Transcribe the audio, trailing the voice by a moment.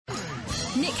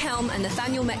Nick Helm and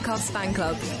Nathaniel Metcalf's fan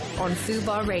club on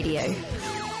Fubar Radio. And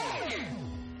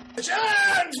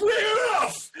we're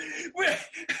off! We're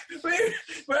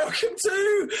welcome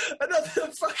to another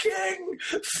fucking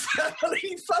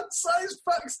family fun-sized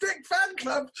fuckstick fan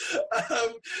club.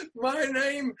 My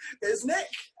name is Nick,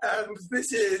 and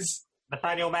this is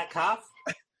Nathaniel Metcalf.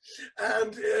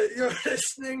 And you're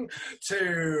listening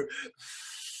to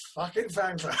fucking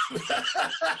fan club.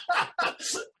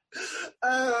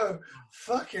 Oh,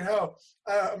 fucking hell.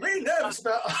 I'm really nervous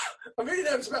about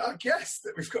our guest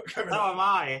that we've got coming So up. am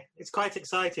I. It's quite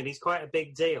exciting. He's quite a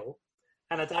big deal.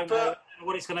 And I don't know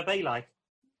what it's going to be like.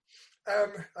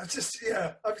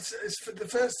 It's for the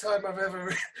first time I've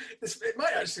ever... It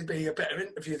might actually be a better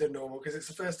interview than normal, because it's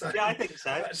the first time... Yeah, I think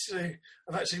so.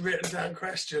 I've actually written down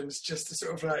questions just to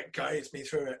sort of like guide me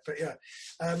through it. But yeah.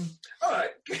 All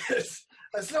right, good.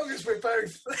 As long as we're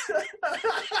both...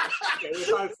 As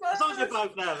long as we're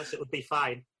both nervous, it would be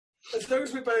fine. As long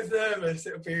as we're both nervous,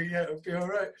 it'll be all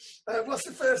right. What's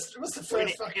the first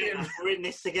fucking... We're in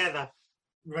this together.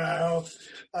 Well,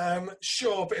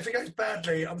 sure, but if it goes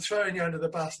badly, I'm throwing you under the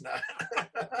bus now.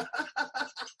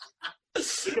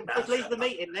 You can just leave the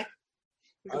meeting, Nick.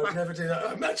 I would never do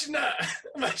that. Imagine that.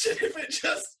 Imagine if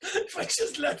I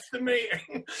just left the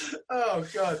meeting. Oh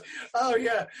God. Oh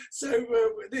yeah. So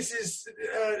this is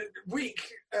week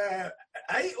 8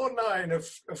 or 9 of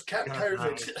Camp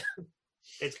COVID.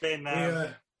 It's been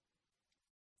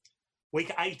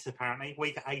week 8 apparently.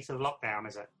 Week 8 of lockdown,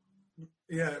 is it?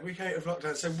 Yeah, week 8 of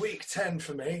lockdown. So week 10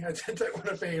 for me. I don't want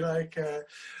to be like a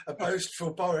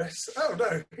boastful Boris. Oh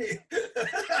no,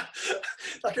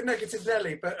 like a negative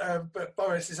Nelly. But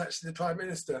Boris is actually the Prime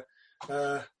Minister.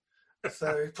 So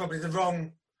probably the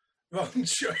wrong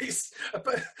choice. A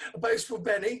boastful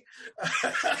Benny.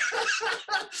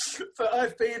 But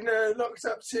I've been locked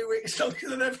up 2 weeks longer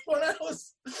than everyone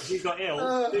else. You got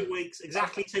ill 2 weeks,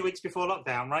 exactly 2 weeks before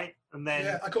lockdown, right? And then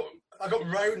yeah, I got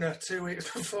Rona 2 weeks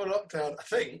before lockdown, I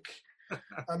think.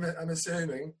 I'm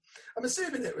assuming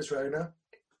it was Rona.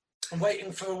 I'm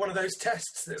waiting for one of those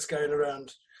tests that's going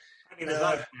around.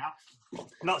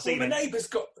 Not seen my neighbour's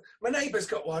got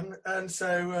one, and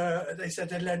so they said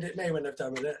they'd lend it me when they've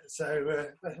done with it. So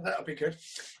that'll be good.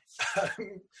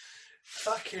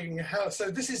 Fucking hell! So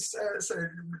this is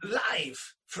live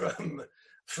from.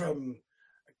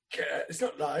 It's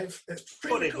not live. It's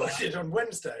pre-recorded on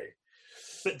Wednesday.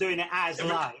 But doing it as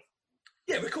live.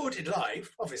 Yeah, recorded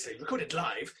live. Obviously, recorded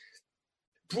live.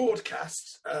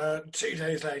 Broadcast 2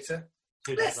 days later.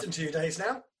 Less than 2 days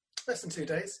now. Less than 2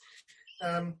 days.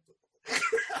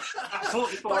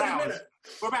 44 hours.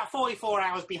 We're about 44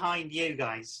 hours behind you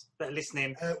guys that are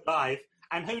listening live,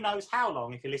 and who knows how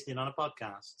long if you're listening on a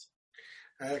podcast.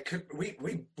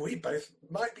 We both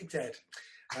might be dead,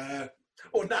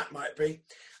 or Nat might be.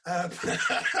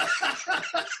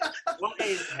 What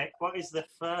is the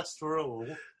first rule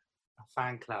of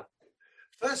fan club?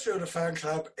 First rule of fan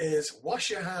club is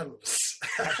wash your hands.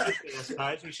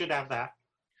 We should have that.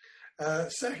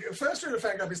 First rule of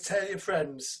fan club is tell your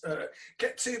friends,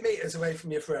 get 2 meters away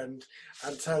from your friend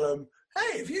and tell them,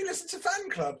 hey, have you listened to fan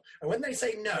club? And when they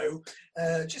say no,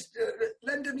 just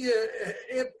lend them your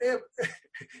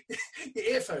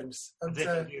earphones. And, I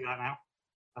don't do that now.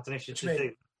 I don't know if you should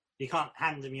do. You can't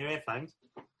hand them your earphones.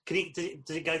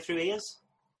 Does it go through ears?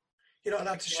 You're not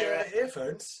allowed to share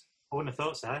earphones? I wouldn't have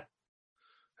thought so.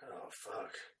 Oh,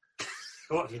 fuck.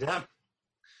 What have you done?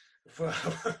 Well,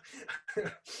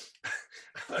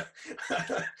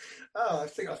 I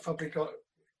think I've probably got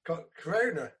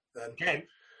corona then. Again?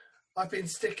 I've been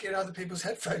sticking other people's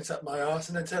headphones up my arse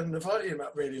and then turning the volume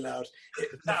up really loud.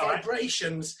 The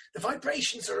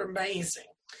vibrations are amazing.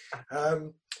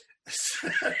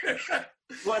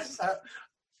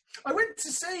 I went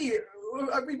to see,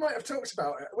 we might have talked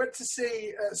about it, I went to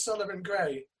see Solomon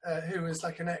Gray, who was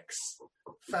like an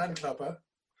ex-fan clubber.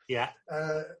 Yeah.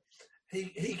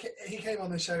 He came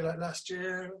on the show like last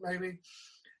year, maybe,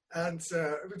 and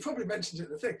we probably mentioned it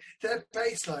in the thing. Their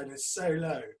bass line is so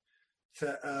low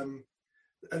that, and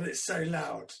it's so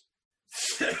loud.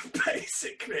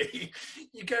 Basically,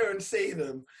 you go and see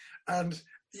them, and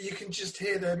you can just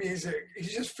hear their music. You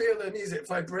just feel their music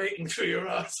vibrating through your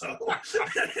arsehole.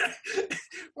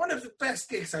 One of the best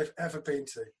gigs I've ever been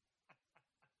to.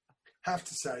 Have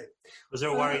to say. Was there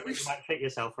a worry that you might hit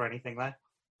yourself or anything there?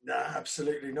 Nah,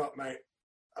 absolutely not, mate.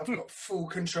 I've got full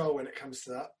control when it comes to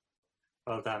that.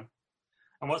 Well done.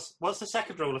 And what's the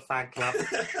second rule of fan club?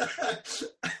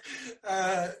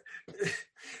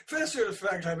 First rule of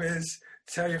fan club is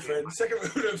tell your friends. Second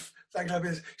rule of fan club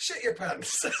is shit your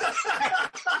pants.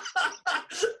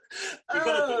 You've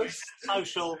got to do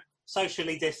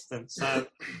socially distanced. So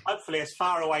hopefully as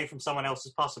far away from someone else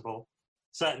as possible.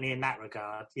 Certainly in that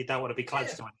regard, you don't want to be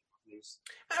close to anyone.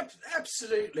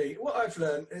 Absolutely. What I've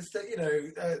learned is that, you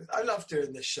know, I love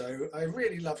doing this show. I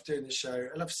really love doing the show.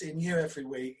 I love seeing you every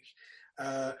week.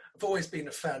 I've always been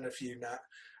a fan of you, Nat.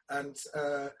 And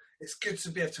it's good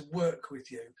to be able to work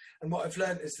with you. And what I've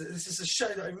learned is that this is a show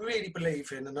that I really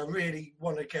believe in, and I really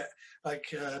want to get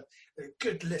like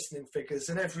good listening figures.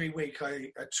 And every week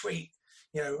I tweet,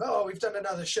 you know, oh, we've done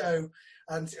another show,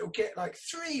 and it'll get like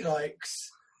 3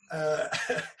 likes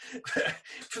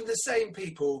from the same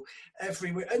people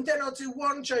every week, and then I'll do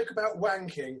one joke about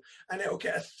wanking and it'll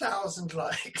get 1,000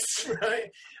 likes, right?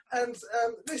 And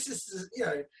this is, you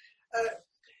know,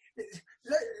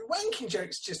 wanking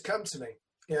jokes just come to me,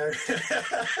 you know.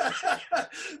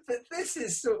 But this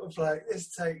is sort of like, this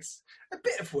takes a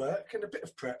bit of work and a bit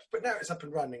of prep, but now it's up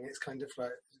and running, it's kind of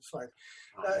like, it's fine.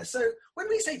 So when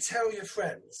we say tell your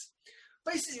friends,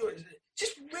 basically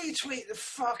just retweet the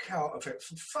fuck out of it,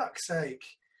 for fuck's sake.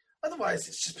 Otherwise,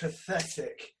 it's just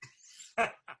pathetic.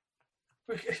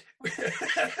 We can't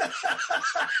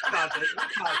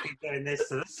keep doing this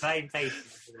to the same people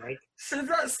every week. So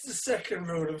that's the second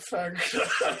rule of fan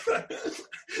club.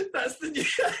 That's the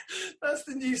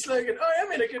new slogan. I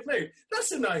am in a good mood.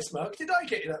 That's a nice mug. Did I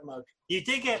get you that mug? You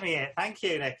did get me it. Thank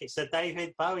you, Nick. It's a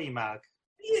David Bowie mug.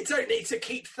 You don't need to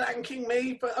keep thanking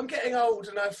me, but I'm getting old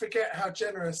and I forget how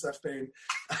generous I've been.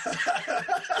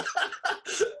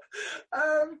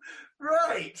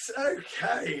 Right,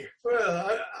 okay.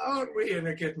 Well, aren't we in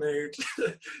a good mood?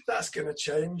 That's going to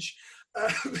change.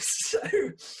 So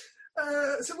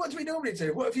what do we normally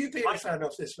do? What have you been a fan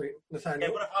of this week, Nathaniel?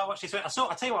 Yeah, what have I watched this week?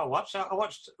 I'll tell you what I watched. I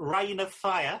watched Reign of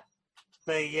Fire,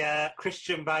 the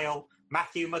Christian Bale,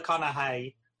 Matthew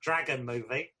McConaughey dragon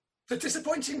movie. The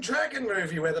disappointing dragon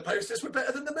movie where the posters were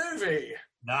better than the movie.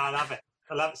 No, I love it.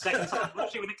 I love it. Second time,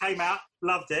 watched it when it came out,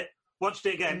 loved it. Watched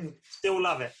it again, still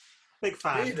love it. Big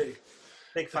fan. Really?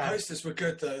 Big fan. The posters were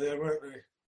good though, weren't they?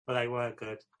 Well, they were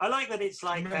good. I like that it's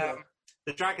like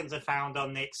the dragons are found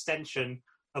on the extension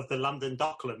of the London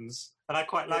Docklands, and I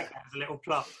quite like that as a little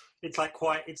plot. It's like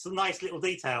it's a nice little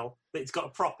detail that it's got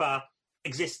a proper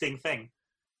existing thing.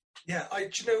 Yeah, do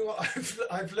you know what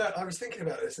I've learned? I was thinking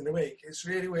about this in the week. It's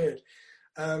really weird.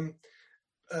 But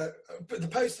the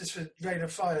posters for Reign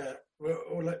of Fire were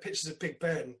all like pictures of Big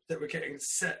Ben that were getting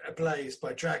set ablaze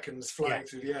by dragons flying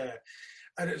through the air.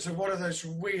 And it's one of those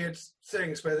weird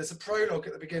things where there's a prologue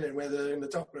at the beginning where they're in the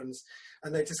Docklands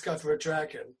and they discover a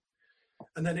dragon.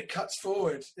 And then it cuts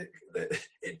forward.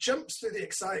 It jumps through the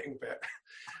exciting bit.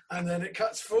 And then it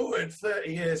cuts forward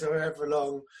 30 years or however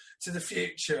long to the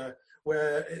future,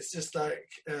 where it's just like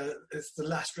it's the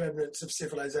last remnants of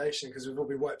civilization because we've all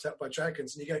been wiped out by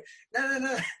dragons. And you go,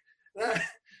 no,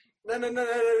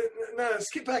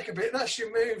 skip back a bit. That's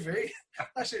your movie.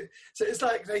 So it's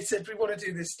like they said, we want to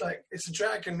do this, like, it's a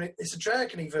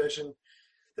dragon-y version.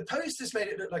 The posters made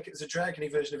it look like it was a dragon-y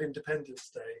version of Independence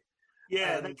Day.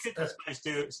 Yeah, they could, I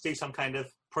suppose, do some kind of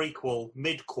prequel,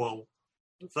 mid-quel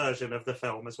version of the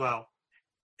film as well.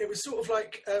 It was sort of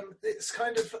like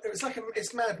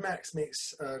it's Mad Max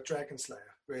meets Dragon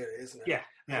Slayer, really, isn't it? Yeah.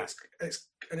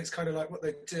 And it's kind of like what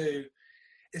they do.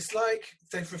 It's like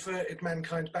they've reverted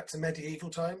mankind back to medieval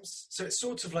times. So it's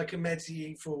sort of like a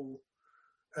medieval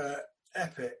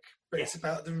epic, but it's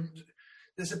about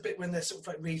there's a bit when they're sort of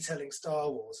like retelling Star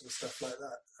Wars and stuff like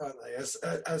that, aren't they?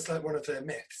 As like one of their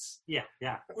myths. Yeah.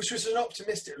 Which was an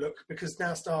optimistic look because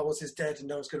now Star Wars is dead and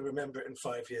no one's going to remember it in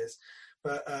 5 years.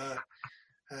 But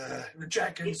the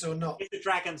dragons or not. If the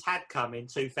dragons had come in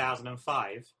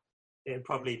 2005, it would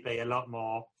probably be a lot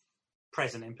more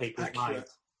present in people's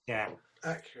minds. Yeah.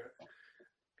 Accurate.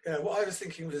 Yeah, what I was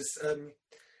thinking was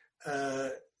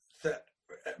that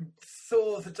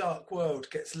Thor: The Dark World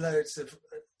gets loads of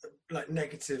like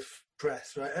negative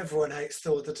press, right? Everyone hates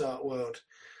Thor: The Dark World.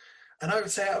 And I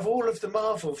would say out of all of the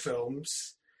Marvel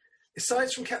films,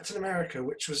 aside from Captain America,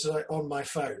 which was like on my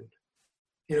phone,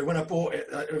 you know, when I bought it,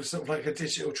 it was sort of like a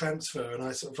digital transfer and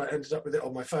I sort of like ended up with it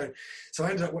on my phone. So I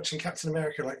ended up watching Captain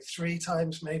America like 3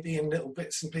 times maybe in little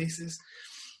bits and pieces.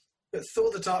 But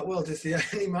Thor: The Dark World is the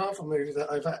only Marvel movie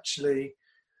that I've actually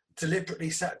deliberately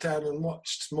sat down and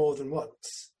watched more than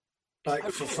once, like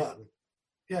for fun.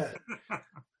 Yeah.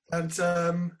 And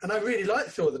I really like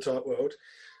Thor: The Dark World.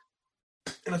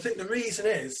 And I think the reason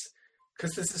is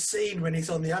because there's a scene when he's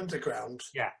on the underground.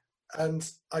 Yeah. And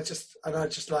I just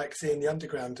like seeing the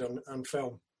underground on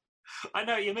film. I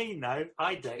know what you mean, though.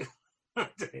 I do.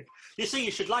 You see,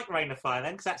 you should like Reign of Fire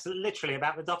then, because that's literally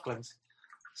about the Docklands.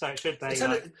 So it should be.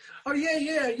 Oh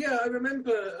yeah. I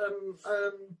remember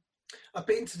I've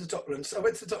been to the Docklands. I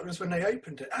went to the Docklands when they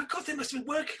opened it. Oh God, they must have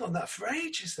been working on that for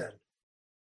ages then.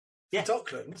 Yeah. The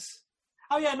Docklands.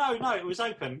 Oh yeah, no, it was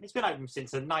open. It's been open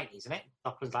since the 90s, isn't it?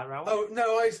 Docklands Light Railway. Oh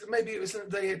no, maybe it was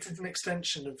they did an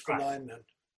extension of the line then,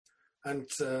 and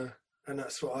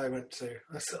that's what I went to.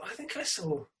 I think I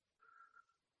saw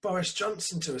Boris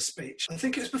Johnson do a speech. I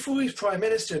think it was before he was Prime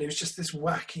Minister, and he was just this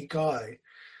wacky guy.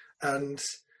 And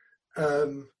I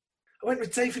went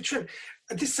with David Trim.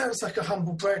 And this sounds like a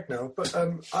humble brag now, but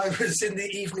I was in the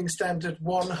Evening Standard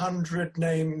 100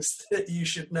 names that you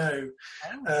should know.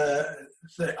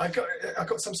 That I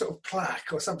got some sort of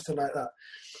plaque or something like that.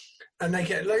 And they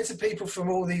get loads of people from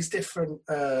all these different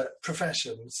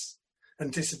professions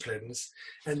and disciplines,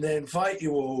 and they invite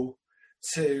you all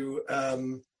to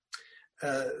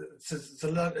it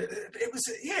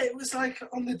was like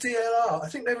on the DLR. I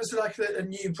think there was like a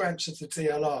new branch of the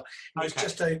DLR. It was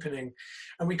just opening,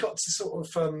 and we got to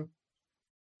sort of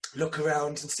look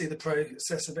around and see the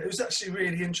process of it. It was actually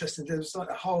really interesting. There was like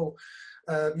a whole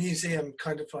museum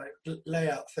kind of like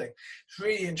layout thing. It's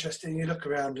really interesting. You look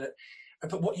around it,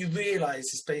 but what you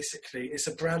realise is basically it's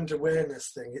a brand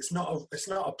awareness thing. It's not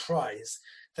a prize.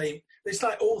 It's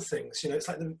like all things, you know. It's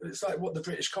like what the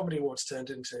British Comedy Awards turned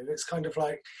into. It's kind of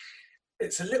like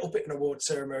it's a little bit an award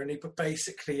ceremony, but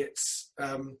basically it's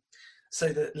so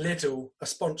that Lidl are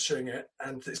sponsoring it,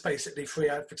 and it's basically free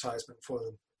advertisement for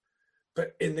them,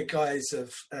 but in the guise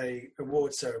of a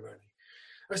award ceremony.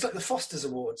 It's like the Foster's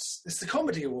Awards. It's the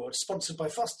Comedy Awards sponsored by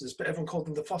Foster's, but everyone called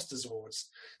them the Foster's Awards.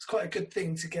 It's quite a good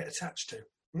thing to get attached to.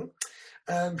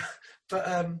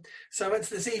 So I went to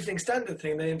this Evening Standard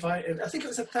thing. They invited, I think it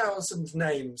was 1,000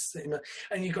 names,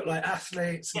 and you got like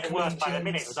athletes. Yeah, worse by the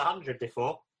minute. It was 100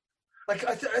 before. Like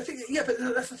I think, yeah, but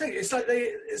that's the thing. It's like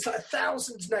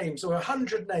 1,000 names or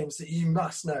 100 names that you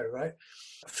must know, right?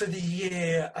 For the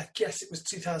year, I guess it was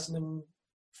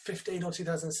 2015 or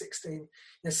 2016. You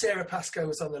know, Sarah Pascoe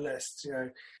was on the list. You know,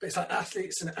 but it's like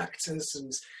athletes and actors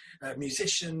and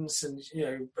musicians and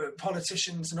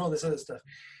politicians and all this other stuff.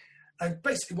 And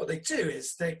basically what they do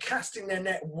is they're casting their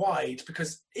net wide,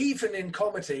 because even in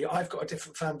comedy, I've got a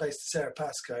different fan base to Sarah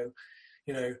Pascoe,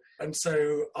 you know. And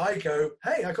so I go,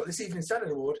 hey, I got this Evening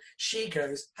Standard Award. She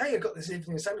goes, hey, I got this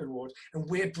Evening Standard Award. And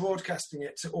we're broadcasting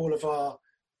it to all of our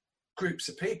groups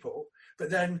of people. But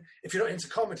then if you're not into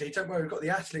comedy, don't worry, we've got the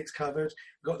athletes covered,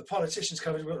 we've got the politicians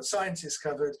covered, we've got the scientists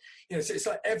covered. You know, so it's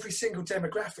like every single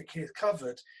demographic is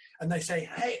covered. And they say,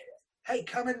 hey,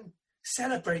 come and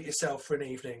celebrate yourself for an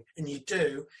evening. And you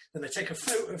do. Then they take a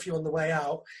photo of you on the way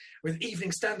out with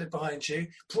Evening Standard behind you,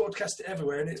 broadcast it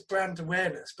everywhere, and it's brand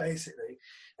awareness, basically.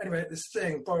 Anyway, this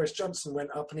thing, Boris Johnson went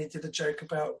up and he did a joke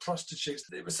about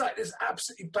prostitutes. It was like this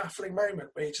absolutely baffling moment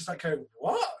where you just like go,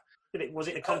 what? Was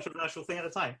it a controversial thing at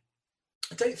the time?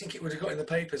 I don't think it would have got in the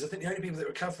papers. I think the only people that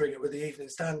were covering it were the Evening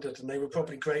Standard, and they were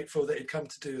probably grateful that he'd come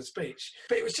to do a speech.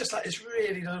 But it was just like this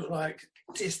really like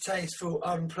distasteful,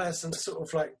 unpleasant sort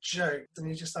of like joke. And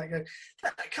you just like go,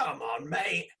 come on,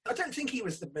 mate. I don't think he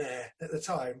was the mayor at the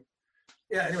time.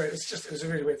 Yeah, anyway, it was a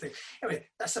really weird thing. Anyway,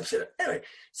 that's absurd. Anyway,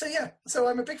 so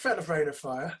I'm a big fan of Rain of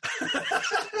Fire.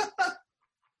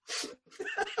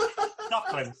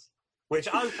 Docklands, which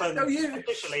opened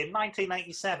officially in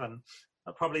 1987.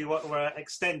 Probably what were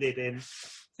extended in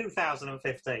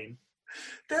 2015.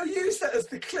 They'll use that as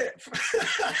the clip.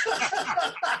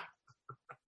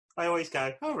 I always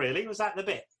go, oh really? Was that the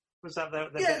bit? Was that the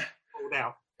bit pulled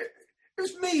out? It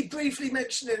was me briefly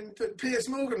mentioning that Piers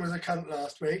Morgan was a cunt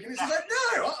last week, and he's like,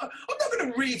 no, I'm not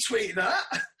going to retweet that.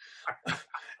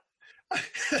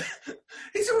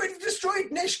 He's already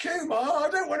destroyed Nish Kumar. I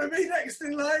don't want to be next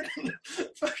in line.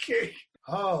 Fucking.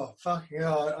 Oh, fucking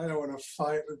hell, I don't want to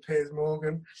fight with Piers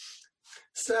Morgan.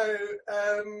 So,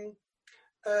 right,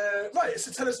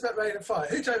 so tell us about Rain of Fire.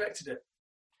 Who directed it?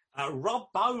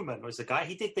 Rob Bowman was the guy.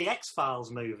 He did the X-Files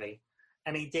movie,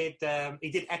 and he did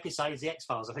episodes of the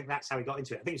X-Files. I think that's how he got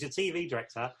into it. I think he was a TV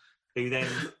director who then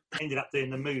ended up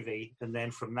doing the movie, and then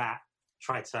from that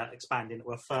tried to expand into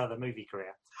a further movie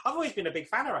career. I've always been a big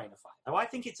fan of Rain of Fire, though. I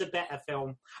think it's a better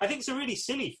film. I think it's a really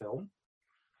silly film,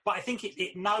 but I think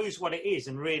it knows what it is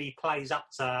and really plays up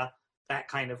to that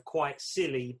kind of quite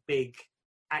silly, big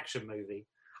action movie.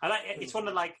 I like it's one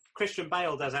of like Christian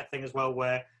Bale does that thing as well,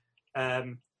 where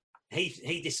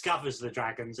he discovers the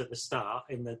dragons at the start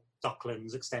in the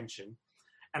Docklands extension,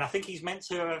 and I think he's meant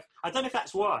to have. I don't know if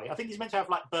that's why. I think he's meant to have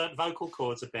like burnt vocal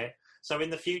cords a bit, so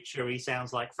in the future he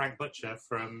sounds like Frank Butcher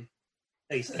from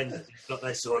EastEnders.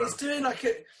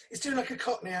 He's doing like a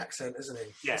Cockney accent, isn't he?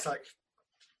 Yeah. It's like.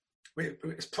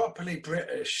 It's properly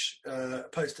British,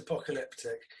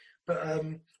 post-apocalyptic. But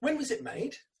when was it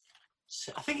made?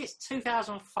 I think it's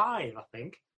 2005, I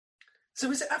think. So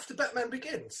is it after Batman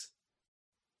Begins?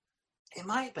 It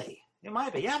might be. It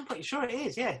might be. Yeah, I'm pretty sure it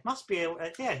is. Yeah, it must be a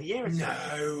year or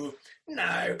two.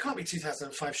 No, it can't be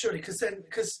 2005, surely,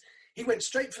 because he went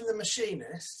straight from The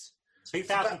Machinist 2002. to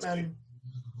Batman.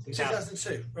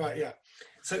 2002, right? Yeah.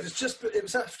 So it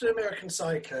was after American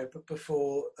Psycho, but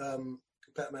before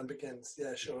Batman Begins.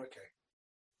 Yeah, sure, okay.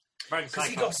 Because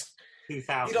he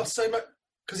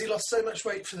lost so much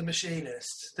weight for The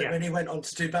Machinist that when he went on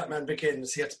to do Batman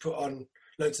Begins, he had to put on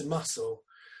loads of muscle,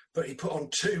 but he put on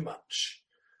too much,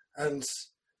 and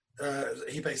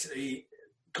he basically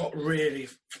got really.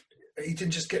 He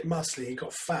didn't just get muscly; he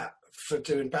got fat for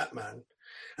doing Batman,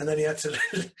 and then he had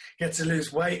to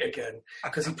lose weight again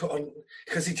because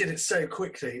he did it so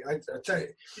quickly.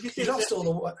 He lost all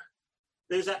the.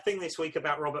 There's that thing this week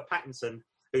about Robert Pattinson,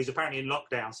 who's apparently in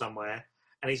lockdown somewhere,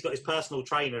 and he's got his personal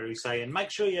trainer who's saying, make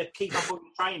sure you keep up on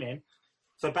your training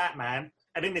for Batman.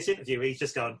 And in this interview, he's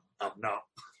just gone, I'm not.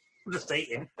 I'm just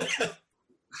eating.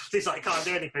 He's like, can't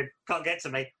do anything. Can't get to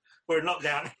me. We're in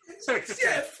lockdown. So it's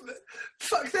just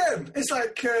fuck them. It's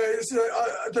like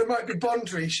there might be Bond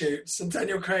reshoots, and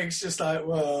Daniel Craig's just like,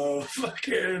 well,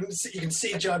 fucking, you can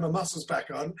CGI my muscles back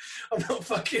on. I'm not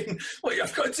fucking.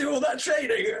 I've got to do all that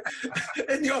training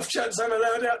in the off chance I'm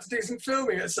allowed out to do some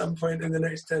filming at some point in the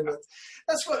next 10 months.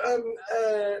 That's what.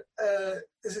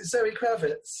 Is it Zoe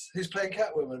Kravitz who's playing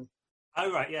Catwoman?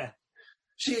 Oh right, yeah.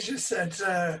 She just said,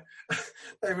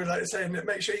 they were like saying,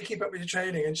 make sure you keep up with your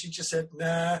training. And she just said,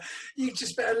 nah, you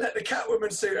just better let the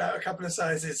Catwoman suit out a couple of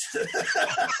sizes.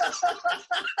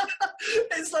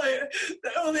 It's like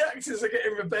all the actors are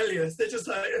getting rebellious. They're just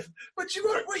like, what do you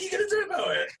want? What are you going to do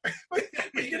about it?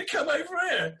 Are you going to come over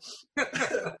here?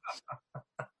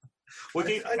 What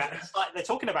do you think about it? It's like they're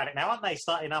talking about it now, aren't they?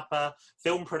 Starting up a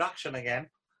film production again.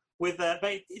 But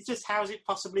it's just, how is it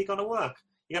possibly going to work?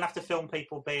 You're going to have to film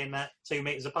people being 2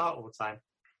 meters apart all the time.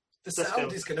 The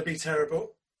sound is going to be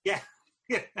terrible. Yeah.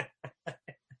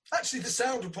 Actually, the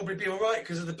sound will probably be all right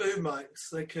because of the boom mics.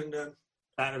 They can...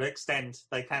 that will extend.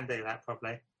 They can do that,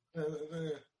 probably.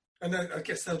 And I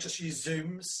guess they'll just use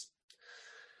Zooms.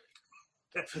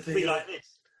 Be like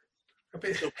this.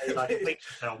 Be like a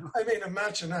picture film. I mean,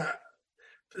 imagine that.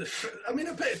 I mean,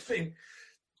 I bet it's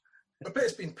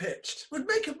been pitched. We'd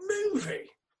make a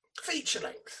movie, feature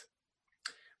length.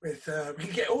 With we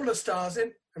can get all the stars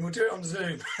in, and we'll do it on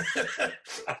Zoom.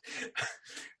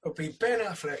 It'll be Ben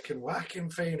Affleck and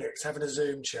Joaquin Phoenix having a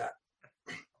Zoom chat.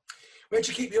 Where'd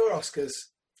you keep your Oscars?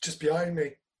 Just behind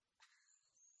me.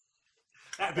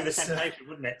 That'd be the temptation,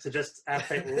 wouldn't it? To just have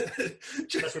people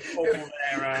just with all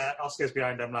their Oscars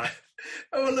behind them, like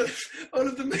all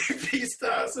of the movie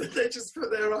stars, and they just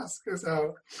put their Oscars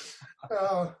out.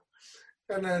 Oh,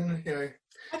 and then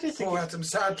poor Adam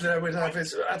Sandler would have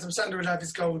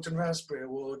his Golden Raspberry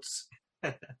Awards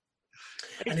and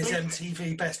his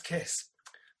MTV Best Kiss.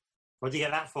 What did you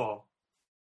get that for?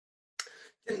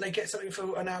 Didn't they get something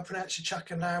for I Now Pronounce You Chuck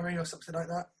and Larry or something like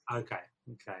that? Okay.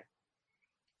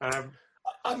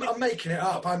 I'm making it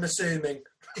up. I'm assuming.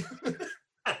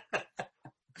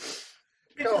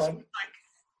 Go on.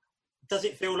 Does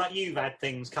it feel like you've had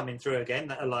things coming through again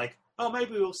that are like, oh,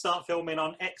 maybe we'll start filming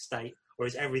on X date, or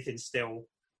is everything still?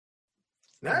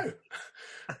 No.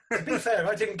 To be fair,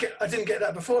 I didn't get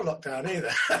that before lockdown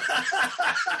either.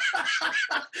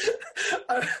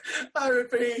 I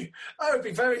would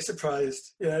be very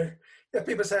surprised. If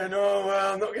people saying, "Oh,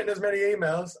 well, I'm not getting as many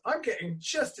emails," I'm getting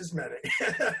just as many,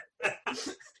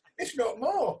 if not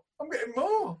more. I'm getting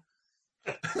more.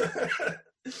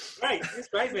 Great, it's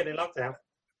great being in lockdown.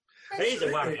 It is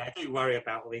a worry. I do worry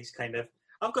about all these kind of.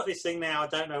 I've got this thing now. I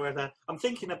don't know whether I'm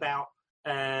thinking about.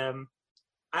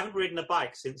 I haven't ridden a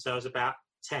bike since I was about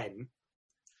 10,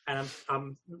 and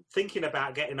I'm thinking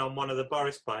about getting on one of the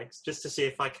Boris bikes just to see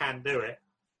if I can do it,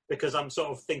 because I'm sort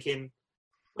of thinking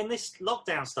when this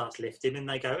lockdown starts lifting and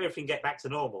they go everything get back to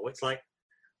normal, it's like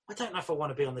I don't know if I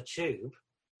want to be on the tube.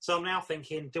 So I'm now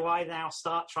thinking, do I now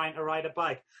start trying to ride a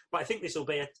bike? But I think this will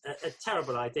be a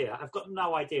terrible idea. I've got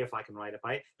no idea if I can ride a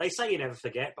bike. They say you never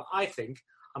forget, but I think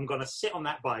I'm going to sit on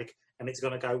that bike and it's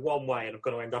going to go one way and I'm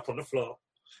going to end up on the floor.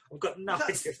 I've got no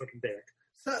idea if I can do it.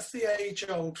 That's the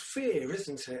age-old fear,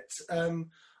 isn't it?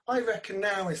 I reckon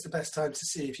now is the best time to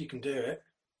see if you can do it.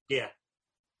 Yeah.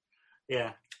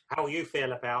 How you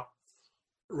feel about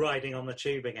riding on the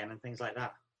tube again and things like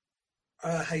that?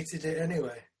 I hated it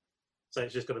anyway. So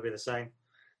it's just got to be the same.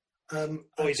 I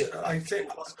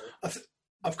think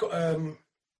I've got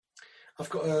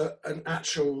an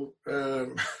actual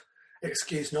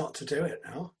excuse not to do it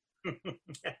now.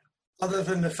 Yeah. Other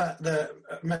than the fact that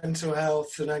mental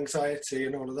health and anxiety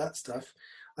and all of that stuff,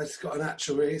 I've just got an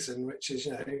actual reason, which is,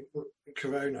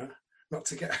 Corona. not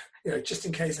to get, just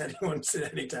in case anyone's in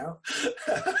any doubt.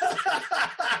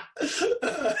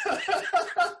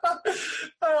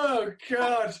 Oh,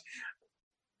 God.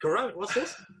 Corona, what's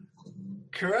this?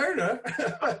 Corona?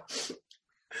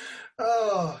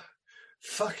 Oh,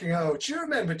 fucking hell. Do you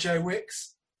remember Joe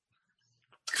Wicks?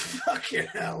 Fucking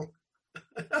hell.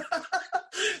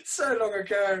 So long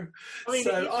ago. I mean,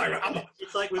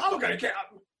 it's like I'm going to get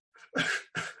up.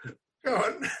 Go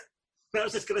on. I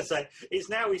was just going to say, it's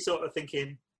now we sort of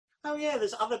thinking, oh yeah,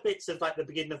 there's other bits of like the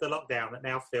beginning of the lockdown that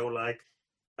now feel like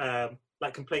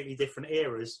completely different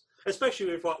eras,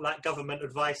 especially with what like government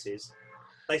advice is.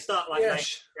 They start like laying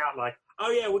out like,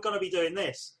 oh yeah, we're going to be doing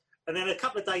this, and then a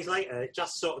couple of days later it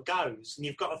just sort of goes, and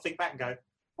you've got to think back and go,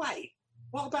 wait,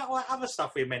 what about what other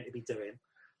stuff we're meant to be doing?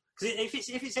 Because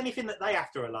if it's anything that they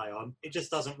have to rely on, it just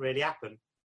doesn't really happen.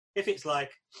 If it's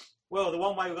like, well, the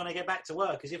one way we're going to get back to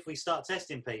work is if we start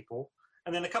testing people,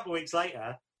 and then a couple of weeks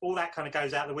later, all that kind of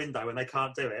goes out the window and they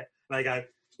can't do it, and they go,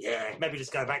 yeah, maybe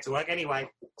just go back to work anyway.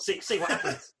 See what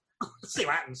happens. See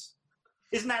what happens.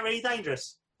 Isn't that really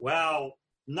dangerous? Well,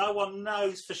 no one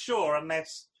knows for sure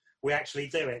unless we actually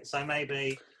do it. So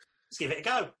maybe let's give it a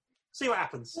go. See what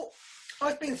happens. Well,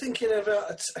 I've been thinking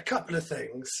about a couple of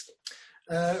things.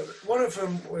 One of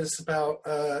them was about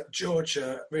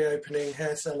Georgia reopening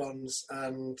hair salons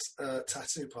and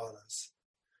tattoo parlours.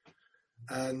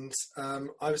 And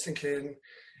I was thinking,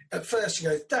 at first you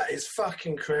go, that is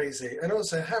fucking crazy. And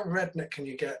also, how redneck can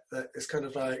you get that it's kind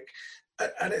of like,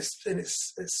 and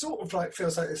it's sort of like,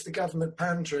 feels like it's the government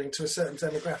pandering to a certain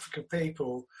demographic of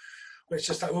people, where it's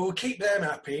just like, well, we'll keep them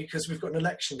happy because we've got an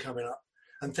election coming up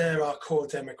and they're our core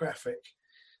demographic.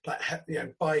 Like,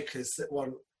 bikers that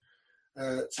want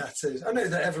tattoos. I know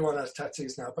that everyone has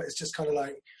tattoos now, but it's just kind of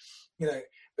like,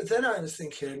 but then I was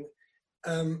thinking,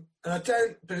 and I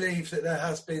don't believe that there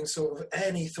has been sort of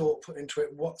any thought put into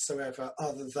it whatsoever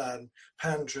other than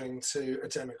pandering to a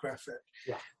demographic.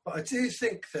 Yeah. But I do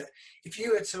think that if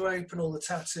you were to open all the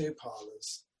tattoo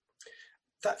parlours,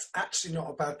 that's actually not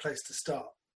a bad place to start.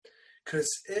 Because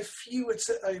if you were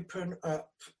to open up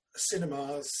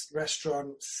cinemas,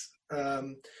 restaurants,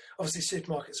 obviously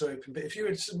supermarkets are open, but if you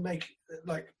were to make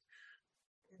like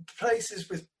places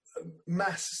with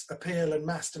mass appeal and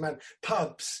mass demand,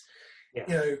 pubs,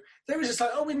 they were just like,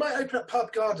 oh, we might open up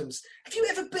pub gardens. Have you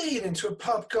ever been into a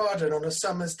pub garden on a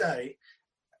summer's day?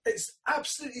 It's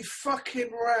absolutely fucking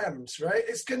rammed, right?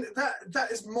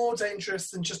 That is more dangerous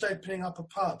than just opening up a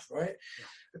pub, right? Yeah.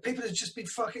 People would just be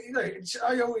fucking,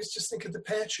 I always just think of the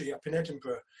Pear Tree up in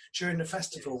Edinburgh during the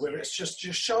festival, where it's just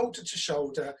shoulder to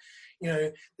shoulder.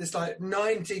 There's like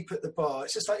 9 deep at the bar.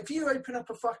 It's just like, if you open up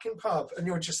a fucking pub and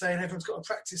you're just saying everyone's got to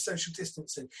practice social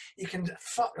distancing, you can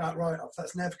fuck that right off.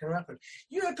 That's never going to happen.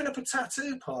 You open up a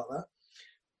tattoo parlour,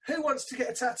 who wants to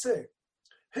get a tattoo?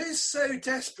 Who's so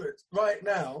desperate right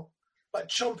now, like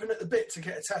chomping at the bit to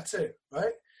get a tattoo,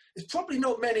 right? It's probably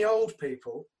not many old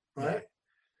people, right? Yeah.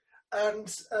 And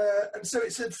so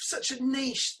it's such a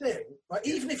niche thing, right?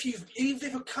 Even if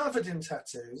you're covered in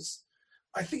tattoos,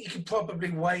 I think you could probably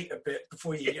wait a bit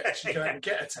before you actually go out and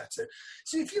get a tattoo.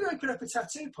 So if you open up a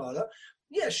tattoo parlour,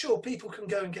 yeah, sure, people can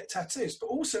go and get tattoos, but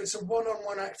also it's a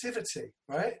one-on-one activity,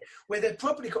 right? Where they've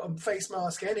probably got a face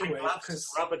mask anyway. Gloves,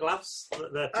 rubber gloves.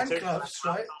 And gloves,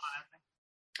 right?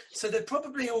 So they're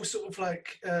probably all sort of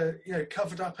like,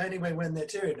 covered up anyway when they're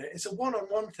doing it. It's a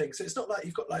one-on-one thing. So it's not like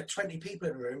you've got like 20 people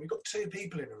in a room. You've got 2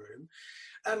 people in a room.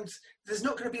 And there's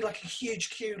not going to be like a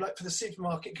huge queue like for the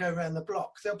supermarket go around the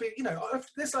block. There'll be,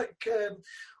 there's like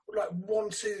 1,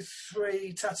 2,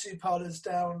 3 tattoo parlours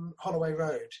down Holloway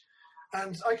Road.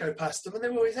 And I go past them and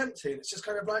they're always empty. And it's just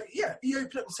kind of like, yeah, you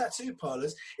open up the tattoo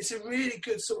parlours, it's a really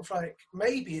good sort of like,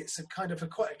 maybe it's a kind of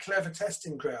quite a clever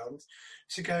testing ground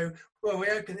to go, well, we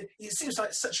open it. It seems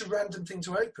like such a random thing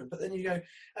to open. But then you go,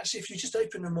 actually, if you just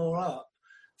open them all up,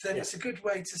 then it's a good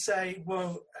way to say,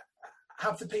 well,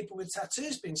 have the people with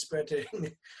tattoos been spreading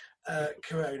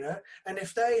corona? And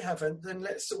if they haven't, then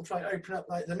let's sort of like open up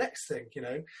like the next thing,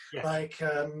 like,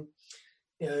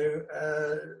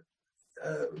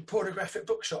 pornographic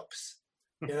bookshops,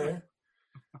 That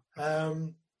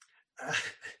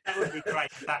would be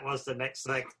great if that was the next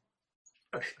thing.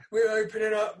 We're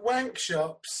opening up wank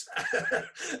shops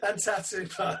and tattoo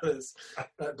parlours.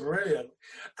 Brilliant.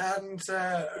 And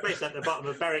place at the bottom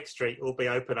of Berwick Street will be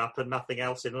open up and nothing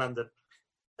else in London.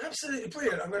 Absolutely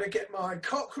brilliant. I'm going to get my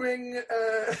cock ring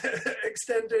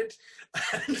extended,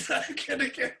 and I'm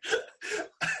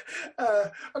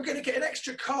going to get an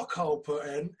extra cock hole put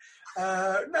in.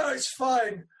 No, it's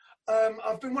fine.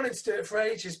 I've been wanting to do it for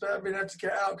ages, but I haven't been able to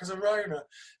get out because of Rona.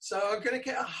 So I'm going to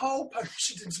get a hole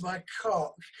punctured into my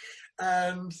cock,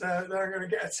 and then I'm going to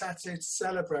get a tattoo to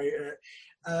celebrate it.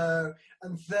 And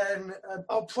then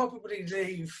I'll probably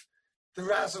leave the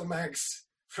Razzle Mags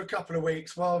for a couple of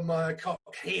weeks while my cock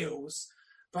heals.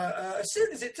 But as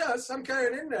soon as it does, I'm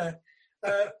going in there.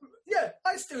 Yeah,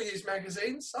 I still use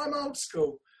magazines. I'm old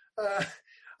school. I've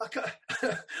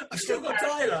still got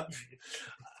dial-up.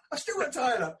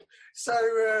 So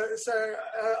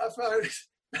I found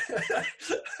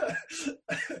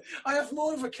I have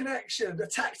more of a connection, a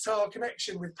tactile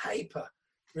connection with paper,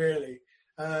 really.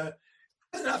 Doesn't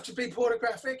have to be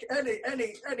pornographic. Any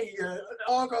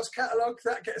Argos catalogue,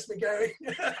 that gets me going.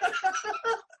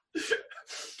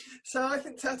 So I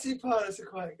think tattoo parlours are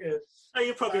quite good. Oh,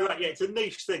 you're probably right. Yeah, it's a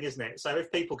niche thing, isn't it? So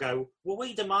if people go, well,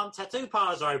 we demand tattoo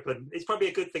parlours are open, it's probably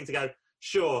a good thing to go,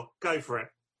 sure, go for it.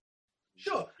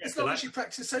 Sure, Yeah, as long as you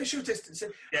practice social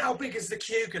distancing. Yeah. How big is the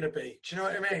queue going to be? Do you know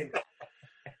what I mean?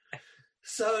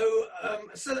 So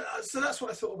that's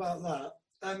what I thought about that.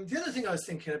 The other thing I was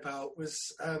thinking about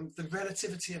was the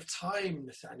relativity of time,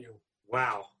 Nathaniel.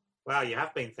 Wow, you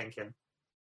have been thinking.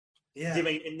 Yeah. Do you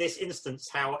mean in this instance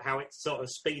how it sort of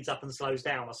speeds up and slows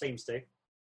down, or seems to?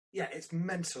 Yeah, it's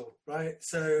mental, right?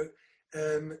 So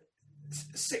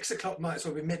 6 o'clock might as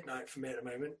well be midnight for me at the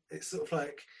moment. It's sort of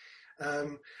like,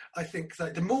 I think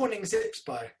like the morning zips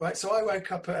by, right? So I woke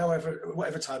up at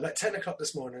whatever time, like 10 o'clock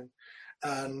this morning.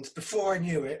 And before I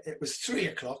knew it, it was 3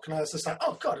 o'clock, and I was just like,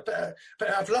 "Oh God, I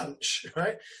better have lunch,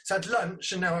 right?" So I had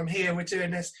lunch, and now I'm here. We're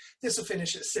doing this. This will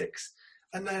finish at 6,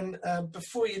 and then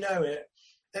before you know it,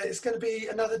 it's going to be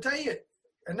another day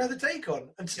gone.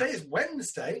 And today is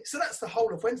Wednesday, so that's the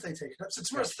whole of Wednesday taken up. So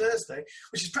tomorrow's Thursday,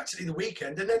 which is practically the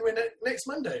weekend, and then we're next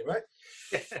Monday, right?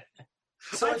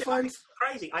 So I find it's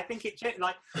crazy. I think I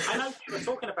know you were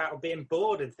talking about being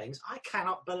bored and things. I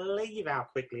cannot believe how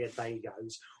quickly a day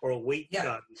goes or a week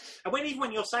goes. And even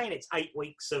when you're saying it's 8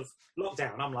 weeks of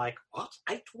lockdown, I'm like, what?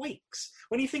 8 weeks?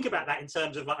 When you think about that in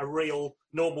terms of like a real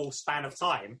normal span of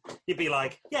time, you'd be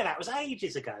like, yeah, that was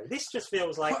ages ago. This just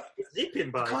feels like it's zipping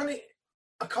by. I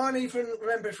can't even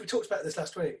remember if we talked about this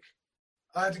last week.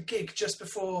 I had a gig just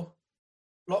before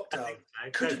lockdown.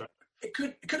 It could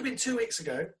have been 2 weeks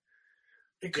ago.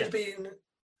 It could have been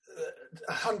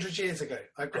 100 years ago.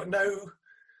 I've got no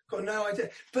idea.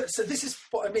 But so this is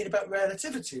what I mean about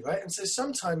relativity, right? And so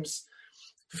sometimes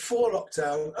before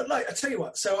lockdown, like I tell you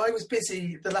what, so I was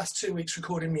busy the last 2 weeks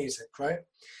recording music, right?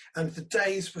 And the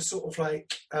days were sort of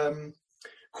like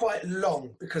quite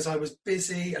long because I was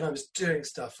busy and I was doing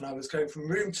stuff and I was going from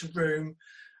room to room.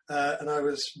 And I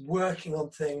was working on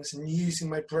things and using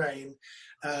my brain,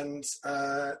 and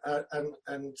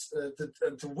the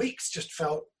weeks just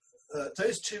felt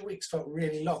those 2 weeks felt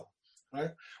really long,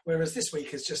 right? Whereas this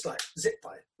week is just like zip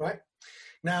by, right?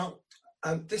 Now,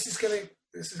 I'm going to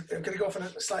go off on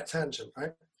a slight tangent,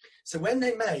 right? So when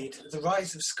they made The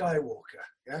Rise of Skywalker,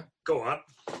 yeah, go on,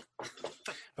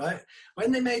 right?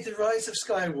 When they made The Rise of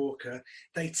Skywalker,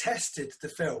 they tested the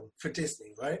film for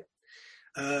Disney, right?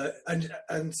 And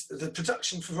the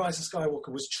production for Rise of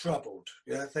Skywalker was troubled.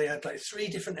 Yeah, they had like 3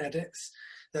 different edits.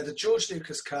 They had a George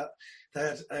Lucas cut, they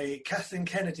had a Kathleen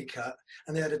Kennedy cut,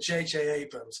 and they had a J.J.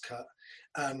 Abrams cut.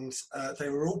 And they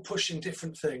were all pushing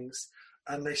different things.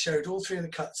 And they showed all 3 of the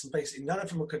cuts, and basically none of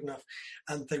them were good enough.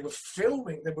 And they were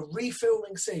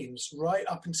refilming scenes right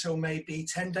up until maybe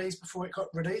 10 days before it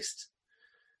got released.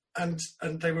 And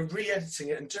they were re-editing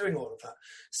it and doing all of that.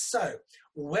 So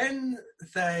when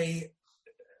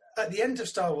at the end of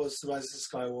Star Wars: The Rise of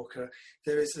Skywalker,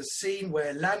 there is a scene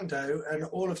where Lando and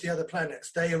all of the other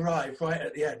planets, they arrive right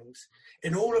at the end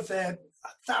in all of their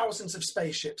thousands of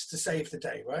spaceships to save the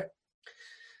day, right?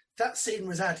 That scene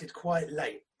was added quite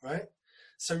late, right?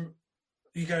 So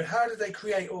you go, how did they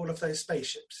create all of those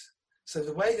spaceships? So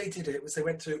the way they did it was they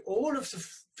went through all of the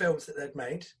films that they'd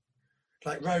made,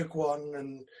 like Rogue One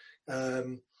and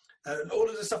all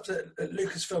of the stuff that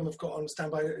Lucasfilm have got on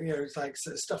standby, you know, it's like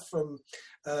stuff from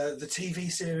the TV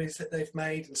series that they've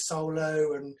made, and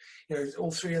Solo, and you know,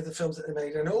 all 3 of the films that they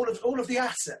made, and all of the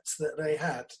assets that they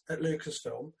had at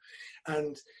Lucasfilm,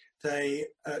 and they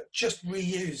just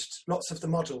reused lots of the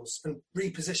models and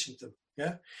repositioned them.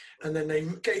 Yeah, and then they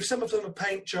gave some of them a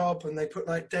paint job, and they put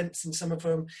like dents in some of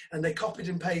them, and they copied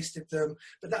and pasted them.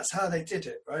 But that's how they did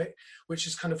it, right? Which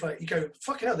is kind of like, you go,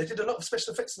 fucking hell, they did a lot of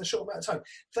special effects in a short amount of time.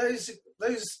 Those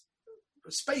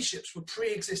spaceships were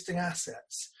pre-existing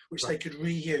assets which they could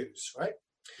reuse, right?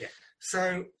 Yeah.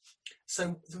 So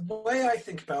the way I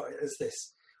think about it is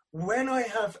this: when I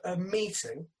have a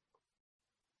meeting,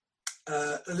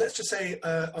 let's just say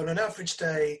on an average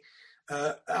day,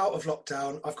 out of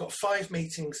lockdown. I've got 5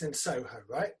 meetings in Soho,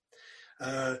 right?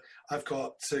 I've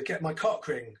got to get my cock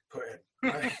ring put in,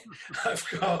 right? I've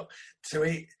got to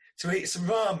eat some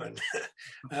ramen.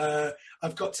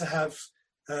 I've got to have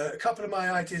a couple of my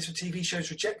ideas for TV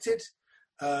shows rejected.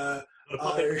 I've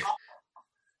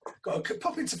got to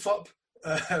pop into FOP.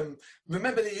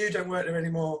 Remember that you don't work there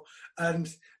anymore, and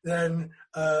then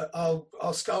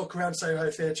I'll skulk around Soho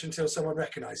Theatre until someone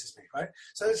recognises me, right?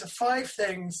 So there's 5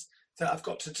 things that I've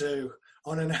got to do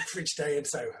on an average day in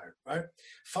Soho, right?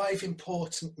 5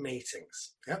 important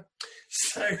meetings, yeah?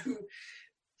 So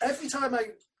every time I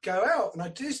go out and I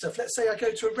do stuff, let's say I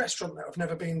go to a restaurant that I've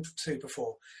never been to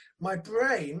before, my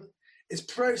brain is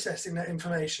processing that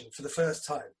information for the first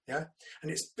time, yeah?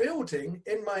 And it's building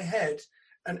in my head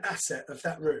an asset of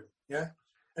that room, yeah?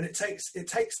 And it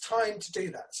takes time to do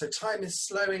that. So time is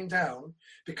slowing down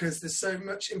because there's so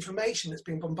much information that's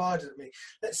being bombarded at me.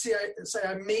 Let's say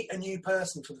I meet a new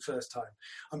person for the first time.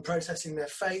 I'm processing their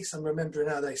face. I'm remembering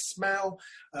how they smell.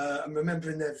 I'm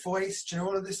remembering their voice. Do you know,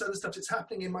 all of this other stuff that's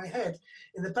happening in my head?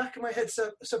 In the back of my head,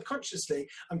 subconsciously,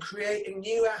 I'm creating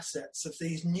new assets of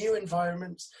these new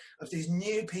environments, of these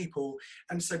new people.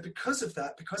 And so because of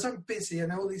that, because I'm busy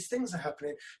and all these things are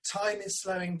happening, time is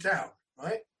slowing down,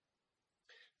 right?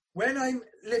 When I'm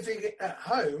living at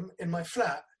home in my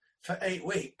flat for 8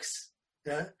 weeks,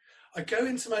 yeah, I go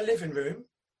into my living room,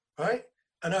 right,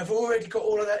 and I've already got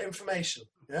all of that information,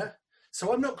 yeah.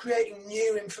 So I'm not creating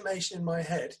new information in my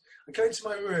head. I go into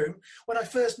my room. When I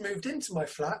first moved into my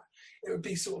flat, it would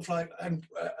be sort of like, and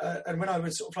when I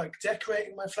was sort of like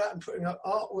decorating my flat and putting up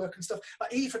artwork and stuff,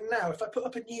 like even now, if I put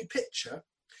up a new picture,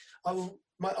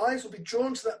 my eyes will be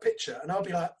drawn to that picture and I'll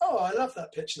be like, oh, I love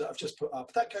that picture that I've just put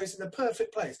up. That goes in the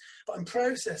perfect place. But I'm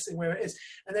processing where it is.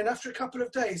 And then after a couple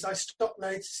of days, I stop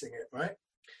noticing it, right?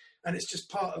 And it's just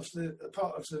part of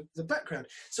the background.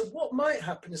 So what might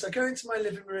happen is I go into my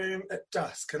living room at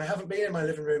dusk, and I haven't been in my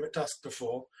living room at dusk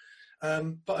before,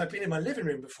 but I've been in my living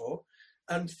room before,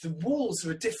 and the walls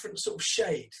are a different sort of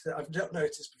shade that I've not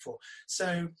noticed before.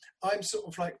 So I'm sort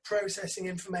of like processing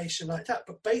information like that.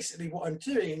 But basically what I'm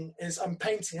doing is I'm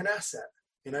painting an asset,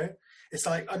 you know? It's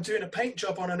like I'm doing a paint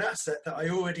job on an asset that I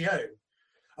already own.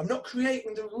 I'm not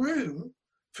creating the room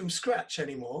from scratch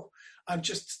anymore. I'm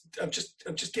just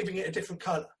giving it a different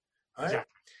color, right? Yeah.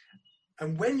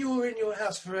 And when you're in your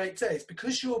house for 8 days,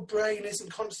 because your brain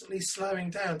isn't constantly slowing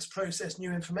down to process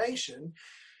new information,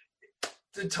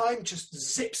 the time just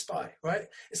zips by, right?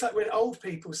 It's like when old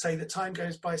people say that time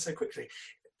goes by so quickly.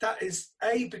 That is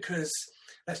because,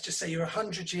 let's just say you're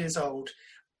 100 years old.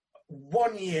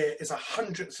 1 year is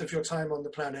 100th of your time on the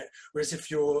planet, whereas if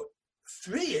you're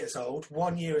 3 years old,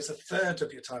 1 year is 1/3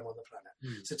 of your time on the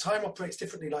planet. So time operates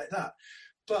differently like that.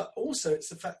 But also it's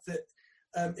the fact that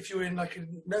if you're in like a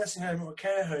nursing home or a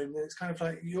care home, then it's kind of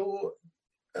like your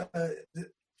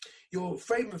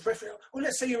frame of reference. Well,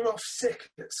 let's say you're off sick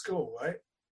at school, right?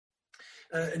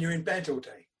 And you're in bed all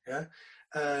day, yeah?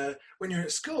 When you're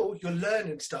at school, you're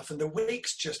learning stuff and the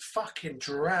weeks just fucking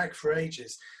drag for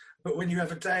ages. But when you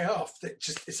have a day off,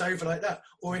 it's over like that.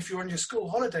 Or if you're on your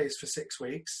school holidays for 6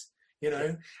 weeks, you know,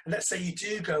 and let's say you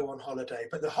do go on holiday,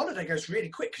 but the holiday goes really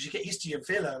quick because you get used to your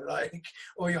villa, like,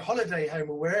 or your holiday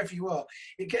home or wherever you are.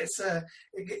 It gets,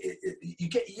 you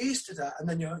get used to that, and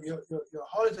then your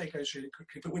holiday goes really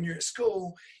quickly. But when you're at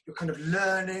school, you're kind of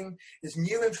learning. There's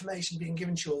new information being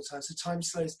given to you all the time, so time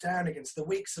slows down again. So the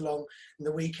weeks are long, and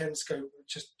the weekends go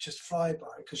just fly by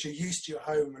because you're used to your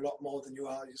home a lot more than you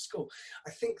are at your school.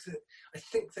 I think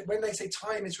that when they say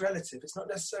time is relative, it's not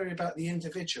necessarily about the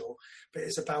individual, but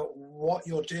it's about what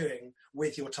you're doing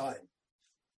with your time.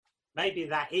 Maybe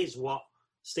that is what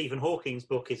Stephen Hawking's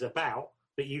book is about,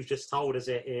 but you've just told us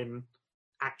it in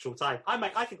actual time.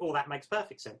 I think all that makes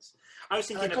perfect sense. I was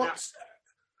thinking I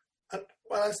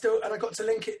got to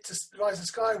link it to Rise of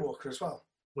Skywalker as well.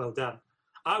 Well done.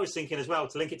 I was thinking as well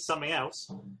to link it to something else.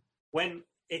 When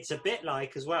it's a bit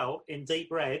like as well in Deep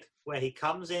Red, where he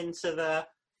comes into the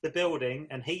building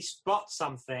and he spots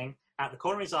something at the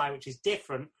corner of his eye which is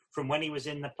different from when he was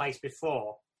in the place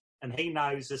before, and he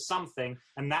knows there's something,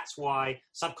 and that's why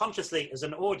subconsciously as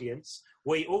an audience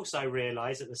we also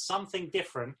realise that there's something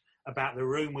different about the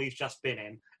room we've just been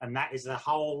in, and that is the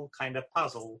whole kind of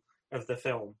puzzle of the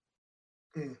film.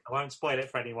 I won't spoil it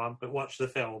for anyone, but watch the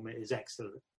film, it is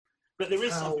excellent. But there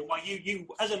is something why you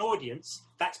as an audience,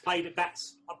 that's based on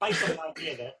the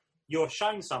idea that you're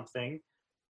shown something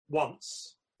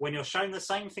once. When you're shown the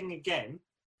same thing again,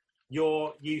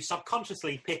 you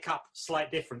subconsciously pick up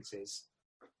slight differences,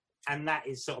 and that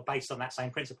is sort of based on that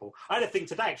same principle. I had a thing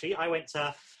today, actually. I went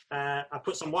to, I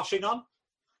put some washing on,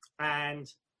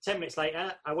 and 10 minutes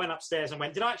later, I went upstairs and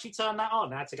went, did I actually turn that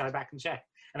on? I had to go back and check.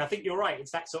 And I think you're right.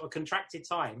 It's that sort of contracted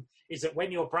time is that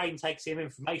when your brain takes in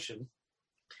information,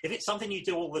 if it's something you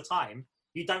do all the time,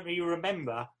 you don't really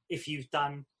remember if you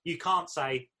can't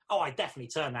say, oh, I definitely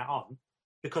turned that on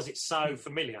because it's so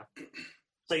familiar.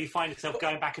 So you find yourself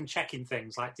going back and checking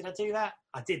things like, did I do that?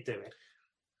 I did do it.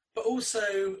 But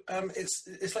also,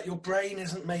 it's like your brain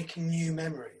isn't making new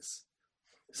memories.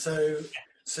 So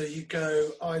you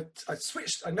go, I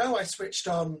know I switched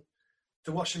on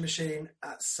the washing machine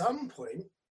at some point,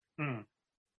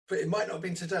 but it might not have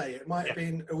been today. It might have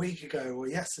been a week ago or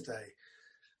yesterday.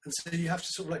 And so you have to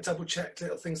sort of like double check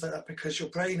little things like that because your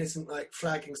brain isn't like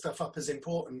flagging stuff up as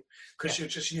important because you're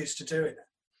just used to doing it.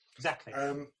 Exactly.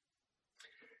 I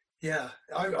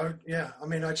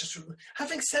mean,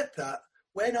 having said that,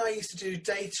 when I used to do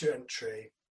data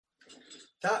entry,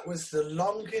 that was the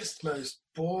longest, most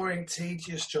boring,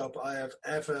 tedious job I've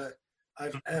ever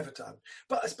done.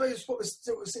 But I suppose what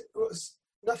was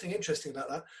nothing interesting about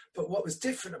that, but what was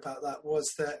different about that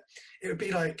was that it would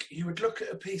be like you would look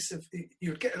at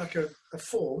you would get like a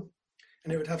form,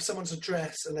 and it would have someone's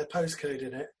address and their postcode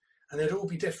in it, and they'd all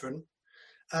be different.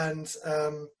 And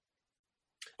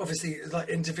obviously like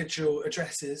individual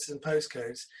addresses and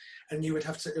postcodes, and it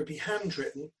would be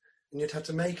handwritten, and you'd have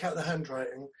to make out the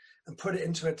handwriting and put it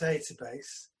into a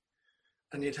database,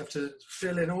 and you'd have to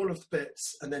fill in all of the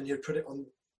bits, and then you'd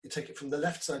take it from the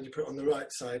left side, you put it on the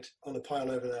right side on the pile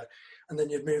over there, and then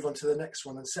you'd move on to the next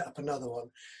one and set up another one.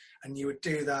 And you would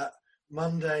do that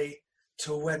Monday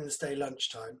to Wednesday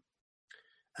lunchtime.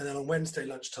 And then on Wednesday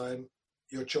lunchtime,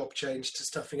 your job changed to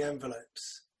stuffing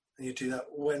envelopes. And you do that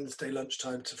Wednesday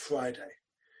lunchtime to Friday.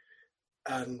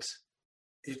 And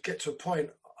you'd get to a point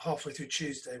halfway through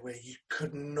Tuesday where you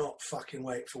could not fucking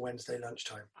wait for Wednesday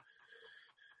lunchtime.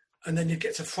 And then you'd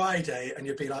get to Friday and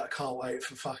you'd be like, I can't wait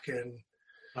for fucking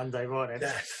Monday morning.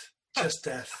 Death. It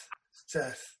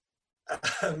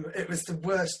was the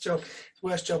worst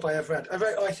job I ever had. I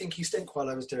wrote I Think You Stink while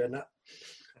I was doing that.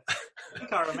 I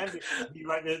think I remember you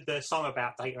wrote the song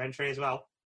about data entry as well.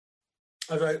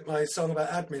 I wrote my song about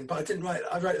admin, but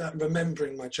I wrote that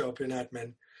remembering my job in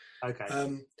admin.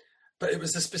 Okay. But it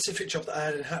was a specific job that I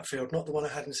had in Hatfield, not the one I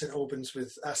had in St Albans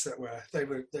with Assetware. They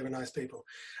were nice people.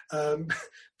 But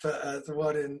the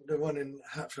one in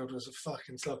Hatfield was a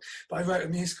fucking slog. But I wrote a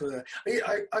musical there.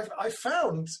 I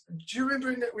found. Do you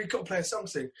remember that we got to play a song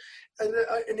soon? And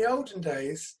in the olden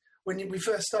days, when we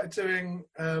first started doing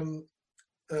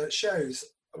shows,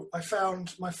 I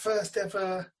found my first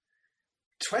ever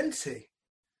 20.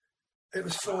 It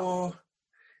was for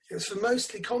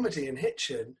mostly comedy in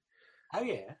Hitchin. Oh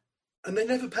yeah. And they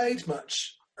never paid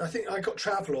much. I think I got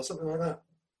travel or something like that.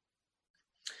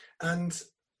 And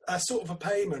as sort of a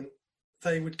payment,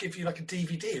 they would give you like a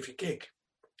DVD of your gig.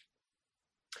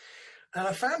 And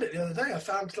I found it the other day. I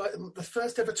found like the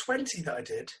first ever 20 that I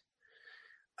did.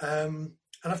 And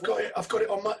I've got it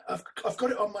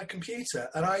on my computer.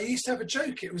 And I used to have a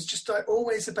joke. It was just like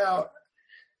always about.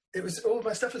 It was all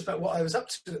my stuff was about what I was up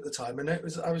to at the time, and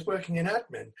I was working in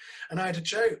admin, and I had a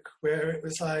joke where it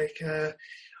was like.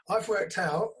 I've worked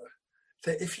out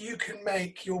that if you can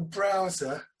make your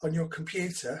browser on your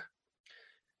computer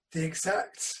the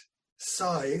exact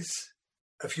size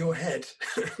of your head,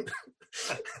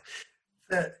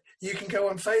 that you can go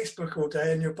on Facebook all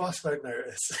day and your boss won't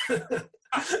notice.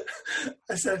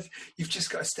 I said, you've just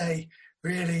got to stay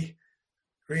really,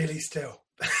 really still.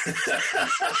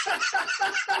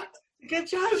 Good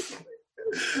job.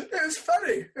 It was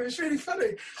funny. It was really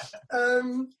funny.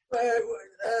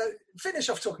 Finish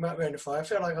off talking about Rain of Fire. I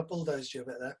feel like I bulldozed you a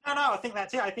bit there. No, I think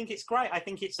that's it. I think it's great. I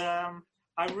think it's, I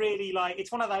really like,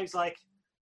 it's one of those, like,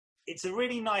 it's a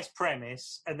really nice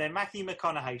premise, and then Matthew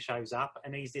McConaughey shows up,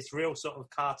 and he's this real sort of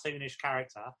cartoonish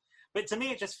character. But to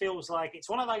me, it just feels like it's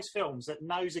one of those films that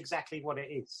knows exactly what it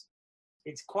is.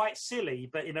 It's quite silly,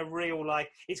 but in a real, like,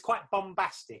 it's quite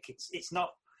bombastic. It's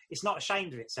not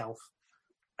ashamed of itself.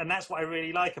 And that's what I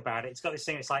really like about it. It's got this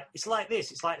thing. It's like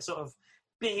this. It's like sort of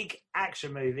big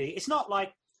action movie. It's not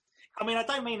like, I mean, I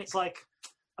don't mean it's like,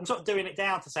 I'm sort of doing it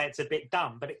down to say it's a bit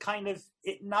dumb, but it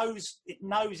knows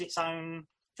its own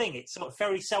thing. It's sort of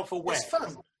very self-aware. It's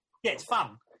fun. Yeah, it's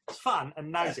fun. It's fun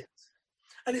and knows it.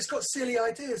 And it's got silly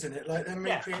ideas in it, like them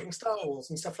recreating Star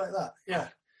Wars and stuff like that. Yeah.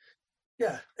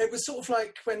 Yeah. It was sort of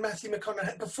like when Matthew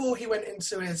McConaughey, before he went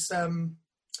into his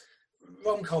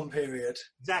rom-com period.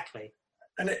 Exactly.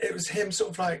 And it was him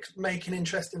sort of like making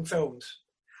interesting films.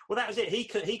 Well, that was it. He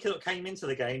came into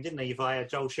the game, didn't he, via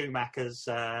Joel Schumacher's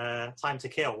Time to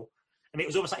Kill. And it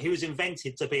was almost like he was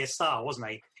invented to be a star, wasn't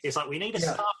he? It's like, we need a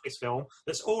star for this film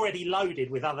that's already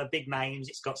loaded with other big names.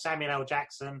 It's got Samuel L.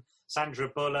 Jackson, Sandra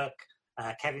Bullock,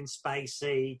 Kevin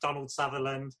Spacey, Donald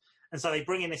Sutherland. And so they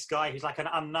bring in this guy who's like an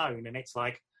unknown, and it's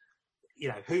like, you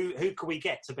know, who can we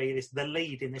get to be the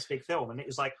lead in this big film? And it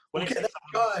was like, well, we'll get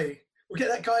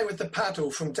that guy with the paddle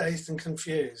from Dazed and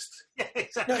Confused. Yeah,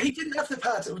 exactly. No, he didn't have the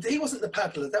paddle. He wasn't the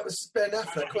paddler. That was Ben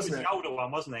Affleck, wasn't it? The older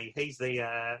one, wasn't he? He's the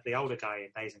older guy in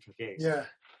Dazed and Confused. Yeah.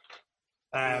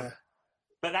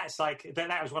 But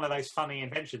that was one of those funny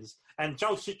inventions. And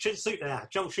Joel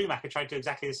Schumacher tried to do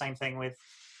exactly the same thing with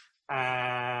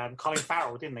Colin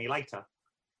Farrell, didn't he? Later,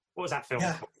 what was that film?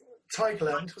 Yeah,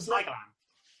 Tigerland. Was Tigerland.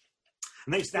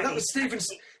 And that was Steven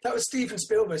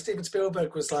Spielberg. Steven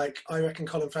Spielberg was like, I reckon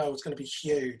Colin Farrell was going to be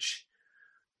huge,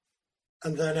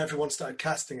 and then everyone started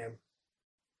casting him.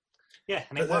 Yeah,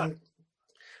 and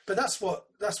but that's what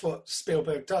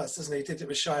Spielberg does, doesn't he? He did it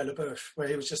with Shia LaBeouf, where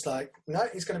he was just like, no,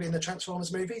 he's going to be in the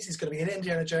Transformers movies. He's going to be in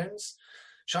Indiana Jones.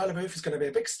 Shia LaBeouf is going to be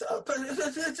a big star. But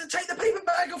take the paper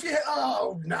bag off your head.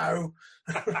 Oh no!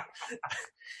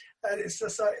 And it's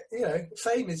just like, you know,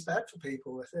 fame is bad for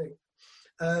people, I think.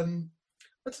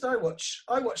 What did I watch?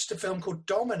 I watched a film called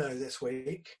Domino this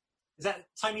week. Is that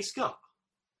Tony Scott?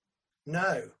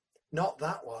 No, not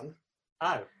that one.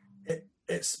 Oh.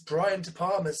 It's Brian De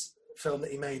Palma's film that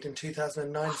he made in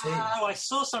 2019. Oh, I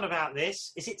saw something about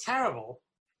this. Is it terrible?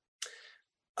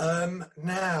 It's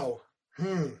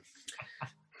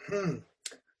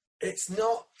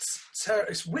not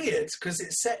terrible. It's weird because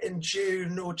it's set in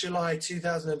June or July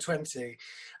 2020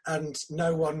 and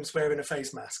no one's wearing a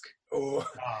face mask. Well,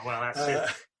 that's it.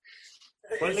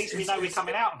 Well, at least we know we're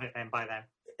coming out of it then by then.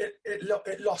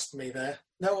 It lost me there.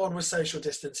 No one was social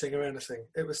distancing or anything.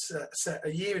 It was set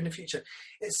a year in the future.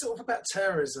 It's sort of about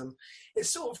terrorism.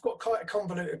 It's sort of got quite a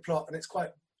convoluted plot, and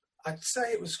I'd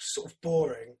say it was sort of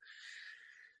boring.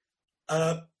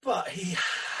 But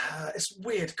it's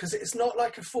weird because it's not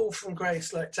like a fall from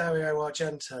grace like Dario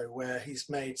Argento, where he's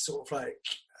made sort of like,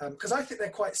 because I think they're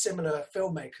quite similar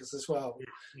filmmakers as well,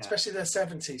 especially their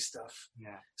 70s stuff.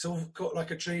 Yeah, it's all got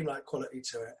like a dreamlike quality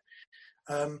to it.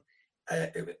 I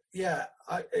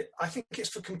think it's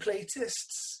for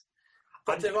completists,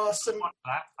 but there are some.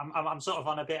 I'm sort of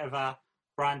on a bit of a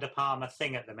Brian De Palma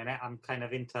thing at the minute. I'm kind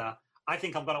of into. I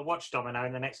think I'm going to watch Domino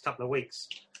in the next couple of weeks.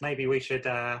 Maybe we should.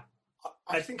 I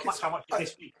think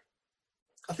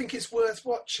it's worth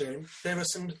watching. There are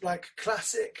some like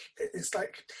classic. It's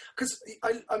like because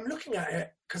I'm looking at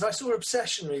it because I saw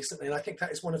Obsession recently, and I think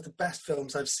that is one of the best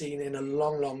films I've seen in a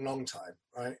long, long, long time.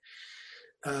 Right.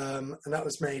 And that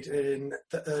was made in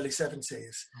the early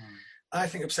 70s. I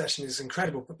think Obsession is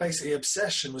incredible, but basically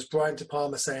Obsession was Brian De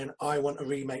Palma saying, I want to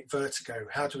remake Vertigo.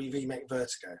 How do we remake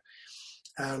Vertigo?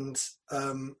 And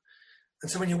so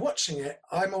when you're watching it,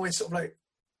 I'm always sort of like,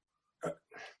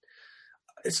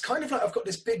 it's kind of like I've got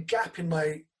this big gap in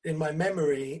my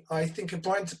memory. I think of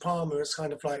Brian De Palma as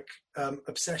kind of like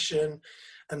Obsession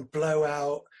and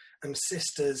Blowout and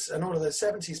Sisters and all of those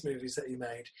 70s movies that he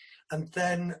made. And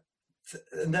then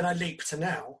I leap to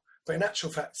now, but in actual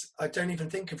fact, I don't even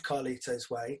think of Carlito's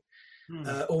Way,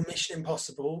 or Mission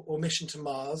Impossible, or Mission to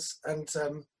Mars,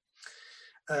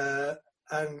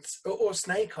 or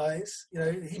Snake Eyes. You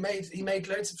know, he made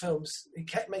loads of films. He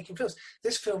kept making films.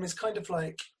 This film is kind of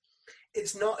like,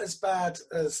 it's not as bad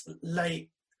as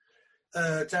late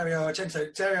Dario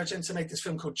Argento. Dario Argento made this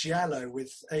film called Giallo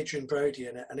with Adrian Brody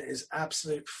in it, and it is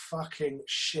absolute fucking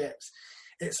shit.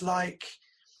 It's like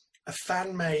a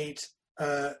fan-made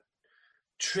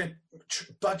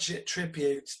budget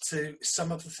tribute to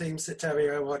some of the themes that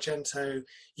Dario Argento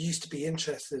used to be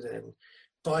interested in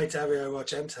by Dario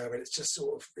Argento, and it's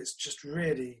just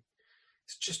really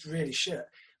shit.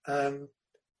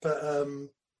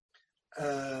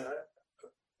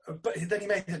 But then he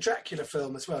made the Dracula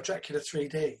film as well, Dracula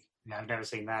 3D. No, I've never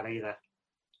seen that either.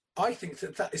 I think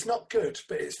that it's not good,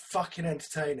 but it's fucking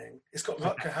entertaining. It's got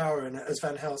Rutger Hauer in it as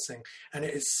Van Helsing, and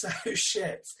it is so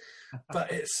shit.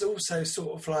 But it's also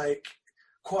sort of like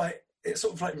it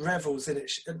sort of like revels in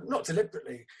it, not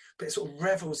deliberately, but it sort of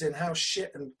revels in how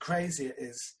shit and crazy it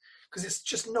is. Because it's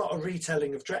just not a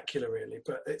retelling of Dracula, really,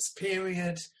 but it's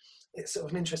period. It's sort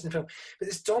of an interesting film. But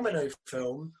this Domino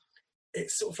film,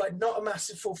 it's sort of like not a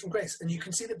massive fall from grace. And you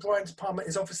can see that Brian De Palma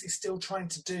is obviously still trying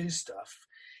to do stuff.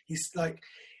 He's like,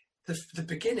 the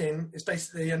beginning is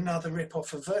basically another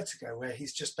rip-off of Vertigo, where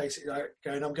he's just basically like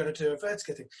going, I'm going to do a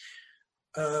Vertigo thing.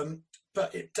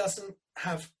 But it doesn't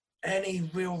have any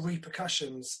real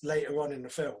repercussions later on in the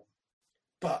film.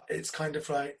 But it's kind of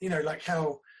like, you know, like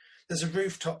how there's a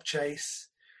rooftop chase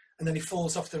and then he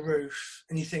falls off the roof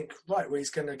and you think, right, well, he's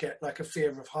going to get like a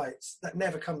fear of heights. That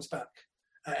never comes back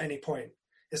at any point.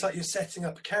 It's like you're setting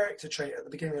up a character trait at the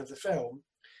beginning of the film,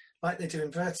 like they do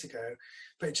in Vertigo,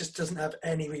 but it just doesn't have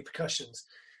any repercussions.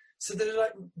 So there are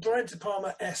like Brian De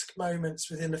Palma-esque moments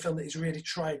within the film that he's really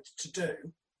tried to do,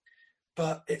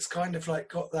 but it's kind of like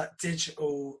got that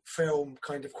digital film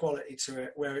kind of quality to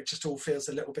it, where it just all feels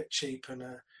a little bit cheap and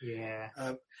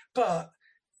but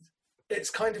it's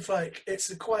kind of like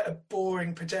it's quite a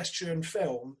boring pedestrian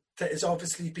film that has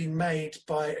obviously been made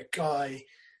by a guy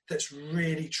that's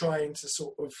really trying to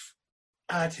sort of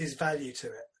add his value to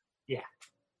it.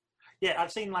 Yeah,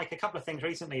 I've seen like a couple of things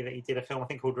recently that he did a film I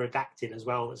think called Redacted as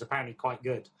well. That's apparently quite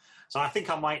good. So I think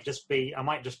I might just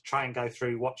try and go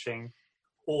through watching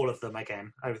all of them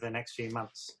again over the next few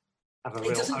months. Have a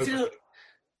real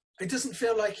it doesn't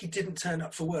feel like he didn't turn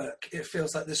up for work. It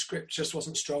feels like the script just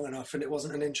wasn't strong enough and it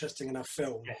wasn't an interesting enough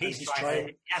film. Yeah, he's trying.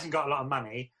 He hasn't got a lot of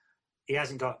money. He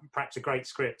hasn't got perhaps a great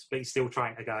script, but he's still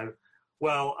trying to go,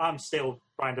 well, I'm still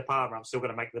Brian De Palma. I'm still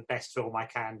going to make the best film I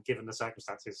can given the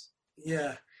circumstances.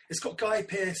 Yeah. It's got Guy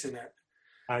Pearce in it.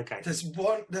 Okay. There's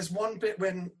one bit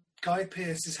when Guy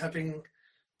Pearce is having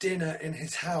dinner in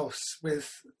his house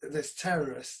with this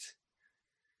terrorist,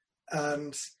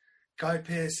 and Guy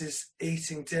Pearce is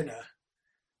eating dinner,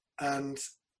 and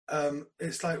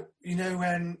it's like, you know,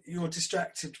 when you're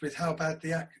distracted with how bad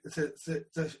the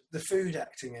food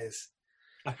acting is.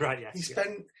 Right. Yes.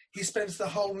 He spends the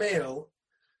whole meal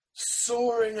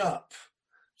soaring up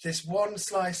this one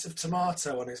slice of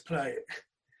tomato on his plate.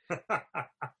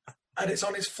 And it's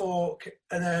on his fork,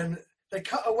 and then they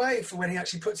cut away for when he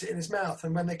actually puts it in his mouth,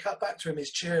 and when they cut back to him, he's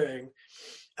chewing,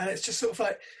 and it's just sort of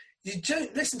like you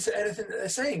don't listen to anything that they're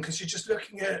saying because you're just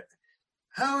looking at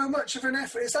how much of an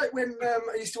effort. It's like when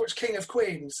I used to watch King of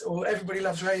Queens or Everybody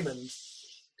Loves Raymond,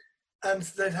 and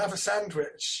they'd have a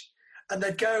sandwich and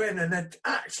they'd go in and they'd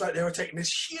act like they were taking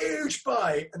this huge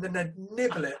bite, and then they'd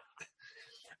nibble it.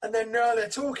 And then now they're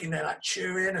talking, they're like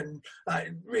chewing and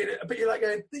like really, but you're like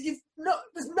going, you've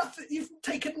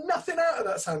taken nothing out of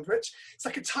that sandwich. It's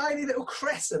like a tiny little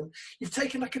crescent. You've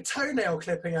taken like a toenail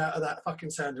clipping out of that fucking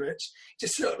sandwich.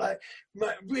 Just sort of like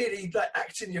really like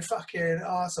acting your fucking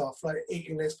arse off, like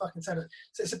eating this fucking sandwich.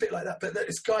 So it's a bit like that, but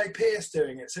it's Guy Pearce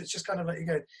doing it. So it's just kind of like you're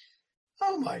going,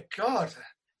 oh my God,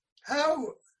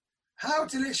 how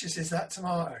delicious is that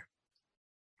tomato?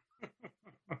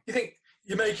 You think,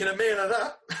 you're making a meal of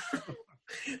that?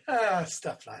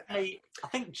 Stuff like that. I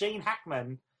think Gene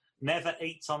Hackman never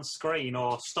eats on screen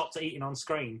or stops eating on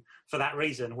screen for that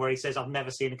reason, where he says, I've never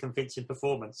seen a convincing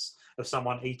performance of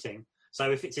someone eating.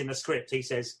 So if it's in the script, he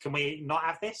says, can we not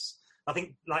have this? I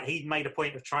think like he made a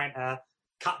point of trying to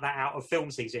cut that out of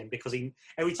films he's in, because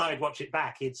every time he'd watch it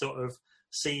back, he'd sort of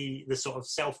see the sort of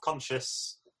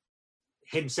self-conscious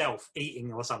himself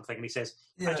eating or something. And he says,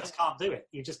 I just can't do it.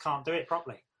 You just can't do it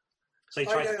properly. So he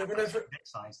tried to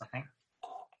exercise, I think.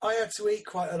 I had to eat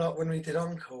quite a lot when we did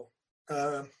Encore.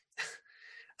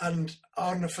 And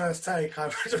on the first take, I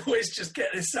would always just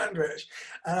get this sandwich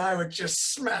and I would just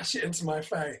smash it into my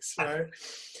face, right?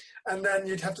 And then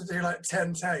you'd have to do like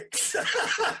 10 takes. And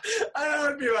I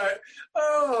would be like,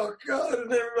 oh, God.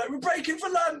 And then we're like, we're breaking for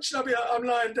lunch. And I'd be like, I'm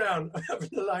lying down. I'm having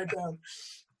to lie down.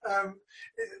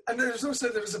 And there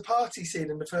was a party scene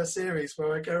in the first series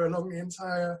where I go along the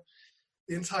entire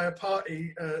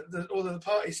party, all of the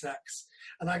party snacks,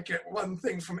 and I get one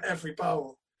thing from every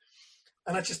bowl,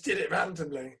 and I just did it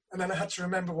randomly, and then I had to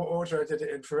remember what order I did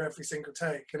it in for every single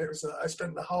take, and it was I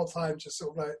spent the whole time just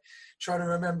sort of like trying to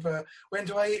remember when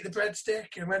do I eat the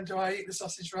breadstick and when do I eat the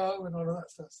sausage roll and all of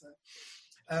that stuff. So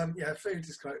food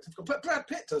is quite difficult, but Brad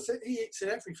Pitt does it. He eats in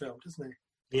every film, doesn't he?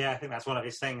 Yeah, I think that's one of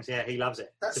his things. Yeah, he loves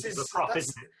it. That's his prop,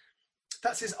 isn't it?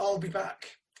 That's his I'll be back.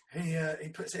 He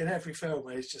puts it in every film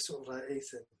where he's just sort of like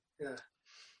eating. Yeah.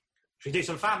 Should we do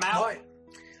some fan mail? Right.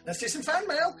 Let's do some fan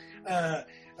mail.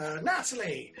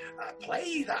 Natalie,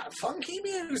 play that funky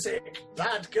music,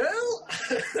 bad girl.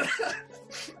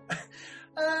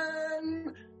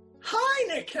 Hi,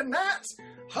 Nick and Nat.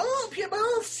 Hope you're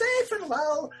both safe and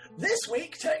well. This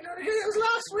week, technically it was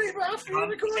last week, but after we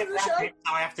recorded the show.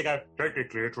 I have to go.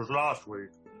 Technically it was last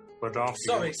week, but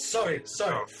after. Sorry.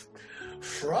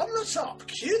 From the top,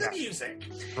 cue the music.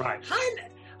 Right.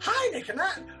 Hi, Nick and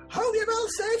Nat. Hope you're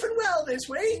both safe and well this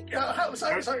week.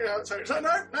 Sorry. No.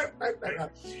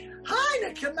 Hi,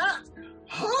 Nick and Nat.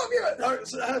 Hope you're...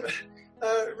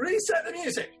 reset the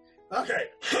music.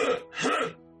 Okay.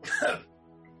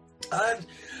 And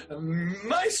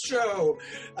Maestro,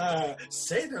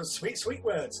 say those sweet, sweet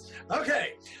words.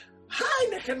 Okay. Hi,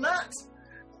 Nick and Nat.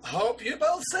 Hope you're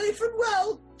both safe and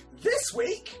well this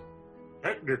week.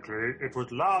 Technically, it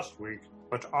was last week,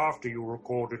 but after you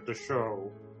recorded the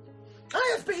show.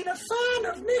 I have been a fan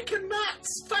of Nick and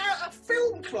Nat's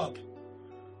film club.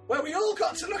 where we all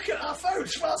got to look at our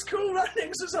phones whilst Cool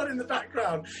Runnings was on in the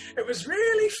background. It was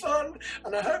really fun,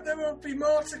 and I hope there will be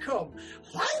more to come.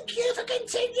 Thank you for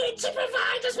continuing to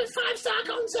provide us with 5-star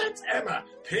content, Emma.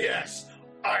 P.S.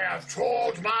 I have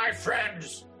told my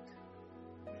friends.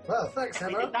 Well, thanks,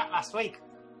 Emma. We did that last week.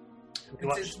 We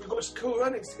watched Cool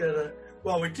Runnings together.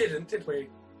 Well, we didn't, did we?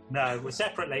 No,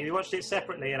 separately. We watched it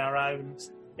separately in our own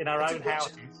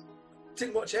houses.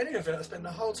 Didn't watch any of it. I spent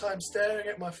the whole time staring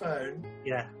at my phone.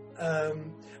 Yeah.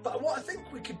 But what I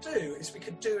think we could do is we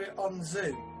could do it on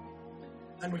Zoom,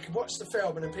 and we could watch the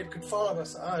film, and then people could follow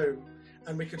us at home,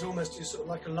 and we could almost do sort of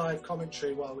like a live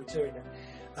commentary while we're doing it.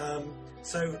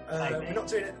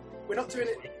 We're not doing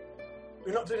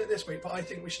it this week, but I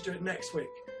think we should do it next week.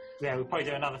 Yeah, we'll probably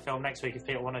do another film next week if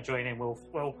people want to join in. We'll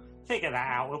figure that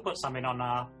out. We'll put something on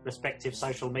our respective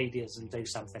social medias and do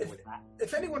something with that.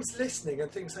 If anyone's listening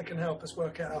and thinks they can help us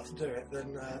work out how to do it,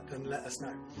 then let us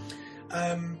know.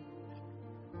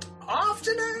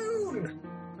 Afternoon!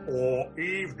 Or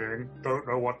evening. Don't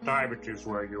know what time it is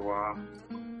where you are.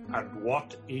 And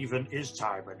what even is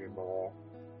time anymore?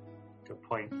 Good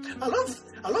point. I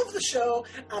love the show,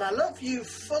 and I love you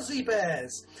fuzzy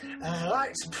bears. I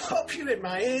like to pop you in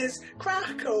my ears,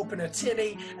 crack open a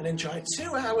tinny, and enjoy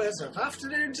 2 hours of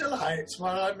afternoon delights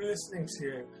while I'm listening to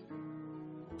you.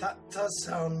 That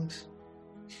sounds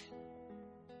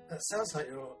like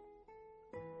you're...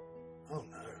 Oh,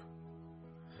 no.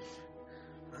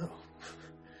 Oh.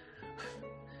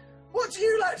 What do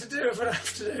you like to do of an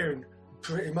afternoon?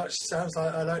 Pretty much sounds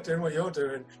like I like doing what you're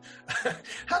doing.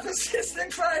 Have a sizzling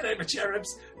Friday, my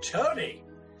cherubs. Tony.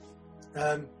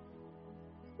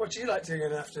 What do you like doing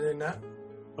in the afternoon now?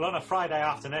 Well, on a Friday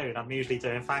afternoon, I'm usually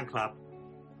doing fan club.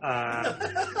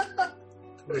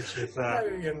 Which is... No,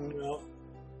 you're not.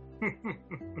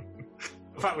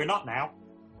 In fact, we're not now.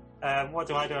 What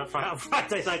do I do on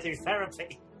Fridays? I do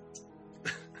therapy.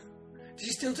 Did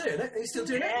you still doing it? Are you still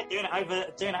doing it? Yeah,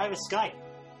 doing it over Skype.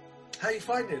 How are you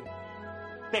finding?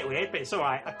 Bit weird, but it's all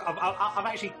right. I've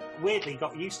actually weirdly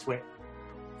got used to it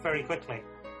very quickly.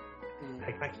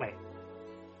 Very quickly.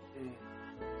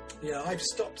 Yeah, I've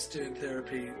stopped doing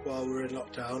therapy while we're in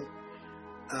lockdown,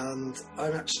 and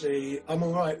I'm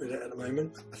all right with it at the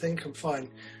moment. I think I'm fine.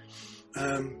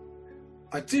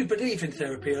 I do believe in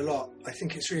therapy a lot. I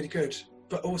think it's really good,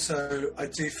 but also I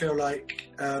do feel like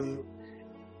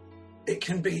it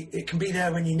can be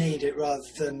there when you need it rather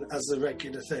than as a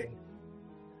regular thing.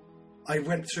 I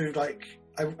went through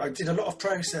I did a lot of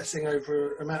processing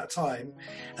over an amount of time,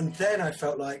 and then I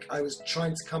felt like I was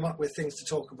trying to come up with things to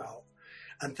talk about,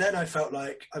 and then I felt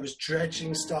like I was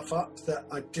dredging stuff up that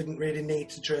I didn't really need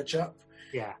to dredge up.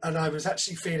 Yeah. And I was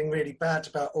actually feeling really bad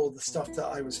about all the stuff that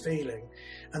I was feeling.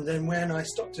 And then when I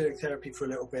stopped doing therapy for a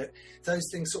little bit, those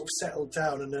things sort of settled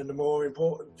down, and then the more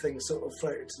important things sort of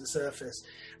floated to the surface,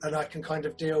 and I can kind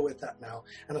of deal with that now.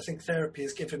 And I think therapy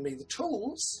has given me the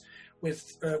tools with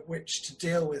which to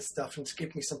deal with stuff and to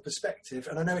give me some perspective.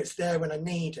 And I know it's there when I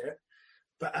need it,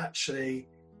 but actually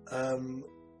I'm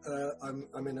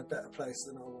in a better place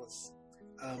than I was.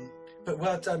 But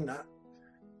well done, Nat.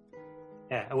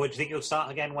 Yeah. And what do you think you'll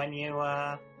start again when you're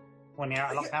out of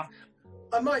lockdown?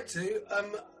 I might do.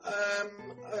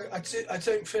 I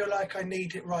don't feel like I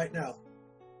need it right now.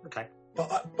 Okay.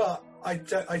 But I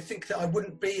think that I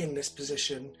wouldn't be in this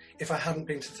position if I hadn't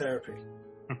been to therapy.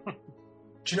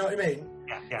 Do you know what I mean?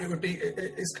 Yeah. It would be.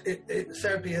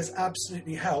 Therapy has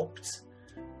absolutely helped,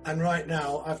 and right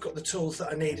now I've got the tools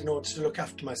that I need in order to look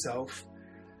after myself.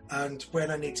 And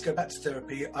when I need to go back to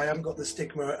therapy, I haven't got the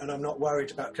stigma, and I'm not worried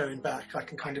about going back. I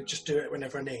can kind of just do it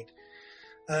whenever I need.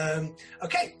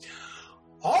 Okay.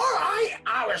 All right.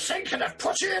 I was thinking of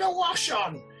putting a wash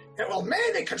on. It will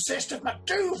mainly consist of my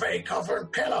duvet cover and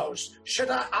pillows. Should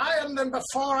I iron them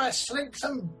before I slink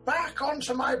them back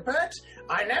onto my bed?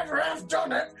 I never have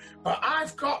done it, but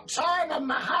I've got time on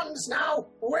my hands now.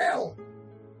 Will.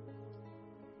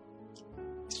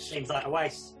 Seems like a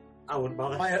waste. I wouldn't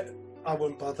bother. I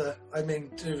wouldn't bother. I mean,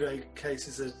 duvet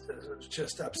cases are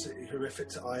just absolutely horrific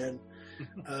to iron.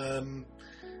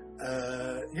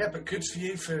 Yeah, but good for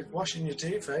you for washing your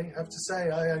duvet. I have to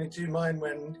say, I only do mine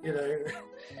when,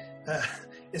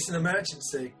 it's an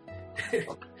emergency.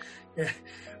 Yeah,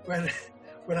 when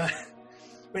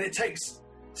it takes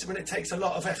a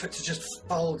lot of effort to just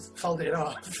fold it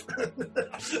off.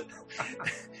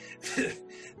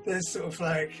 There's sort of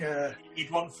like you'd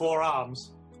want 4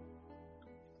 arms.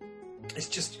 It's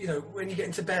just, when you get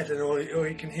into bed and all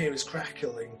you can hear is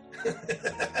crackling.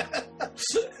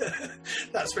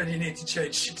 That's when you need to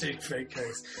change your duvet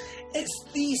case. It's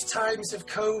these times of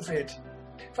COVID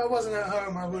If I wasn't at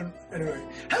home, I wouldn't. Anyway.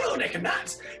 Hello, Nick and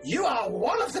Nat. You are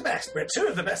one of the best. We're two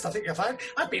of the best, I think you'll find.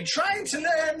 I've been trying to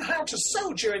learn how to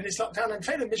sew during this lockdown and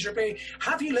failing miserably.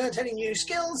 Have you learned any new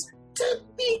skills?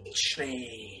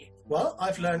 Beachley. Well,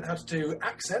 I've learned how to do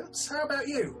accents. How about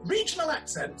you? Regional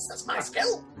accents. That's my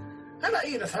skill. How about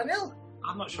you, Nathaniel?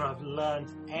 I'm not sure I've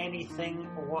learned anything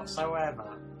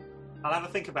whatsoever. I'll have a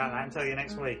think about that and tell you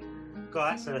next week.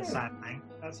 God, that's a sad thing.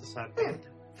 That's a sad thing.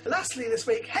 Lastly this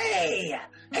week, hey!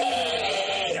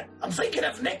 I'm thinking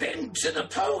of nipping to the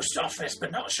post office,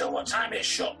 but not sure what time it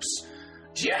shuts.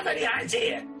 Do you have any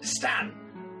idea, Stan?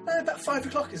 About 5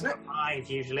 o'clock, isn't it? 5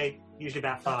 usually. Usually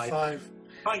about 5. 5.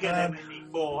 Try and get there maybe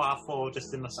 4, half 4,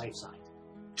 just in the safe side.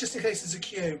 Just in case there's a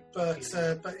queue, but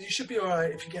you should be all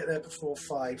right if you get there before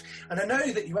 5. And I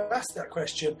know that you asked that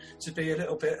question to be a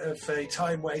little bit of a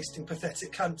time-wasting,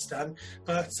 pathetic cunt, Stan,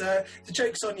 but the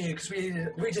joke's on you, because we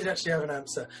did actually have an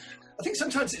answer. I think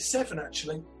sometimes it's 7,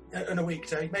 actually, on a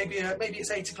weekday. Maybe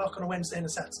it's 8 o'clock on a Wednesday and a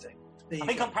Saturday. I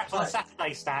think perhaps on a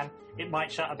Saturday, Stan, it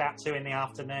might shut about 2 in the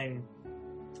afternoon.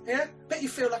 Yeah? Bet you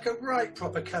feel like a right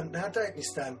proper cunt now, don't you,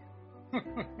 Stan?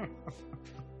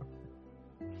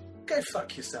 Go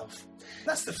fuck yourself.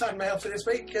 That's the fan mail for this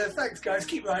week. Thanks, guys.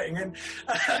 Keep writing in.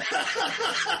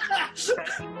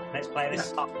 Let's play this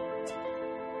song.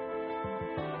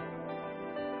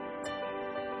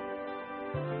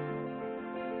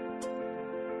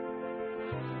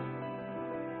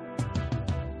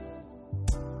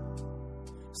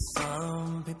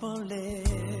 Some people live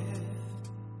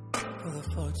for the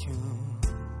fortune.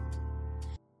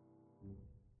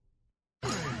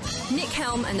 Nick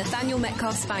Helm and Nathaniel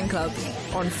Metcalf's fan club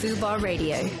on Fubar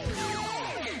Radio.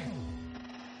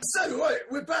 So, right,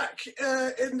 we're back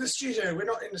in the studio. We're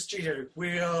not in the studio.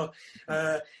 We are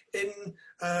in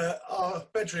our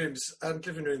bedrooms and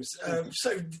living rooms. Yeah,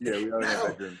 we are in our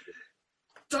bedrooms.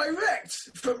 Direct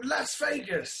from Las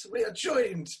Vegas, we are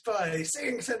joined by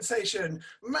singing sensation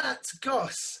Matt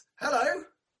Goss. Hello.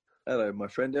 Hello, my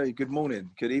friend. Oh, good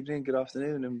morning, good evening, good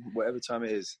afternoon, and whatever time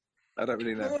it is. I don't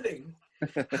really know. Good morning.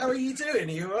 How are you doing?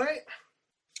 Are you all right?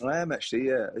 I am actually,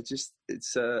 yeah.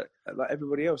 It's like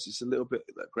everybody else. It's a little bit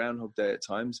like Groundhog Day at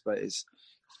times, but it's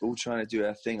all trying to do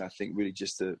our thing. I think really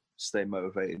just to stay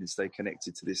motivated and stay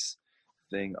connected to this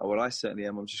thing. Well, I certainly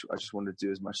am. I just want to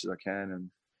do as much as I can, and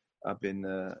I've been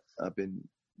a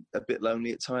bit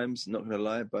lonely at times. Not going to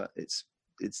lie, but it's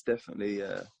definitely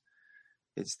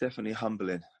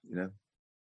humbling, you know.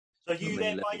 So are you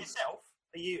there by yourself?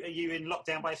 Are you in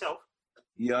lockdown by yourself?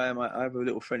 Yeah, I am. I have a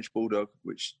little French bulldog,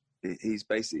 which he's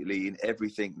basically in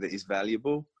everything that is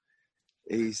valuable.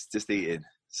 He's just eating.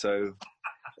 So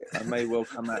I may well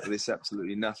come out of this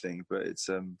absolutely nothing, but it's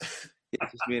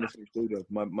just me and a French bulldog.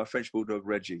 My French bulldog,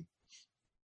 Reggie.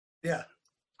 Yeah.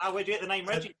 Oh, where'd you get the name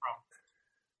Reggie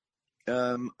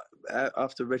from?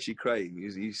 After Reggie Cray,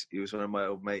 he was one of my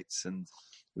old mates, and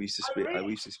we used to speak. Really?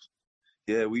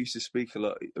 We used to speak a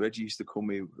lot. Reggie used to call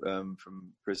me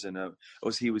from prison.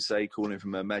 He would say calling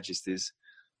from Her Majesty's,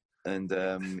 and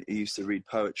he used to read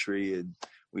poetry, and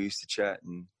we used to chat,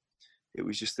 and it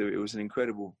was just it was an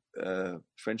incredible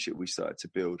friendship we started to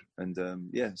build, and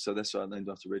so that's why I named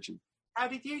after Reggie. How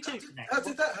did you two connect? How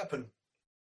did that happen?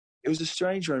 It was a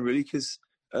strange one, really, because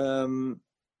I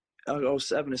was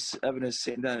having a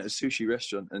sitting down at a sushi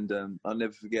restaurant, and I'll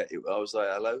never forget it. I was like,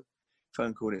 hello.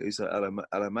 Phone call. He was like,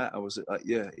 hello, Matt. I was like,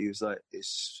 yeah. He was like,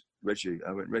 it's Reggie.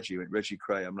 I went, Reggie. He went, Reggie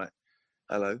Cray. I'm like,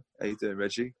 hello, how you doing,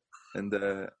 Reggie? And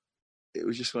it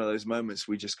was just one of those moments.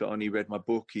 We just got on. He read my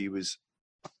book. He was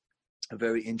a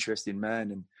very interesting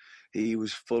man, and he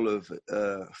was full of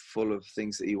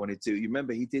things that he wanted to do. You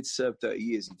remember, he did serve 30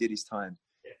 years. He did his time,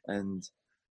 and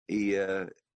he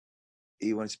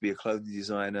wanted to be a clothing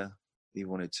designer. He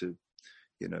wanted to.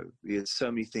 You know, he had so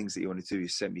many things that he wanted to do. He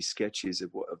sent me sketches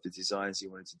of the designs he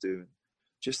wanted to do. And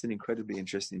just an incredibly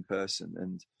interesting person.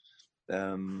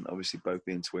 And obviously both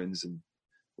being twins, and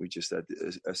we just had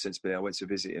a sense of. I went to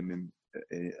visit him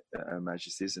in Her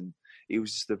Majesty's, and he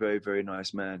was just a very, very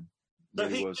nice man. So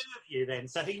he knew of you then.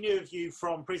 So he knew of you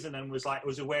from prison and was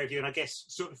aware of you, and I guess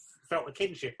sort of felt a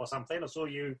kinship or something. I saw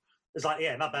you. It's like,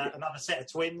 another set of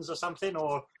twins or something,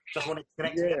 or just wanted to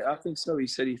connect together? I think so. He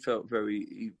said he felt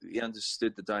he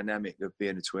understood the dynamic of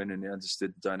being a twin, and he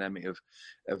understood the dynamic of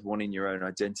wanting your own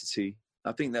identity.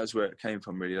 I think that was where it came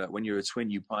from, really. Like when you're a twin,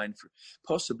 you pine for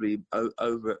possibly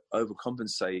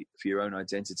overcompensate for your own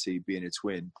identity being a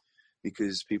twin,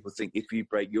 because people think if you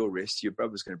break your wrist, your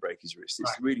brother's going to break his wrist.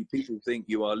 It's really, people think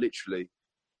you are literally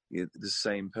the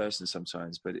same person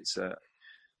sometimes, but it's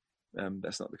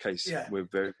that's not the case. Yeah. We're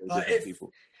very, very different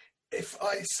people. If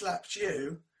I slapped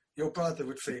you, your brother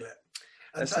would feel it.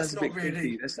 And That sounds a bit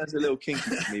kinky. That sounds a little kinky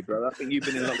to me, brother. I think you've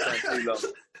been in lockdown too long.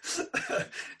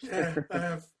 Yeah,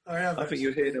 I have. I think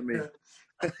you're hitting on me.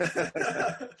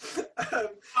 Yeah.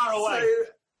 Far away.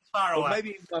 Far Or away.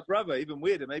 maybe my brother, even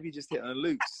weirder. Maybe you just hit on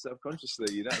Luke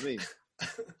subconsciously. You know what I mean?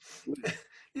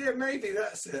 Yeah, maybe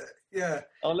that's it. Yeah.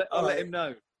 I'll let Right. him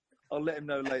know. I'll let him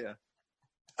know later.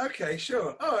 Okay,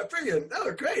 sure. Oh, brilliant.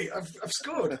 Oh, great. I've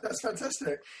scored. That's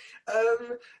fantastic.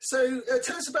 So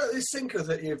tell us about this single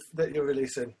that you're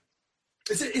releasing.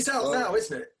 It's out now,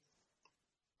 isn't it?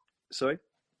 Sorry?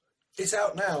 It's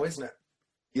out now, isn't it?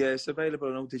 Yeah, it's available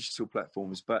on all digital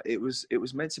platforms. But it was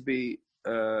meant to be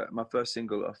my first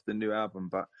single off the new album.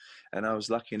 And I was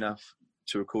lucky enough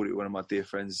to record it with one of my dear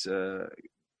friends,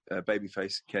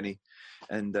 Babyface Kenny,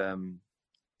 and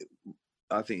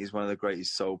I think he's one of the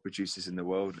greatest soul producers in the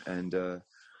world. And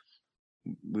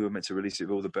we were meant to release it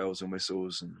with all the bells and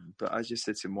whistles. But I just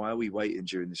said to him, why are we waiting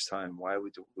during this time? Why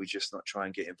would we just not try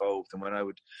and get involved? And when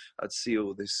I'd see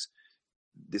all this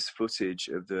footage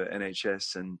of the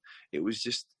NHS, and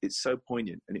it's so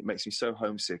poignant, and it makes me so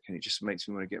homesick, and it just makes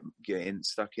me want to get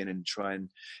stuck in and try and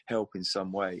help in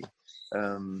some way.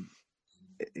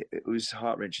 It was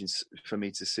heart-wrenching for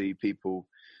me to see people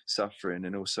suffering,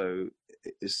 and also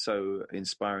it's so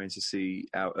inspiring to see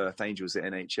our Earth Angels at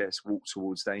NHS walk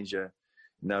towards danger,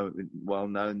 while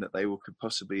knowing that they could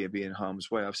possibly be in harm's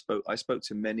way. I spoke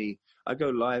to many. I go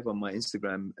live on my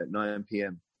Instagram at 9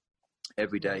 p.m.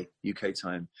 every day, UK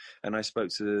time, and I spoke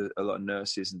to a lot of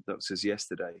nurses and doctors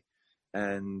yesterday,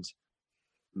 and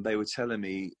they were telling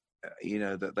me,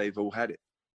 that they've all had it.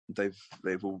 They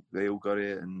all got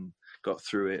it and got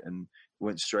through it and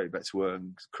went straight back to work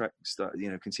and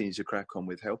continue to crack on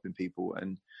with helping people.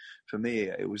 And for me,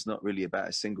 it was not really about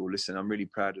a single. Listen, I'm really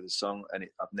proud of the song, and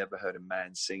I've never heard a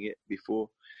man sing it before,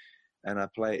 and I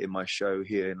play it in my show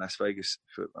here in Las Vegas.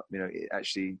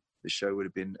 The show would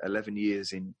have been 11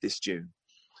 years in this June,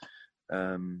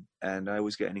 and I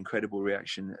always get an incredible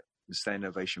reaction, a standing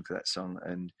ovation for that song.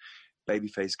 And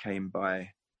Babyface came by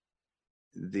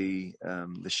the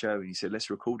show, and he said, let's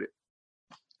record it.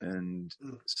 And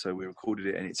so we recorded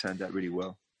it, and it turned out really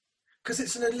well. Because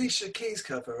it's an Alicia Keys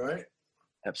cover, right?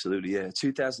 Absolutely, yeah.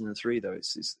 2003 though.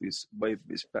 It's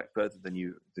back further than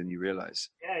you realize.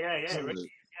 Yeah. Really,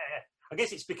 yeah. I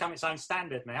guess it's become its own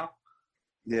standard now.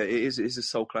 Yeah, it is. It's a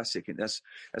soul classic, and that's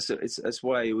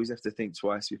why you always have to think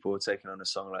twice before taking on a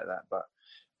song like that. But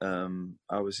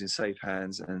I was in safe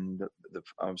hands, and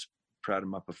I was proud of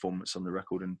my performance on the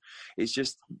record. And it's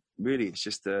just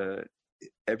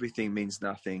everything means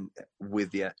nothing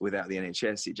without the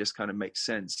NHS. It just kind of makes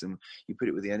sense, and you put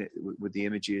it with the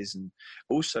images. And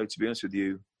also, to be honest with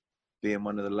you, being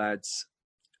one of the lads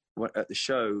at the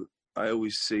show, I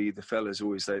always see the fellas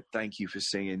always say, thank you for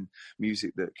singing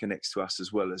music that connects to us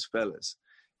as well as fellas.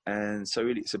 And so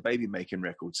really it's a baby making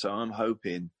record. So I'm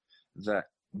hoping that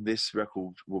this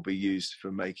record will be used for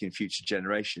making future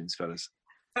generations, fellas.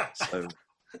 So,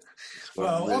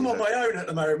 well, I'm on my own at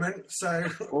the moment, so...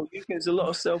 Well, there's a lot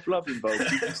of self-love involved.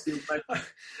 You can still make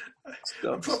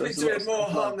I'm probably doing more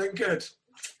harm than good.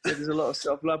 Yeah, there's a lot of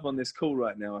self-love on this call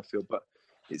right now, I feel, but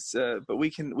it's but we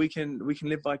can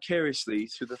live vicariously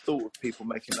through the thought of people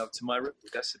making love to my record.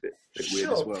 That's a bit weird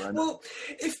as well. I know. Well,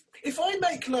 if I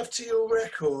make love to your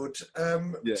record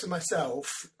to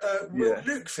myself, will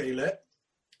Luke feel it?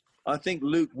 I think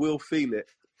Luke will feel it.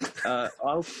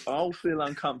 I'll feel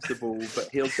uncomfortable, but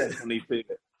he'll definitely feel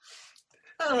it.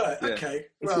 All right, yeah. Okay.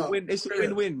 It's a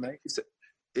win-win, mate.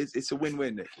 It's a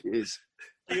win-win. It is.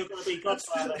 So you're going to be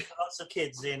godfather for lots of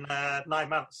kids in 9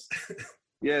 months.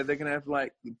 Yeah, they're going to have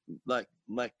like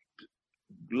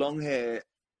long hair,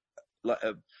 like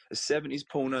a 70s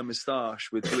porno moustache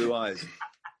with blue eyes.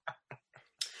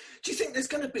 Do you think there's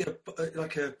going to be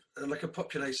a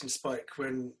population spike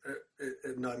when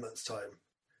in 9 months' time?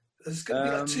 There's going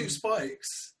to be like 2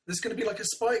 spikes. There's going to be like a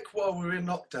spike while we're in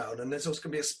lockdown, and there's also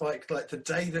going to be a spike like the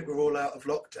day that we're all out of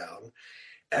lockdown.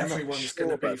 Everyone's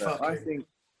going to be fucking.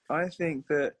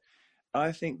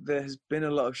 I think there has been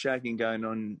a lot of shagging going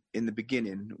on in the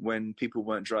beginning when people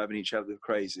weren't driving each other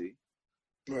crazy.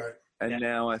 Right. And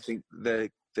now I think there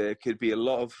could be a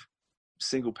lot of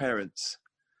single parents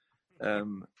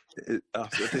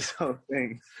after this whole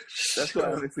thing. That's what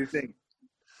I honestly think.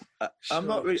 I'm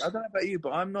not really. I don't know about you,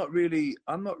 but I'm not really.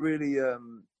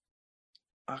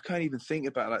 I can't even think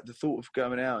about like the thought of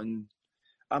going out, and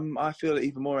I feel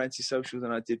even more antisocial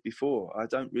than I did before. I'm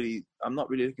not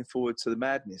really looking forward to the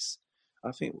madness.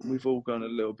 I think we've all gone a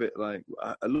little bit like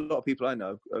a lot of people I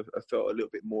know have felt a little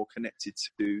bit more connected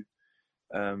to,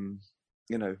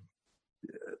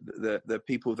 the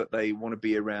people that they want to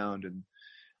be around, and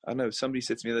I know somebody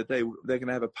said to me the other day, they're going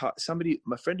to have a party.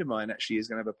 My friend of mine actually is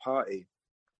going to have a party,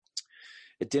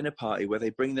 a dinner party where they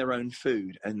bring their own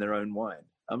food and their own wine.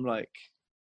 I'm like,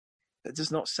 that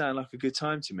does not sound like a good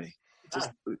time to me.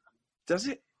 Does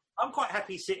it? I'm quite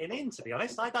happy sitting in, to be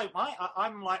honest. I don't mind.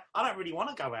 I'm like, I don't really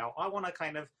want to go out. I want to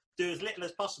kind of do as little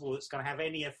as possible that's going to have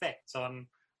any effect on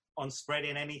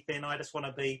spreading anything. I just want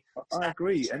to be. I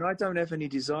agree, and I don't have any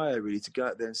desire really to go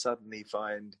out there and suddenly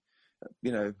find,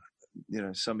 you know,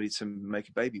 somebody to make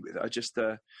a baby with. I just,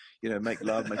 make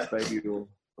love, make a baby, or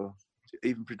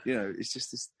even, it's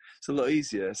just it's a lot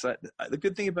easier. It's like the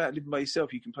good thing about living by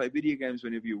yourself, you can play video games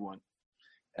whenever you want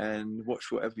and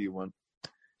watch whatever you want.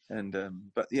 And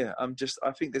but yeah, I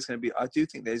think there's going to be. I do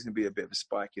think there's going to be a bit of a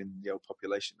spike in the old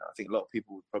population. I think a lot of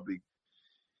people would probably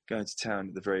go into town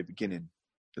at the very beginning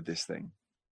of this thing.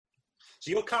 So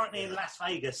you're currently in Las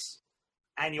Vegas,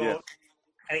 and and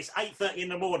it's 8:30 in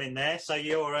the morning there. So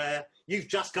you've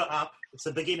just got up. It's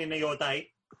the beginning of your day.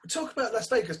 We talk about Las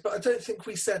Vegas, but I don't think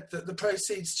we said that the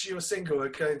proceeds to your single are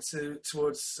going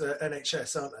towards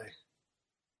NHS, aren't they?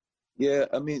 Yeah,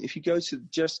 I mean, if you go to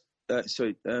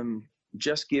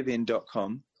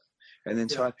justgiving.com and then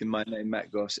type in my name,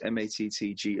 Matt Goss,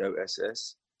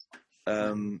 MattGoss,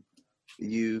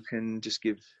 you can just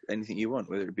give anything you want,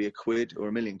 whether it be £1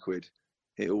 or £1 million.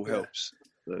 It all helps.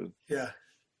 So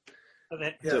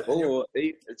or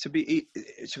to be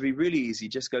really easy,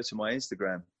 just go to my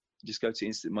Instagram. Just go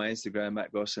to my Instagram,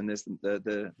 Matt Goss, and there's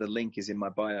the link is in my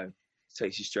bio. It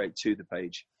takes you straight to the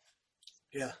page.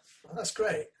 Yeah, well, that's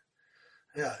great.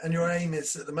 Yeah, and your aim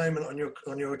is at the moment on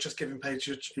your Just Giving page,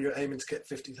 you're aiming to get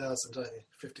 50,000, don't you?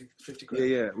 50 grand.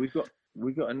 Yeah. We've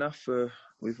got enough.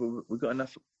 We've got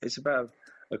enough. It's about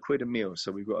 £1 a meal,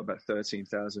 so we've got about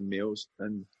 13,000 meals.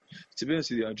 And to be honest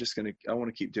with you, I want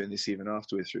to keep doing this even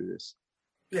after we're through this.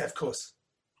 Yeah, of course.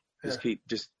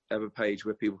 Just have a page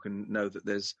where people can know that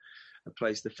there's a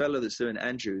place. The fellow that's doing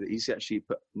Andrew, he's actually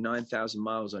put 9,000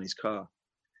 miles on his car,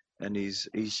 and he's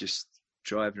just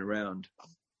driving around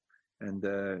and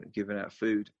giving out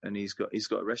food. And he's got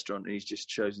a restaurant, and he's just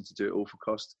chosen to do it all for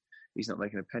cost. He's not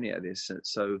making a penny out of this,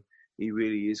 so he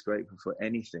really is grateful for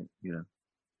anything,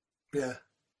 Yeah,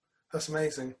 that's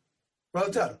amazing. Well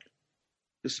done.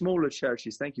 The smaller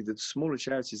charities, thank you. The smaller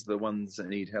charities are the ones that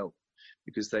need help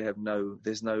because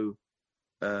there's no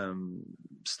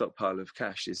stockpile of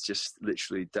cash. It's just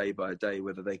literally day by day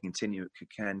whether they can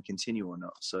continue or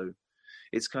not. So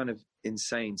it's kind of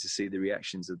insane to see the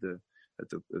reactions of the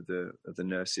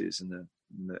nurses and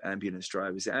the ambulance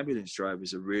drivers. The ambulance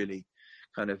drivers are really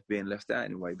kind of being left out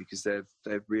in a way because they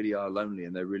really are lonely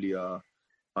and they really are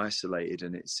isolated,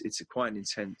 and it's a quite an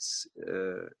intense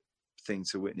thing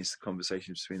to witness the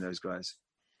conversations between those guys.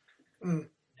 Mm.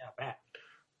 Yeah, I bet.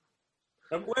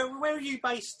 Where are you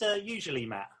based usually,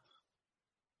 Matt?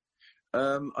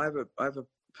 I have a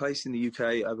place in the UK.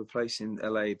 I have a place in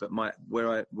LA, but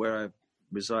where I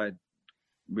reside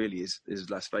really is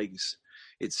Las Vegas.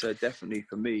 It's definitely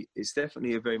for me. It's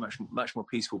definitely a very much more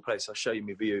peaceful place. I'll show you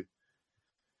my view.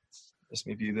 That's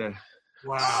my view there.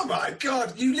 Wow! Oh my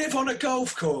God! You live on a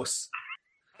golf course.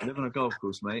 I live on a golf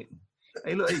course, mate.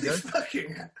 Hey, look, there you go.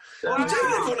 You do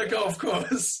live on a golf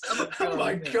course. Oh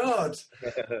my God,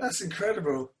 that's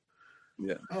incredible.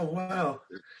 Yeah. Oh wow.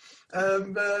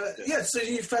 So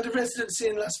you've had a residency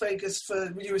in Las Vegas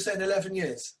for, you were saying, 11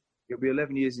 years. It'll be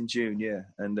 11 years in June, yeah.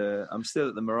 And I'm still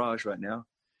at the Mirage right now.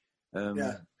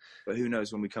 But who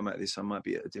knows, when we come out of this, I might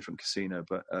be at a different casino.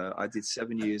 But I did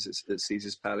 7 years at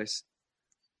Caesar's Palace,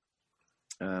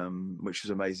 which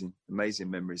was amazing. Amazing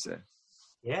memories there.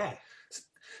 Yeah.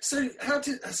 So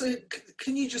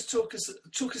can you just talk us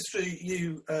through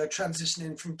you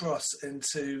transitioning from Bros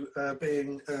into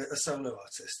being a solo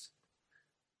artist?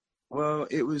 Well,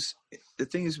 the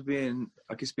thing is with being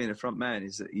a front man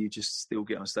is that you just still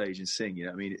get on stage and sing.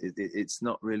 I mean, it's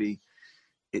not really.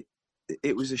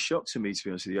 It was a shock to me, to be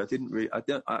honest with you.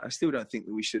 I still don't think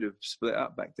that we should have split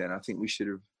up back then. I think we should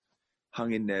have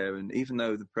hung in there. And even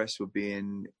though the press were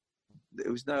being,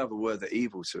 there was no other word than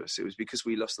evil to us. It was because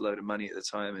we lost a load of money at the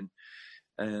time,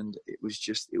 and it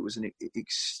was an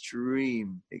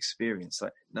extreme experience,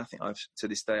 like nothing to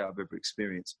this day I've ever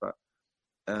experienced. But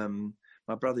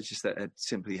my brother just had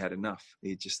simply had enough.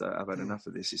 He just, I've had enough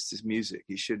of this. It's just music.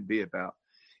 It shouldn't be about,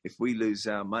 if we lose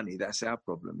our money, that's our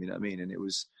problem. You know what I mean? And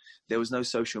there was no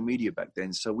social media back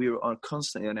then, so we were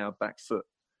constantly on our back foot.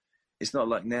 It's not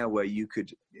like now where you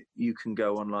can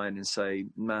go online and say,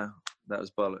 nah, that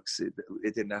was bollocks.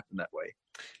 It didn't happen that way.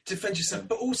 Defend yourself,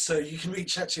 but also you can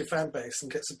reach out to your fan base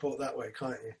and get support that way,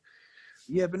 can't you?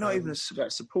 Yeah, but not even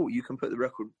about support. You can put the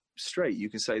record straight. You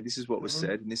can say, this is what was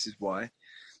said and this is why.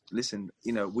 listen,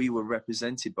 you know, we were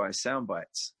represented by sound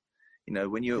bites. You know,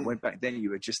 when you went back then, you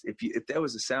were just, if there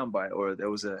was a soundbite or there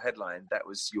was a headline, that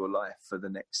was your life for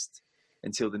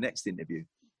until the next interview.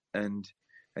 And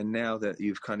now that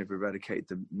you've kind of eradicated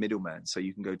the middleman, so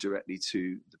you can go directly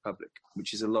to the public,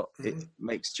 which is a lot, it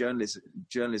makes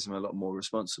journalism a lot more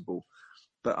responsible.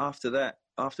 But after that,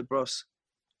 after Bros,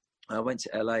 I went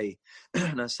to LA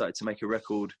and I started to make a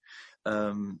record.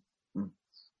 And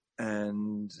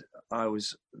I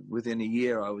was, within a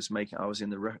year, I was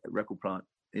in the record plant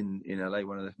in LA,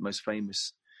 one of the most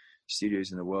famous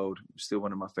studios in the world, still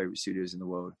one of my favorite studios in the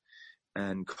world,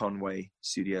 and Conway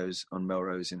Studios on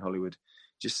Melrose in Hollywood.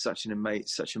 Just such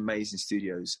amazing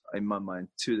studios, in my mind,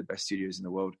 two of the best studios in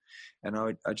the world. And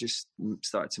I just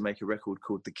started to make a record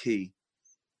called The Key.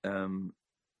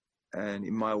 And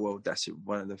in my world, that's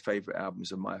one of the favorite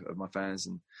albums of my fans,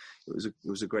 and it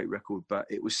was a great record. But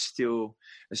it was still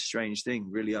a strange thing,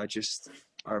 really. I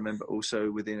remember also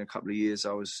within a couple of years,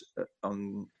 I was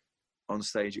on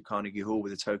stage at Carnegie Hall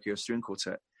with the Tokyo String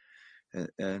Quartet,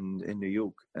 and in New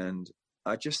York. And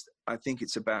I think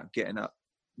it's about getting up,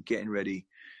 getting ready,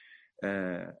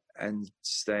 and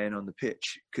staying on the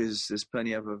pitch, because there's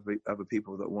plenty of other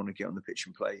people that want to get on the pitch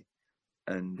and play.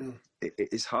 And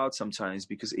it's hard sometimes,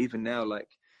 because even now, like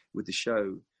with the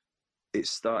show, I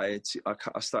started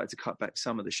to cut back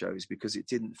some of the shows because it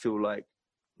didn't feel like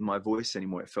my voice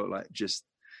anymore. It felt like it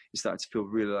started to feel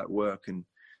really like work and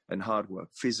hard work,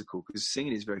 physical, because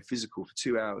singing is very physical for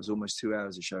 2 hours, almost 2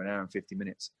 hours a show, an hour and 50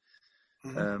 minutes.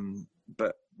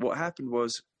 But what happened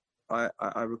was I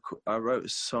wrote a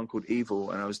song called Evil,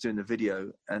 and I was doing the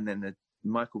video, and then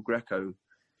Michael Greco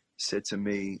said to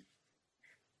me,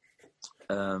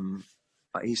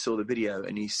 he saw the video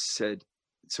and he said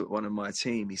to one of my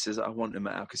team, he says, I want him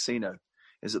at our casino.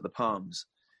 It's at the Palms.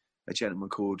 A gentleman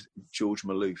called George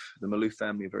Maloof. The Maloof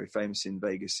family are very famous in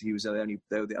Vegas. They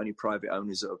were the only private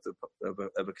owners of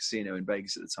a casino in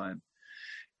Vegas at the time.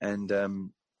 And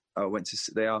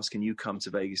they asked, can you come to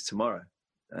Vegas tomorrow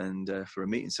and for a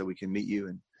meeting so we can meet you?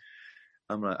 And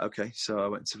I'm like, okay. So I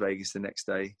went to Vegas the next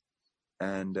day,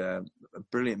 and a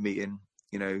brilliant meeting.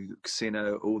 You know,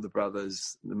 casino, all the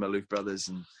brothers, the Maloof brothers,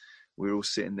 and we were all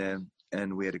sitting there,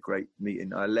 and we had a great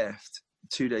meeting. I left.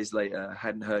 2 days later, I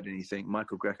hadn't heard anything.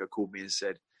 Michael Greco called me and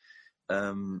said,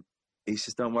 he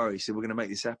says, don't worry. He said, we're going to make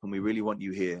this happen. We really want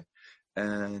you here.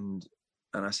 And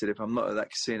I said, if I'm not at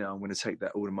that casino, I'm going to take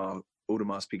that Audemars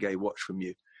Piguet watch from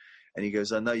you. And he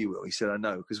goes, I know you will. He said, I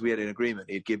know, because we had an agreement.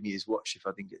 He'd give me his watch if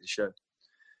I didn't get the show.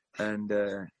 And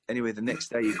anyway, the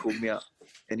next day he called me up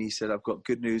and he said, I've got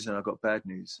good news and I've got bad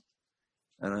news.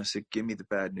 And I said, give me the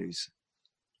bad news.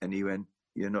 And he went,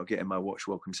 you're not getting my watch.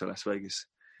 Welcome to Las Vegas.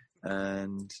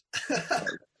 And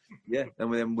yeah,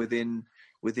 and then within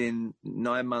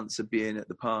 9 months of being at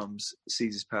the Palms,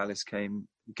 Caesar's Palace came.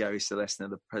 Gary Celestner,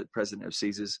 the president of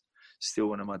Caesar's, still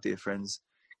one of my dear friends,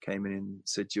 came in and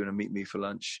said, do you want to meet me for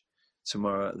lunch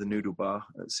tomorrow at the Noodle Bar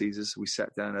at Caesar's? We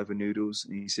sat down over noodles,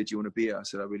 and he said, do you want to be here? I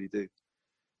said, I really do.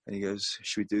 And he goes,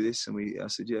 should we do this? And I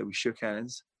said, yeah. We shook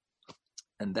hands,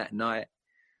 and that night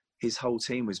his whole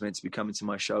team was meant to be coming to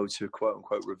my show to quote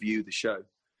unquote review the show.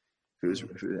 It was,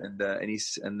 and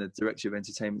the director of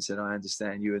entertainment said, I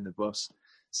understand you and the boss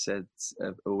said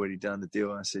have already done the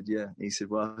deal. I said, yeah. And he said,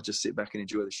 well, I'll just sit back and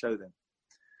enjoy the show then.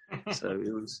 So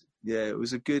it was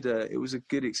a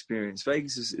good experience.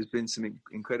 Vegas has been some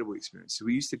incredible experience. So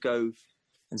we used to go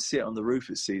and sit on the roof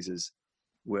at Caesar's,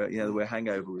 where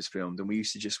Hangover was filmed, and we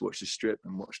used to just watch the strip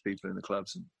and watch people in the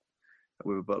clubs and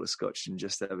with a bottle of scotch and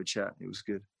just have a chat. It was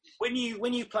good. When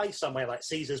you play somewhere like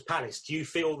Caesar's Palace, do you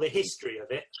feel the history of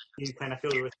it? Do you kind of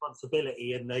feel the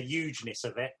responsibility and the hugeness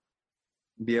of it?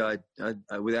 Yeah,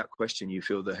 I without question, you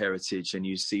feel the heritage, and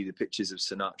you see the pictures of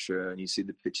Sinatra, and you see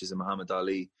the pictures of Muhammad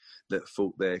Ali that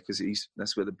fought there, because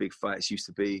that's where the big fights used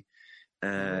to be.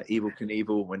 Evel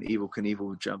Knievel, when Evel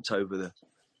Knievel jumped over the,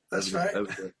 that's right.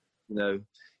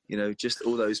 Just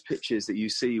all those pictures that you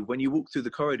see when you walk through the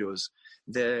corridors.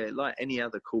 They're like any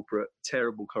other corporate,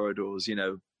 terrible corridors,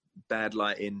 bad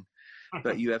lighting,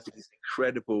 but you have these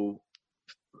incredible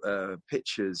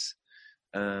pictures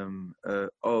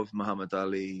of Muhammad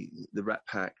Ali, the Rat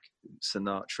Pack,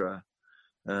 Sinatra.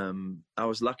 I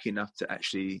was lucky enough to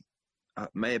actually, I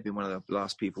may have been one of the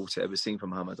last people to ever sing for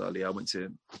Muhammad Ali. I went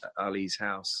to Ali's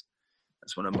house.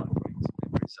 That's one of my greatest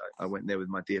memories. I went there with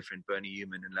my dear friend Bernie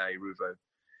Newman and Larry Ruvo,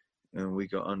 and we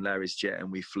got on Larry's jet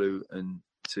and we flew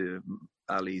to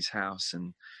Ali's house,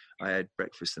 and I had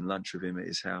breakfast and lunch with him at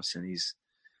his house. And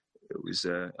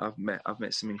I've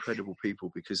met some incredible people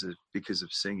because of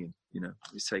singing.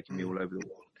 It's taken me all over the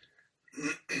world.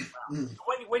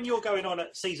 When you're going on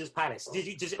at Caesar's Palace,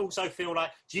 does it also feel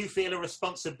like, do you feel a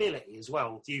responsibility as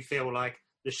well? Do you feel like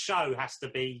the show has to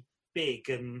be big,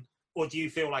 or do you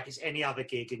feel like it's any other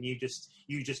gig and you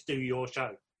just do your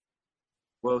show?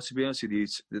 Well, to be honest with you,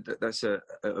 that's a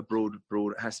broad.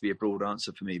 It has to be a broad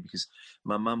answer for me, because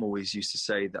my mum always used to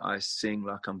say that I sing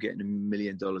like I'm getting $1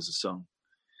 million a song.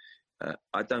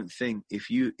 I don't think if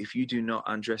you do not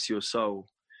undress your soul,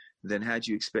 then how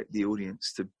do you expect the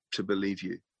audience to believe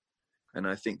you? And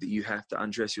I think that you have to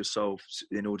undress your soul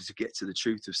in order to get to the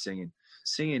truth of singing.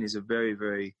 Singing is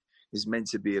is meant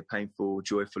to be a painful,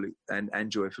 joyful and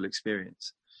joyful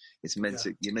experience. It's meant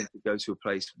you're meant to go to a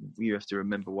place, you have to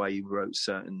remember why you wrote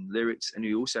certain lyrics, and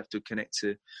you also have to connect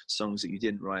to songs that you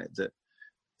didn't write.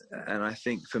 And I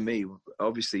think for me,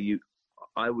 obviously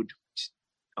I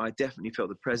definitely felt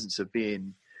the presence of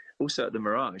being also at the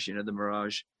Mirage, the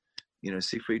Mirage,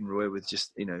 Siegfried and Roy with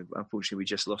just, unfortunately we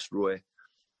just lost Roy.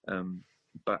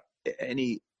 But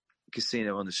any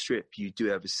casino on the Strip, you do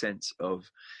have a sense of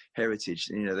heritage.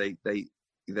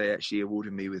 They actually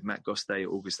awarded me with Matt Gosday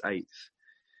August 8th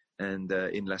and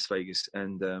in Las Vegas,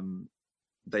 and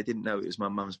they didn't know it was my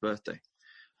mum's birthday,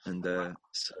 and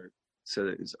so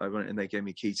it was ironic, and they gave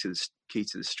me key to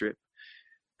the Strip,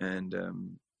 and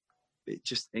it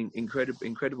just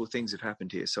incredible things have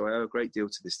happened here. So I owe a great deal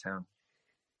to this town.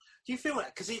 Do you feel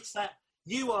that because it's that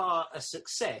you are a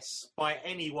success by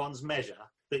anyone's measure,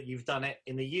 that you've done it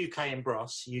in the UK and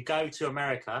Bros, you go to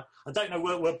America? I don't know,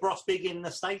 were Bros big in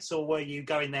the States, or were you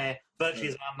going there virtually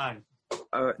as an unknown?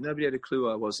 Nobody had a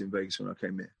clue I was in Vegas when I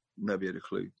came here. Nobody had a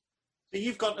clue. So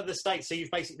you've gone to the States, so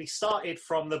you've basically started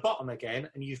from the bottom again,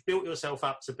 and you've built yourself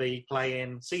up to be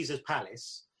playing Caesar's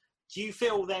Palace. Do you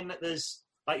feel then that there's,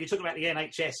 like you're talking about the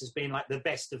NHS as being like the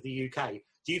best of the UK,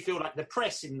 do you feel like the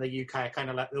press in the UK are kind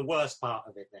of like the worst part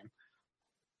of it then?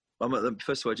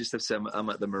 First of all, I just have to say I'm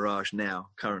at the Mirage now,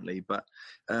 currently, but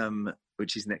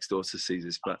which is next door to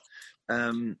Caesars. But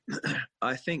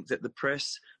I think that the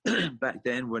press back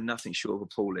then were nothing short of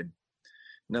appalling.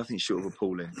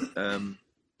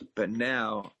 But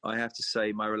now I have to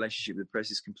say my relationship with the press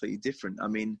is completely different. I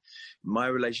mean, my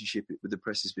relationship with the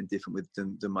press has been different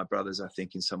than my brothers, I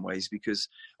think, in some ways, because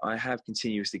I have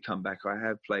continuously come back. I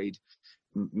have played,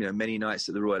 many nights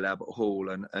at the Royal Albert Hall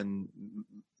and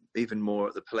even more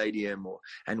at the Palladium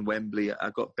and Wembley. I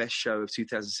got best show of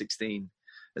 2016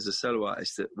 as a solo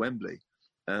artist at Wembley.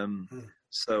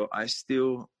 So I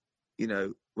still,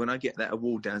 when I get that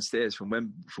award downstairs from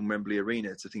Wembley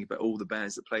Arena to think about all the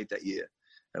bands that played that year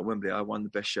at Wembley, I won the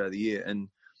best show of the year. And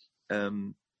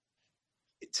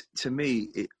to me,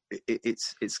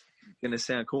 it's going to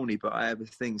sound corny, but I have a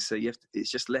thing. So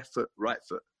it's just left foot, right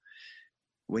foot.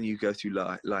 When you go through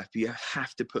life, you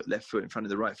have to put left foot in front of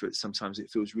the right foot. Sometimes it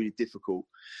feels really difficult,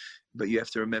 but you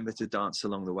have to remember to dance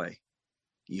along the way.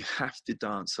 You have to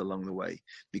dance along the way,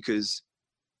 because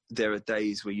there are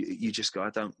days where you just go, I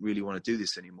don't really want to do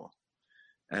this anymore.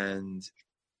 And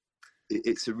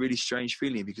it's a really strange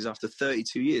feeling, because after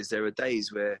 32 years, there are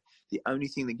days where the only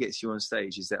thing that gets you on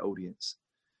stage is that audience.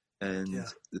 And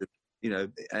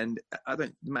and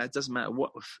it doesn't matter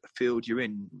what field you're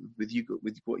in with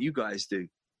what you guys do,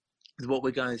 with what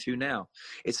we're going through now.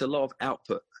 It's a lot of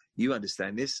output. You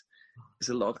understand this? It's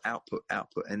a lot of output,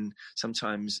 and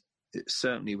sometimes,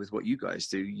 certainly with what you guys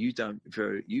do, you don't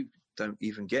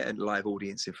even get a live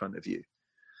audience in front of you.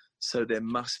 So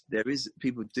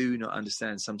people do not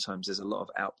understand. Sometimes there's a lot of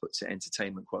output to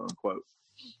entertainment, quote unquote.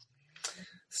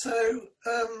 So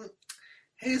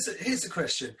here's a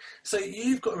question. So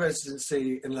you've got a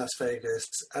residency in Las Vegas,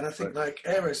 and I think like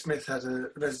Aerosmith had a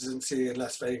residency in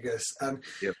Las Vegas, and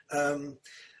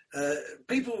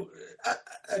people,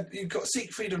 you've got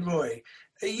Siegfried and Roy.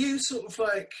 Are you sort of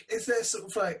like, is there sort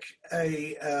of like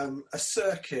a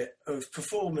circuit of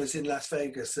performers in Las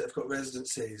Vegas that have got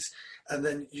residencies, and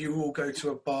then you all go to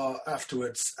a bar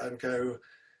afterwards and go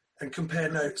and compare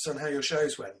notes on how your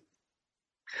shows went?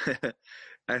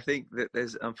 I think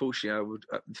that unfortunately,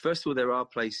 first of all, there are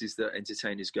places that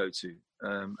entertainers go to,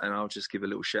 and I'll just give a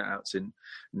little shout out to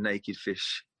Naked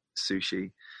Fish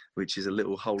Sushi, which is a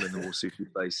little hole in the wall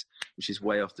sushi place, which is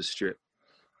way off the Strip.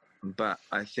 But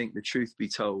I think the truth be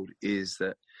told is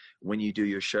that when you do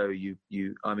your show,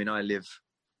 I live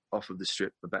off of the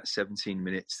Strip about 17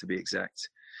 minutes to be exact,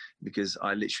 because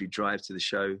I literally drive to the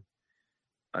show.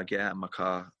 I get out of my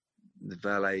car, the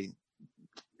valet,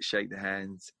 shake the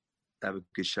hands, have a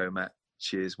good show, Matt.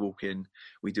 Cheers, walk in.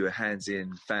 We do a hands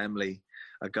in, family.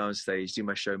 I go on stage, do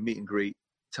my show, meet and greet,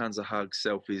 tons of hugs,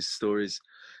 selfies, stories,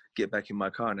 get back in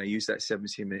my car. And I use that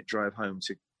 17-minute drive home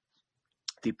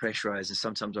depressurized, and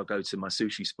sometimes I'll go to my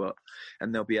sushi spot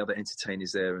and there'll be other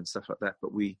entertainers there and stuff like that,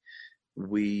 but we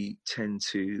tend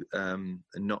to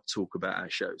not talk about our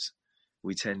shows.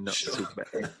 We tend not to talk about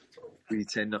we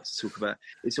tend not to talk about,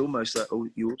 it's almost like,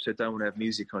 you also don't want to have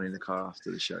music on in the car after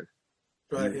the show.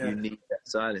 Right, you need that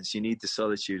silence, you need the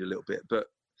solitude a little bit. But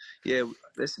yeah,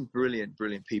 there's some brilliant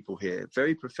people here,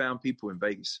 very profound people in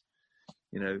Vegas.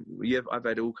 You know, I've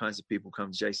had all kinds of people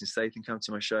come. Jason Statham come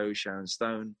to my show, Sharon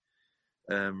Stone,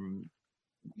 you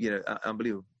know,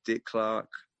 unbelievable. Dick Clark,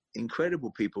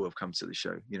 incredible people have come to the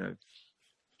show. You know,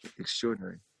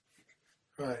 extraordinary.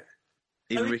 Right.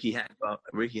 Even Ricky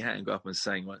Hatton got up and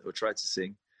sang, or tried to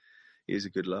sing. It was a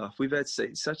good laugh. We've had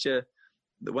the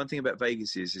one thing about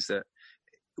Vegas is that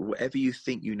whatever you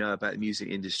think you know about the music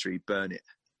industry, burn it,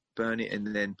 and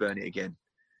then burn it again.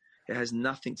 It has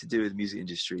nothing to do with the music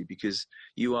industry, because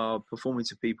you are performing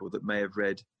to people that may have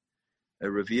read a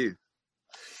review,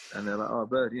 and they're like, "Oh,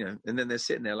 Bird," you know, and then they're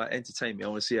sitting there like, "Entertain me. I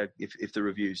want to see if the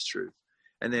review is true."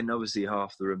 And then obviously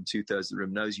half the room, 2/3 of the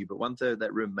room knows you, but 1/3 of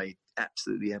that room may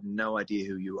absolutely have no idea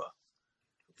who you are.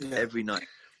 Every night.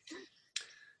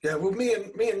 Yeah, well, me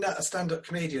and Nat are stand-up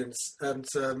comedians, and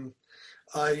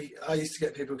I used to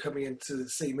get people coming in to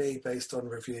see me based on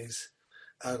reviews,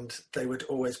 and they would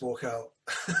always walk out.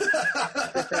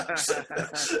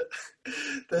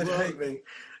 They'd hate me.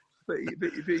 But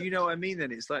you know what I mean.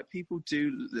 Then it's like people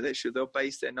do literally, they'll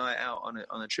base their night out on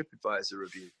a TripAdvisor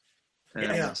review.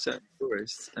 Certain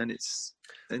tourists, and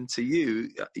to you're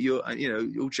you know,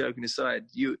 all joking aside,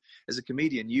 you as a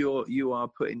comedian, you are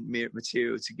putting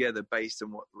material together based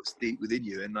on what's deep within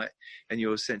you, and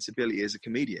your sensibility as a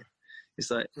comedian.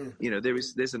 It's like, you know,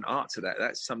 there's an art to that.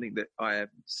 That's something that I have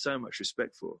so much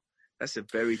respect for. That's a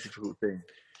very difficult thing.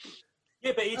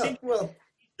 Yeah, but it's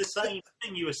the same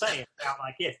thing you were saying about,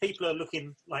 like, if people are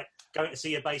looking, like, going to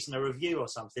see a based on a review or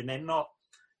something, they're not.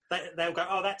 They'll go,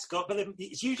 "Oh, that's got," but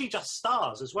it's usually just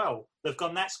stars as well. They've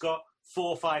gone, "That's got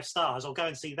 4 or 5 stars. I'll go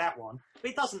and see that one."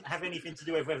 But it doesn't have anything to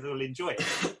do with whether they'll enjoy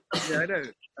it. Yeah,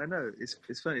 I know.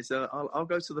 It's funny. So I'll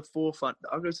go to the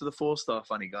 4-star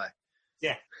funny guy.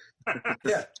 Yeah.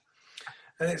 Yeah,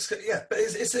 and but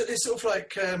it's sort of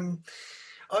like,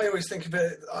 I always think of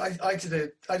it. I did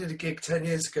a gig 10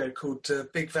 years ago called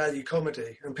Big Value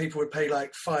Comedy, and people would pay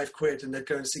like £5 and they'd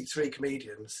go and see 3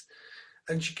 comedians.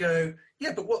 And you go,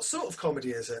 "Yeah, but what sort of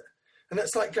comedy is it?" And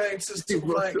that's like going to sort of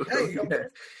like, "Hey, I'm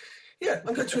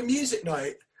going to a music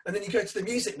night." And then you go to the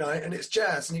music night and it's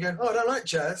jazz, and you go, "Oh, I don't like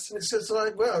jazz." And it's just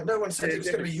like, well, no one said it was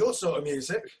going to be your sort of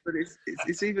music. But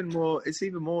it's even more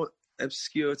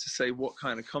obscure to say what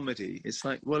kind of comedy. It's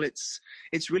like, well, it's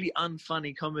really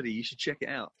unfunny comedy. You should check it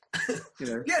out. You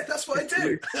know? Yeah, that's what I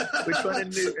do. We're trying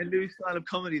a new style of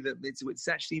comedy that it's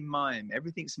actually mime.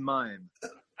 Everything's mime.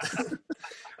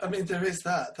 I mean, there is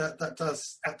that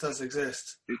does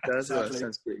exist. It does. Well, that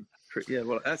sounds pretty. Yeah,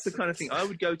 well, that's the kind of thing. I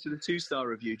would go to the 2-star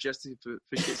review just for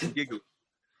shits and giggles.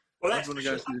 Well, that's my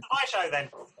show then.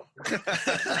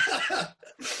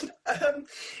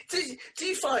 Do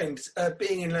you find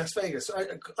being in Las Vegas?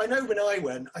 I know when I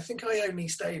went, I think I only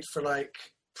stayed for like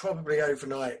probably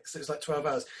overnight, so it was like 12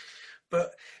 hours.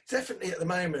 But definitely at the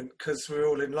moment, because we're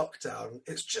all in lockdown,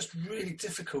 it's just really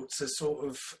difficult to sort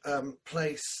of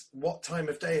place what time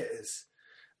of day it is.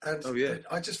 And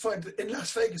I just find that in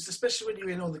Las Vegas, especially when you're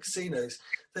in all the casinos,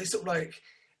 they sort of like,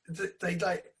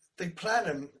 they plan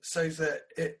them so that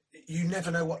you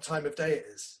never know what time of day it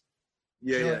is.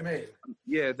 Yeah, you know what I mean?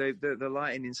 Yeah, the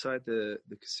lighting inside the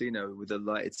casino with the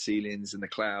lighted ceilings and the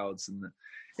clouds, and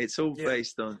it's all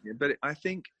based on. But I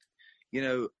think, you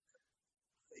know,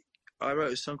 I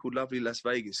wrote a song called "Lovely Las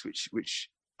Vegas," which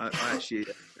I actually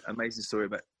amazing story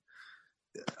about.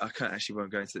 I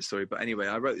won't go into the story, but anyway,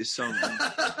 I wrote this song.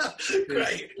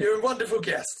 Great, you're a wonderful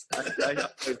guest.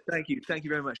 Thank you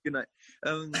very much. Good night.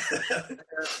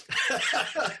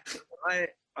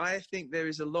 I think there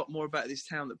is a lot more about this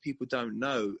town that people don't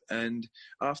know, and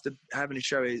after having a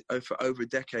show for over a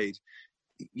decade,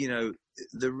 you know,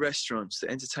 the restaurants, the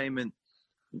entertainment,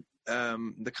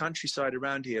 the countryside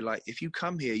around here. Like, if you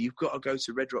come here, you've got to go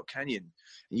to Red Rock Canyon,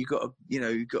 and you've got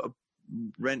to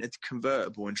rent a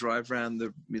convertible and drive around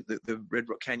the Red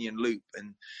Rock Canyon loop,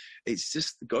 and it's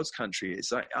just God's country.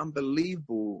 It's like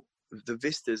unbelievable, the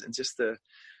vistas, and just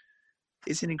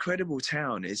it's an incredible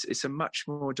town. It's a much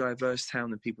more diverse town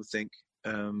than people think,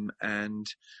 and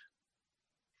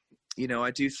you know,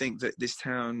 I do think that this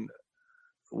town,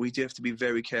 we do have to be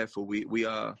very careful. We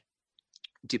are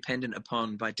dependent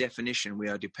upon, by definition, we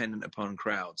are dependent upon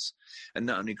crowds, and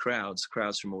not only crowds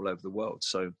from all over the world.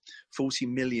 So 40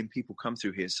 million people come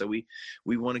through here. So we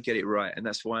want to get it right. And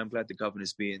that's why I'm glad the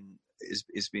governor's being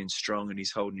is being strong and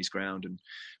he's holding his ground.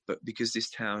 But because this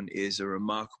town is a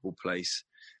remarkable place,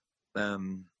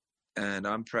 and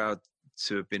I'm proud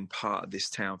to have been part of this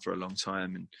town for a long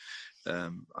time, and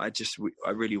I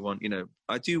really want,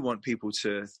 I do want people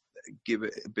to give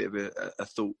it a bit of a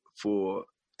thought for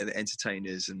the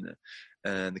entertainers and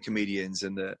the comedians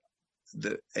and the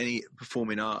any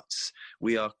performing arts.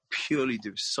 We are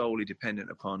solely dependent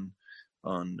upon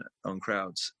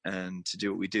crowds and to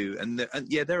do what we do. And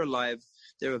there are live,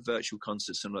 there are virtual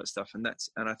concerts and all that stuff, and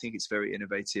I think it's very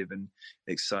innovative and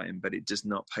exciting, but it does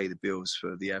not pay the bills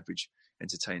for the average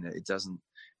entertainer. It doesn't.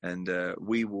 And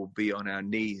we will be on our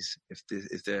knees if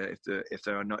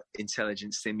there are not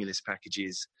intelligent stimulus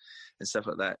packages and stuff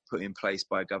like that put in place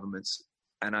by governments,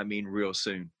 and I mean real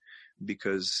soon,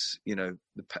 because the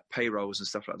payrolls and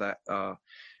stuff like that are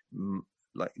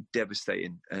like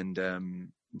devastating and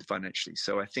financially.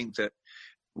 So I think that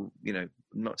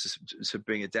not to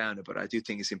bring it down, but I do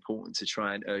think it's important to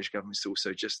try and urge governments to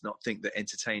also just not think that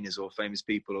entertainers or famous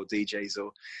people or DJs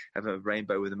or have a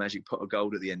rainbow with a magic pot of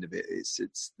gold at the end of it.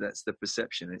 That's the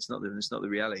perception. It's not the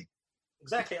reality.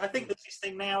 Exactly. I think there's this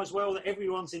thing now as well that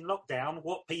everyone's in lockdown.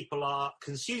 What people are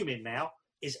consuming now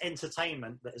is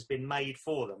entertainment that has been made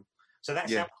for them. So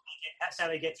that's how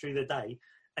they get through the day.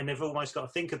 And they've almost got to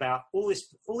think about all this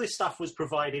stuff was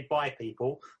provided by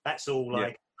people. That's all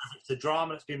like it's a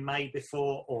drama that's been made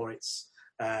before, or it's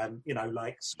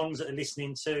like songs that they're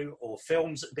listening to, or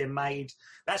films that have been made.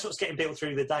 That's what's getting built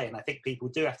through the day. And I think people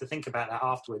do have to think about that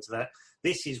afterwards, that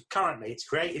this is currently, it's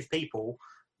creative people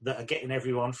that are getting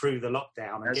everyone through the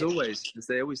lockdown. As always, as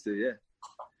they always do, yeah.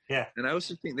 Yeah. And I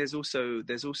also think there's also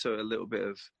a little bit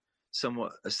of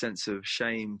somewhat a sense of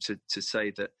shame to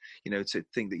say that, to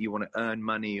think that you want to earn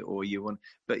money or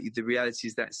but the reality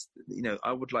is that's,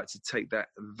 I would like to take that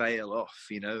veil off,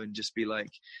 and just be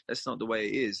like, that's not the way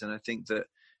it is. And I think that,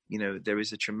 there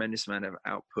is a tremendous amount of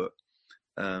output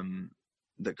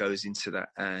that goes into that.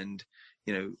 And,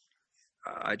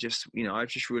 I just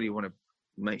really want to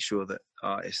make sure that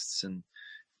artists and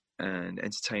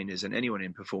entertainers and anyone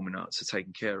in performing arts are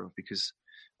taken care of, because,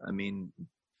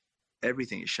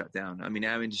 everything is shut down.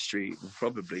 Our industry will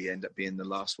probably end up being the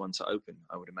last one to open,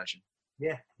 I would imagine.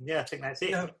 Yeah, I think that's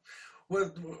it.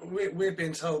 Well, we're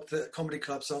being told that comedy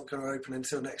clubs aren't going to open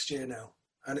until next year now.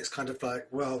 And it's kind of like,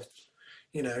 well,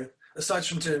 aside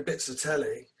from doing bits of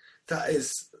telly, that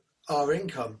is our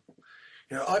income.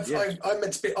 I'm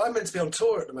meant to be on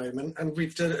tour at the moment, and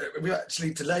we've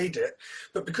actually delayed it.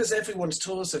 But because everyone's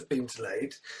tours have been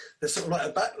delayed, there's sort of like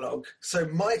a backlog. So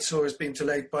my tour has been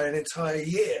delayed by an entire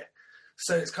year.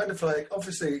 So it's kind of like,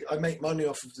 obviously, I make money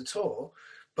off of the tour,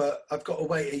 but I've got to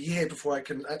wait a year before I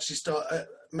can actually start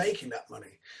making that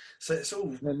money. So it's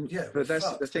all, But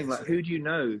that's the thing. Like, who do you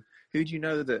know? Who do you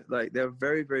know that, like, there are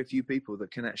very, very few people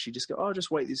that can actually just go, oh, just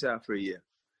wait this out for a year.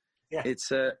 Yeah. It's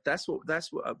that's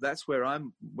where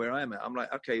I'm at. I'm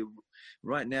like, okay,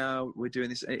 right now we're doing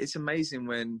this. It's amazing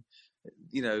when,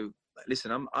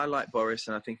 listen, I like Boris,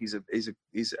 and I think he's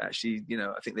actually,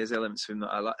 I think there's elements of him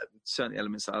that I like, certain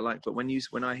elements that I like. But when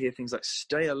I hear things like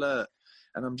 "stay alert,"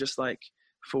 and I'm just like,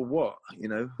 for what?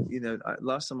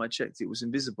 Last time I checked, it was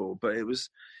invisible, but it was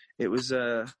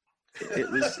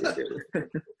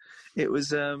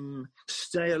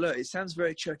stay alert. It sounds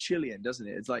very Churchillian, doesn't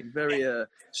it? It's like very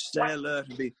stay alert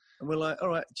and we're like, all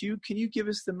right, can you give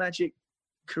us the magic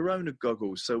corona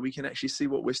goggles so we can actually see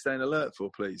what we're staying alert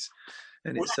for, please?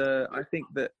 And it's I think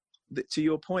that to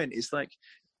your point, it's like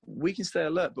we can stay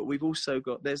alert, but we've also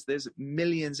got there's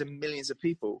millions and millions of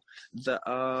people that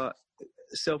are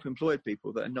self-employed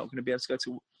people that are not going to be able to go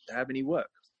to have any work.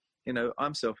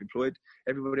 I'm self-employed.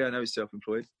 Everybody I know is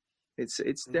self-employed.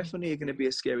 It's definitely going to be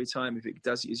a scary time if it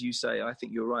does, as you say. I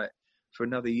think you're right, for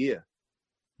another year.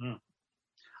 And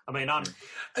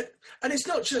it's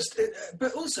not just,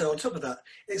 but also on top of that,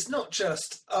 it's not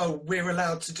just, we're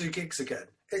allowed to do gigs again.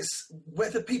 It's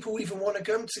whether people even want to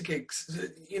come to gigs,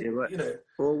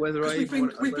 or whether I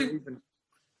even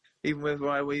whether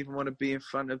I even want to be in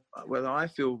front of, whether I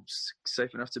feel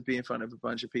safe enough to be in front of a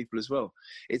bunch of people as well.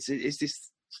 It's this,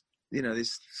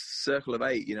 this circle of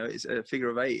 8. It's a figure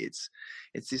of 8.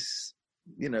 It's this,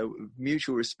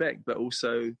 mutual respect, but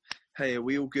also, hey, are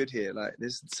we all good here? Like,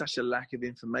 there's such a lack of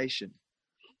information.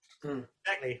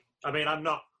 Exactly. I'm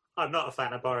not a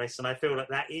fan of Boris, and I feel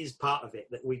that is part of it,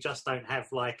 that we just don't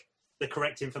have like the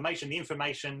correct information. The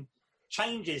information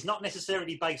changes, not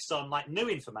necessarily based on like new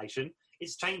information.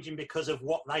 It's changing because of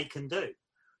what they can do,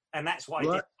 and that's what I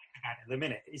did think about it at the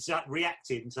minute. It's like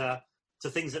reacting to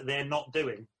things that they're not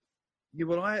doing. Yeah,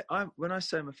 well, I when I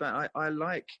say I'm a fan, I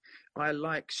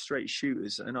like straight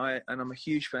shooters, and I'm a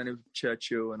huge fan of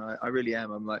Churchill, and I really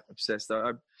am. I'm like obsessed.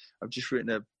 I've just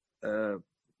written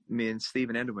me and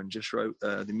Stephen Endelman just wrote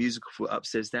the musical for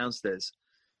Upstairs Downstairs.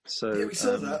 So Yeah, we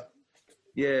saw that.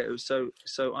 Yeah, it was so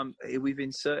we've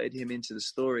inserted him into the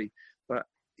story, but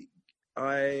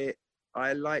I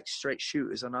like straight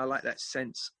shooters, and I like that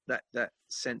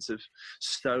sense of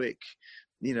stoic,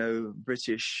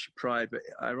 British pride. But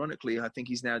ironically, I think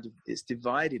it's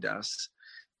divided us.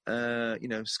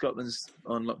 Scotland's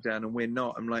on lockdown and we're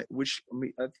not. I'm like,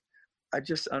 unfortunately,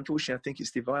 I think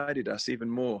it's divided us even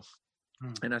more.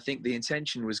 And I think the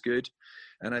intention was good,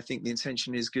 and I think the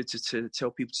intention is good to tell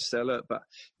people to stay alert. But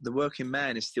the working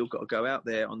man has still got to go out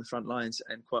there on the front lines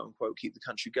and quote unquote keep the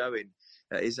country going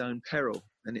at his own peril.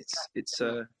 And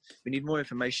we need more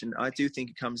information. I do think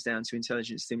it comes down to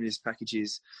intelligent stimulus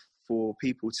packages for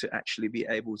people to actually be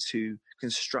able to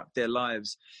construct their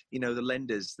lives. The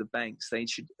lenders, the banks,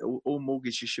 all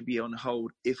mortgages should be on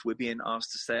hold if we're being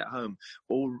asked to stay at home.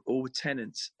 All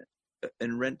tenants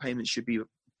and rent payments should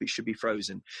be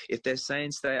frozen. If they're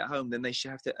saying stay at home, then they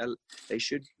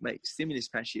should make stimulus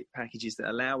packages that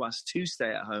allow us to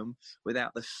stay at home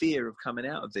without the fear of coming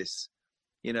out of this,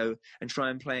 and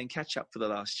try and play and catch up for the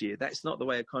last year. That's not the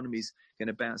way economy's going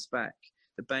to bounce back.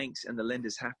 The banks and the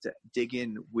lenders have to dig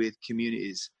in with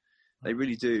communities. They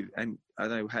really do. And I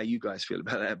don't know how you guys feel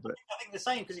about that, but I think the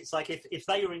same, because it's like if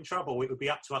they were in trouble, it would be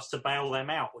up to us to bail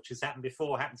them out, which has happened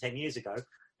 10 years ago.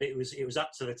 It was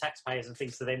up to the taxpayers and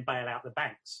things to then bail out the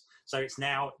banks. So it's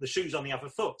now the shoe's on the other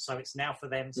foot. So it's now for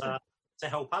them to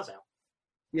help us out.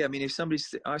 Yeah, I mean,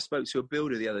 I spoke to a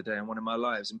builder the other day on one of my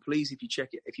lives, and please, if you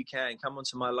check it, if you can, come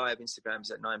onto my live Instagrams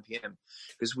at 9 p.m.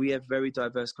 because we have very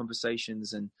diverse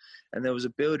conversations. And there was a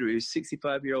builder, he was a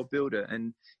 65-year-old builder,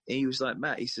 and he was like,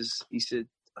 Matt, he said,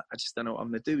 I just don't know what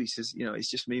I'm going to do. He says, it's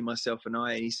just me, myself, and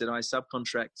I. And he said, I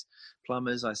subcontract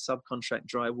plumbers, I subcontract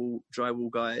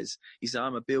drywall guys. He said,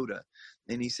 I'm a builder.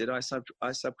 And he said, I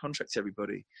subcontract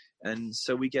everybody. And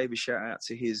so we gave a shout out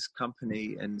to his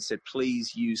company and said,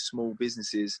 please use small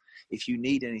businesses. If you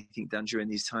need anything done during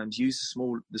these times, use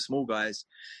the small guys,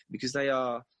 because they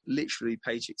are literally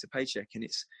paycheck to paycheck. And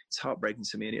it's heartbreaking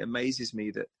to me. And it amazes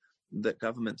me that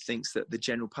government thinks that the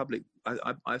general public,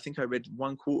 I think I read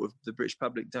 1/4 of the British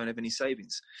public don't have any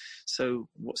savings. So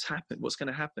what's going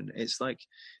to happen? It's like,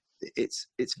 it's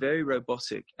very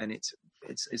robotic, and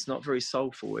it's not very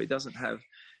soulful. It doesn't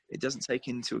take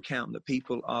into account that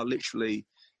people are literally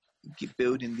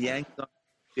building the anxiety,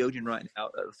 building right now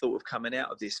at the thought of coming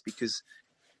out of this, because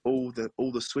all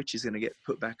the switch is going to get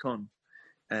put back on.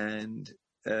 And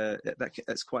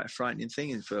that's quite a frightening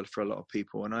thing for a lot of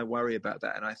people, and I worry about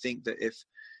that. And I think that if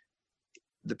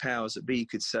the powers that be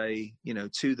could say,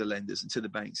 to the lenders and to the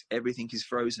banks, everything is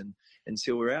frozen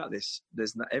until we're out of this.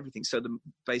 There's not everything. So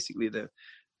basically the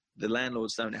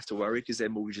landlords don't have to worry because their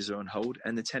mortgages are on hold,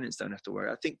 and the tenants don't have to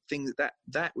worry. I think things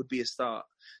that would be a start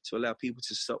to allow people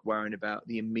to stop worrying about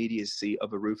the immediacy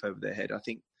of a roof over their head. I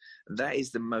think that is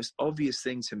the most obvious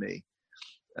thing to me.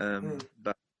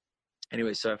 But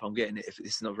anyway, so if I'm getting it, if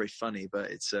it's not very funny, but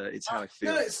it's how I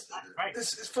feel. No,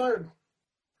 it's fun.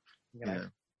 Yeah.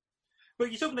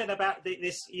 But you're talking then about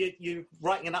this, you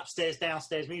writing an upstairs,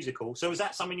 downstairs musical. So was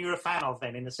that something you were a fan of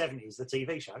then in the 70s, the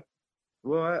TV show?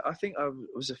 Well, I think I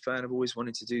was a fan. I've always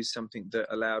wanted to do something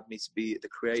that allowed me to be the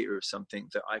creator of something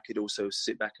that I could also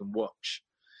sit back and watch.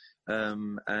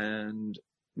 And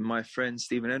my friend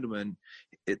Stephen Endelman,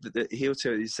 he'll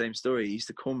tell you the same story. He used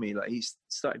to call me, he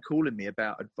started calling me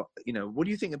about, what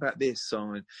do you think about this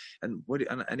song? And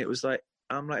it was like,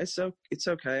 I'm like, it's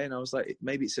okay. And I was like,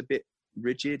 maybe it's a bit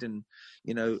rigid, and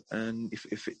and if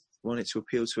it wanted to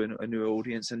appeal to a new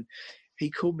audience. And he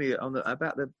called me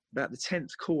about the 10th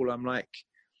call. I'm like,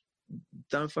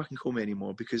 don't fucking call me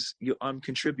anymore, because I'm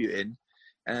contributing,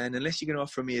 and unless you're going to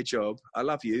offer me a job, I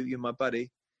love you, you're my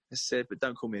buddy, I said, but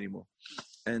don't call me anymore.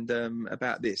 And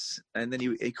about this. And then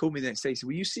he called me the next day. He said,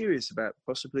 were you serious about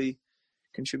possibly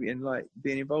contributing,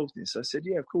 being involved in this? I said,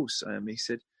 yeah, of course. He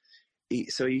said,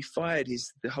 so he fired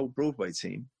the whole Broadway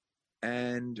team,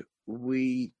 and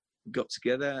we got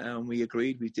together and we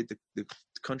agreed. We did the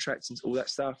contracts and all that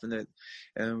stuff, and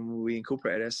we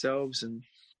incorporated ourselves, and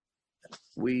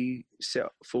we set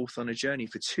forth on a journey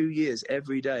for 2 years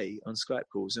every day on Skype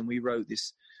calls. And we've written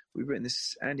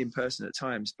this, and in person at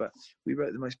times, but we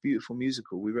wrote the most beautiful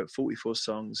musical. We wrote 44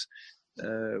 songs.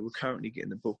 We're currently getting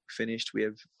the book finished. We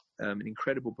have an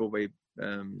incredible Broadway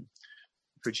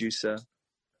producer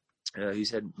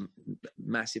who's had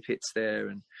massive hits there,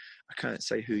 and I can't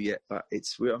say who yet, but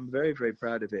I'm very, very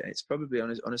proud of it. It's probably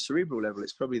on a cerebral level,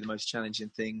 it's probably the most challenging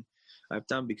thing I've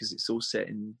done because it's all set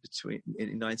in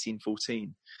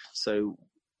 1914. So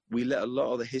we let a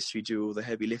lot of the history do all the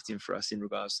heavy lifting for us in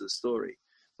regards to the story,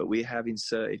 but we have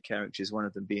inserted characters, one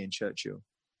of them being Churchill.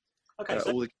 Okay,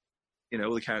 All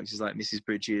the characters like Mrs.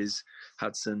 Bridges,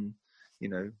 Hudson,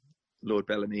 Lord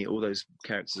Bellamy, all those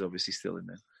characters obviously still in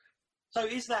there. so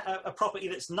is that a property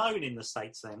that's known in the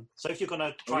States then? So if you're going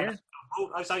to try,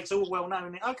 so it's all well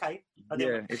known. Okay,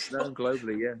 It's known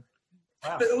globally. Yeah.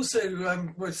 Wow. But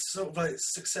also with sort of like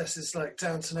successes like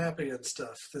Downton Abbey and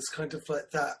stuff, there's kind of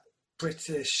like that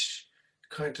British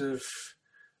kind of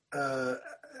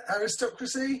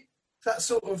aristocracy. That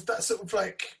sort of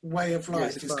like way of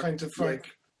life is kind of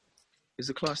like. There's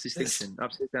a class distinction.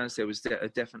 Upstairs, downstairs was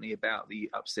definitely about the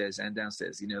upstairs and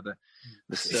downstairs. The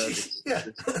service,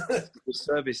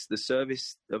 the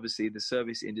service. Obviously, the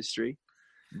service industry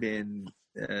being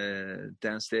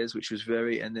downstairs, which was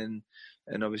and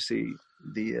obviously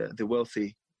the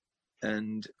wealthy,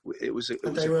 and it was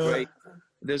great.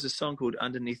 There's a song called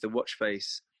 "Underneath the Watch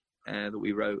Face" that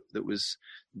we wrote. That was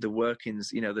the workings,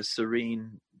 the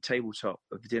serene tabletop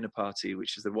of the dinner party,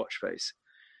 which is the watch face.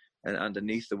 And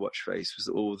underneath the watch face was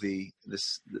all the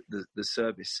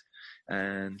service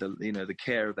and the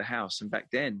care of the house. And back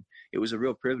then, it was a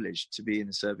real privilege to be in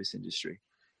the service industry,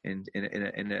 in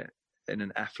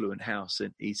an affluent house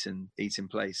in Eaton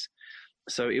Place.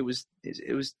 So it was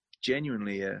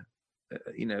genuinely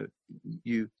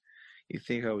you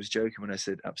think I was joking when I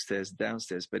said upstairs,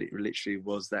 downstairs, but it literally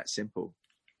was that simple.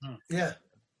 Yeah.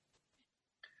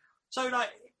 So like,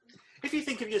 if you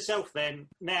think of yourself then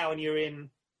now, and you're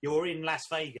in Las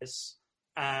Vegas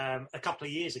a couple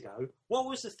of years ago, what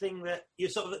was the thing that you're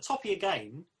sort of at the top of your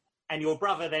game, and your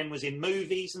brother then was in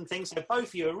movies and things, so both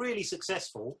of you are really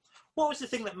successful. What was the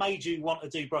thing that made you want to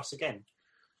do Bros again?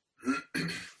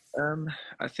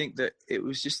 I think it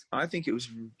was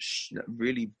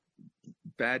really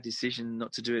bad decision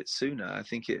not to do it sooner.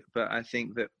 But I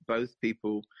think that both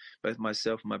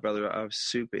myself and my brother are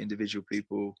super individual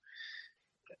people,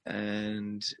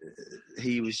 and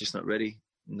he was just not ready.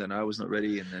 And then I was not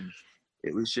ready, and then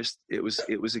it was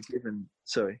a given.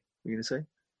 Sorry, what were you going to say?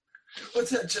 Well,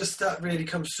 that really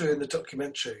comes through in the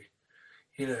documentary,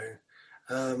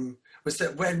 was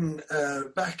that when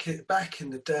back in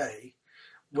the day,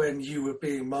 when you were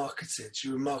being marketed,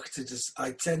 you were marketed as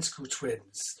identical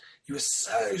twins. You were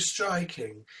so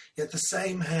striking. You had the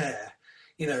same hair.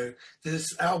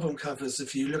 There's album covers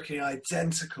of you looking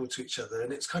identical to each other,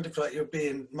 and it's kind of like you're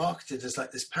being marketed as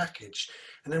like this package.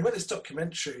 And then when this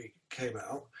documentary came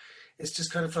out, it's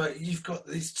just kind of like you've got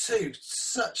these two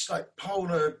such like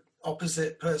polar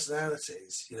opposite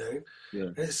personalities, Yeah.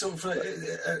 And it's sort of like,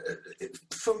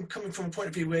 coming from a point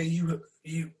of view where you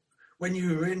when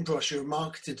you were in Bros, you were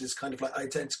marketed as kind of like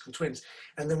identical twins,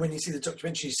 and then when you see the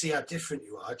documentary, you see how different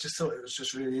you are. I just thought it was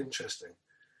just really interesting.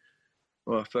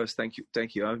 Well, first, thank you.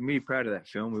 I'm really proud of that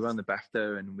film. We won the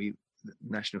BAFTA and the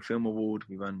National Film Award.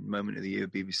 We won Moment of the Year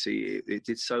BBC. It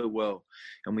did so well,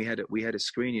 and we had a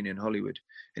screening in Hollywood,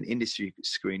 an industry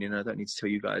screening. I don't need to tell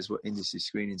you guys what industry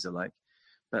screenings are like,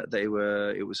 but it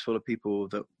was full of people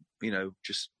that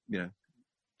just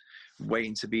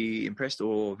waiting to be impressed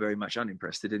or very much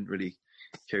unimpressed. They didn't really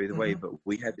carry the weight, but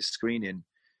we had this screening.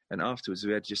 And afterwards,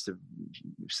 we had just a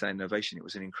standing ovation. It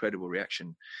was an incredible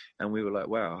reaction. And we were like,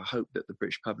 wow, I hope that the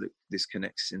British public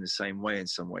disconnects in the same way in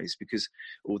some ways, because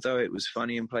although it was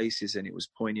funny in places and it was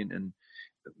poignant, and,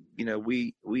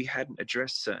 we hadn't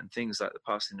addressed certain things like the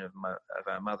passing of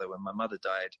our mother. When my mother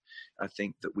died, I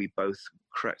think that we both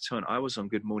cracked on. I was on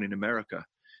Good Morning America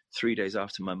 3 days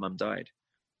after my mum died.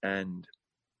 And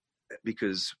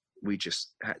because we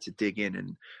just had to dig in,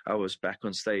 and I was back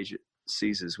on stage at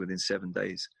Caesars within 7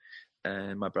 days.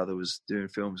 And my brother was doing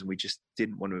films, and we just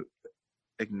didn't want to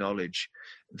acknowledge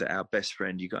that our best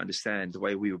friend, you got to understand the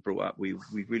way we were brought up, we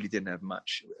really didn't have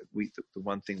much. The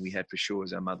one thing we had for sure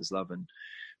was our mother's love, and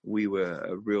we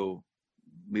were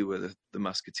the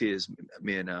musketeers,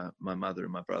 me and my mother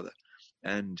and my brother.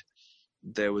 And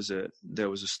there was a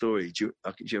story. Do you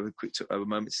have a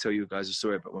moment to tell you guys a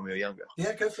story about when we were younger?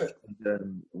 Yeah, go for it.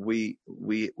 And,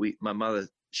 my mother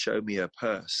showed me her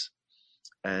purse,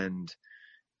 and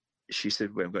she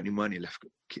said, "We haven't got any money left,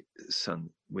 son.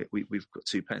 We've got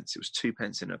 2 pence." It was 2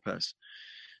 pence in her purse.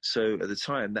 So at the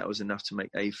time, that was enough to make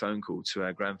a phone call to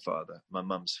our grandfather, my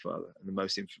mum's father, and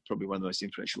probably one of the most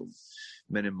influential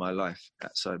men in my life,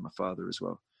 outside my father as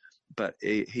well. But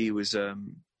he was,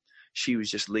 she was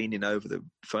just leaning over the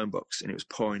phone box, and it was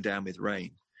pouring down with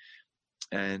rain,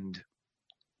 and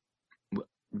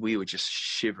we were just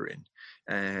shivering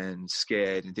and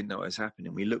scared and didn't know what was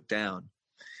happening. We looked down,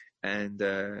 and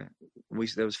there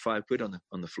was £5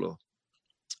 on the floor,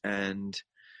 And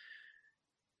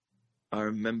I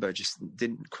remember just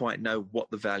didn't quite know what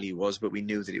the value was, but we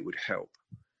knew that it would help.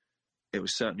 It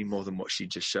was certainly more than what she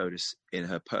just showed us in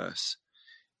her purse.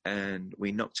 And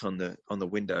we knocked on the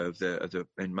window of the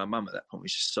and my mum at that point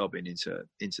was just sobbing into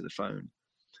the phone.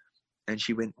 And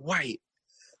she went, "Wait!"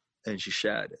 And she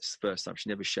shouted us. First time, she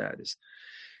never shouted us.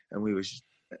 And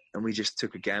we just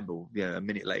took a gamble. Yeah, a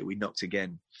minute later, we knocked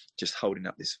again, just holding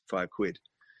up this £5.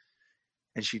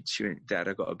 And she went, "Dad,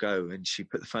 I got to go." And she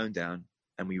put the phone down,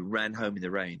 and we ran home in the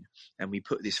rain, and we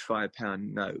put this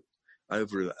 £5 note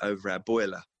over our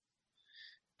boiler.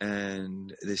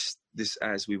 And this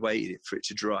as we waited for it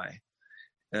to dry,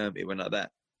 it went like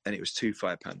that, and it was 2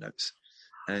 £5 notes,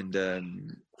 and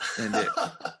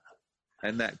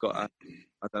that got us.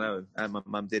 I don't know, and my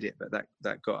mum did it, but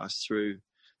that got us through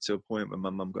to a point where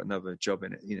my mum got another job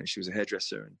in it. You know, she was a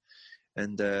hairdresser,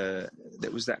 and there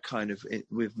was that kind of,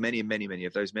 with many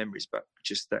of those memories, but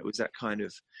just that was that kind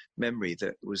of memory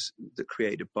that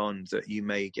created a bond that you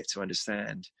may get to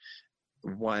understand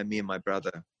why me and my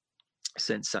brother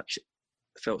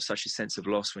felt such a sense of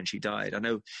loss when she died. I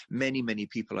know many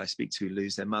people I speak to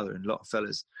lose their mother, and a lot of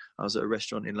fellas. I was at a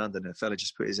restaurant in London, and a fella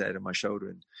just put his head on my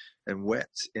shoulder and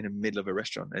wept in the middle of a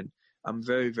restaurant. And I'm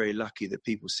very, very lucky that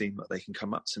people seem like they can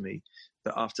come up to me.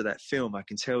 But after that film, I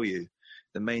can tell you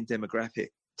the main demographic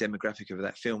of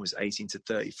that film was 18 to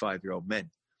 35-year-old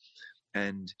men.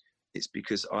 And it's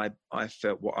because I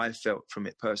felt what I felt from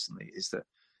it personally is that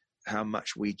how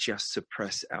much we just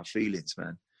suppress our feelings,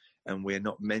 man. And we're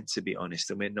not meant to be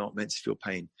honest, and we're not meant to feel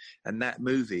pain. And that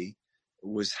movie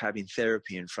was having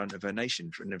therapy in front of a nation,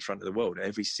 in front of the world.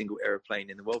 Every single airplane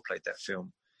in the world played that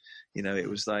film. You know, it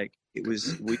was like,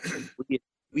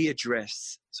 we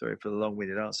addressed, sorry for the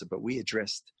long-winded answer, but we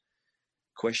addressed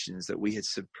questions that we had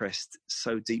suppressed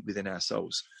so deep within our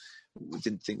souls. We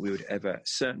didn't think we would ever,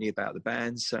 certainly about the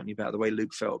band, certainly about the way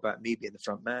Luke felt about me being the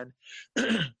front man.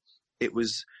 It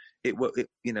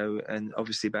you know, and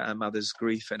obviously about our mother's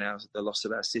grief and the loss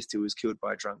of our sister who was killed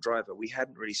by a drunk driver. We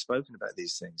hadn't really spoken about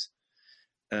these things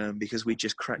because we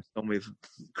just cracked on with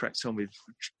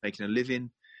making a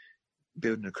living,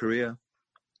 building a career,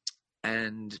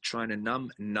 and trying to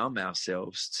numb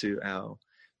ourselves to our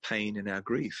pain and our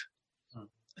grief.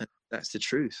 And that's the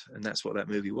truth, and that's what that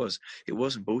movie was. It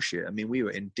wasn't bullshit. I mean, we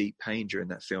were in deep pain during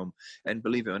that film, and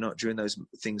believe it or not, during those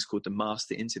things called the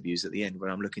master interviews at the end,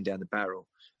 when I'm looking down the barrel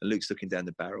and Luke's looking down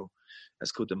the barrel,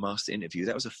 that's called the master interview.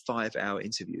 That was a 5-hour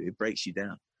interview. It breaks you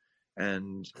down.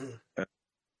 And but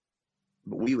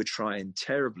we were trying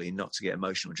terribly not to get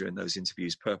emotional during those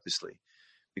interviews purposely,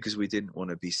 because we didn't want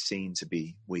to be seen to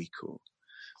be weak, or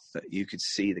that you could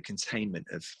see the containment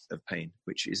of pain,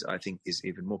 which is, I think, is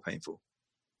even more painful.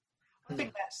 I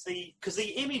think that's because the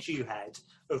image you had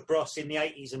of Bros in the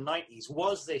 80s and 90s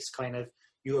was this kind of,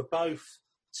 you were both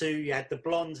you had the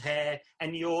blonde hair,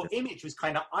 and your image was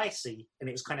kind of icy and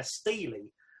it was kind of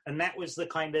steely. And that was the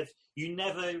kind of, you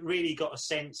never really got a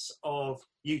sense of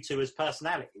you two as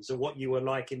personalities or what you were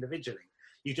like individually.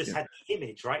 You just had the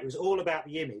image, right? It was all about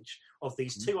the image of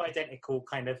these two identical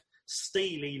kind of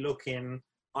steely looking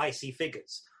icy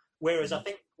figures. Whereas I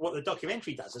think what the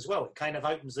documentary does as well, it kind of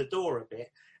opens the door a bit.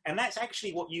 And that's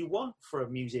actually what you want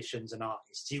from musicians and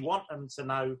artists. You want them to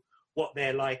know what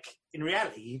they're like in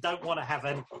reality. You don't want to have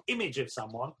an image of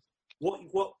someone.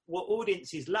 What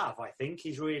audiences love, I think,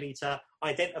 is really to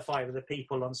identify with the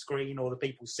people on screen or the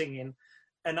people singing.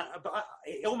 And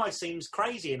it almost seems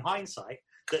crazy in hindsight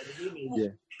that the image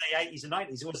in the 80s and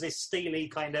 90s was this steely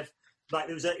kind of, like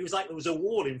it was like there was a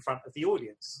wall in front of the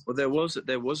audience. Well, there was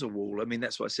a wall. I mean,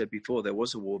 that's what I said before. There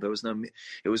was a wall. There was no.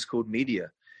 It was called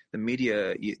media. The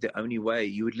media. The only way,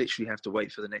 you would literally have to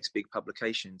wait for the next big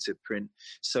publication to print.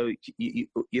 So you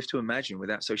have to imagine,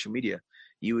 without social media,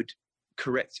 you would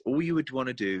correct. All you would want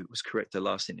to do was correct the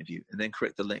last interview, and then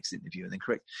correct the next interview, and then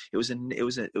correct. It was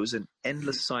an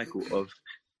endless cycle of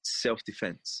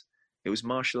self-defense. It was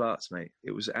martial arts, mate.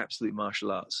 It was absolute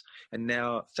martial arts. And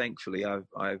now, thankfully,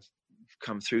 I've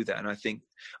come through that, and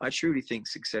I truly think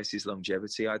success is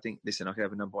longevity. I think, listen, I could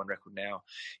have a #1 record now.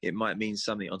 It might mean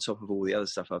something on top of all the other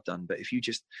stuff I've done, but if you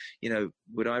just,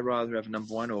 would I rather have a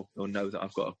 #1 or know that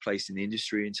I've got a place in the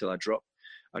industry until I drop?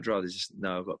 I'd rather just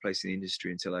know I've got a place in the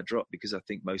industry until I drop, because I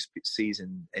think most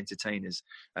seasoned entertainers,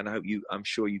 and I'm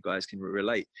sure you guys can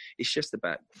relate, it's just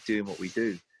about doing what we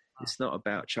do. It's not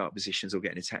about chart positions or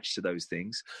getting attached to those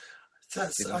things. I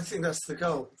think that's the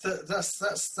goal.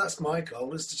 That's my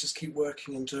goal, is to just keep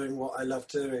working and doing what I love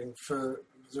doing for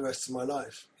the rest of my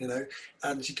life, you know.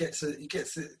 And you get to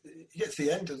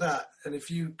the end of that, and if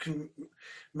you can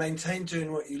maintain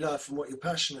doing what you love and what you're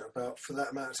passionate about for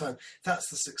that amount of time, that's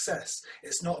the success.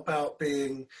 It's not about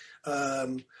being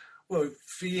well,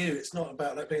 for you, it's not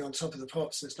about like being on top of the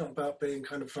pops. It's not about being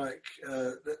kind of like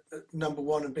number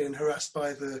one and being harassed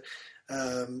by the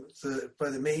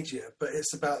media. But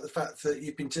it's about the fact that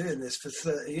you've been doing this for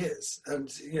 30 years, and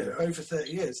you know, over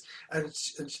 30 years, and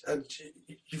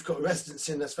you've got a residence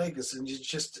in Las Vegas, and you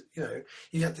just, you know,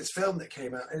 you had this film that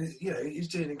came out, and you know, you're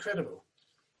doing incredible.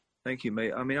 Thank you,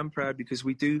 mate. I mean, I'm proud because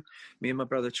we do, me and my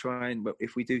brother try and, but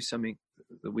if we do something,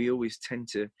 we always tend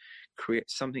to create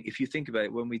something. If you think about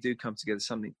it, when we do come together,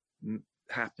 something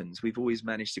happens. We've always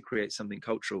managed to create something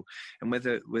cultural. And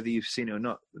whether you've seen it or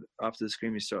not, After the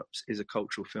Screaming Stops is a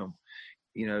cultural film,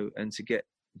 you know, and to get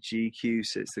GQ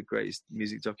says it's the greatest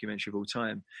music documentary of all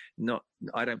time.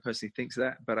 I don't personally think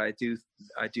that, but I do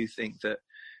think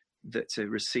that to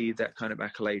receive that kind of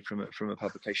accolade from a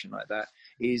publication like that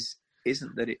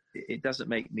isn't that it doesn't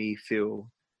make me feel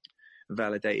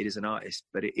validated as an artist,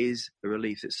 but it is a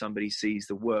relief that somebody sees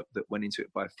the work that went into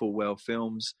it by Full Well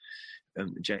Films.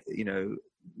 You know,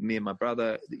 me and my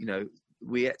brother, you know,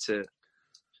 we had to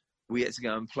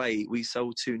go and play. We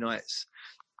sold 2 nights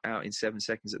out in 7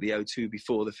 seconds at the O2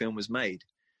 before the film was made.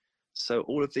 So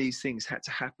all of these things had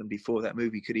to happen before that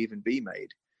movie could even be made.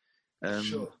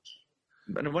 Sure.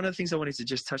 And one of the things I wanted to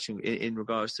just touch on in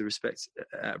regards to respect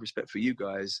for you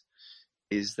guys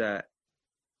is that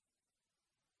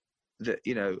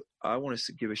you know, I want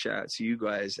to give a shout out to you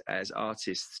guys as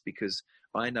artists, because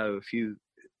I know a few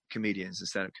comedians and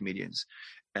stand-up comedians,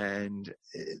 and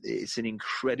it's an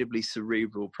incredibly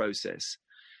cerebral process,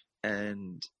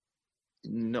 and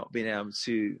not being able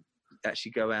to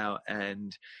actually go out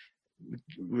and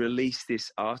release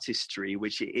this artistry,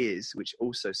 which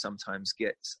also sometimes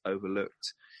gets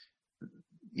overlooked.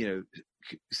 You know,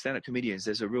 stand-up comedians,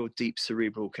 there's a real deep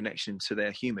cerebral connection to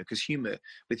their humor, because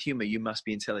with humor you must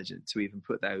be intelligent to even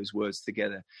put those words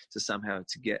together to somehow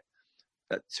to get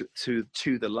to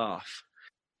the laugh.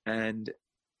 And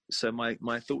so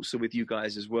my thoughts are with you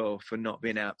guys as well for not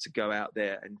being able to go out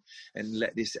there and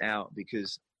let this out,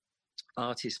 because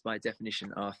artists by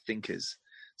definition are thinkers.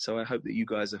 So I hope that you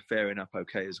guys are faring up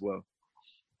okay as well.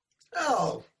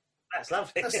 Oh, that's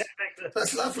lovely.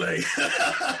 That's lovely.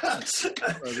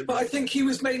 But I think he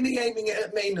was mainly aiming it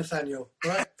at me, Nathaniel,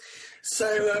 right?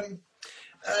 So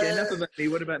enough about me.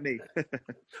 What about me?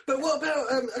 But what about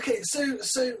okay? So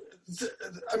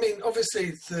I mean,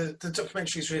 obviously the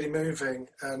documentary is really moving,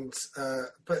 and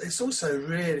but it's also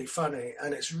really funny,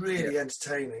 and it's really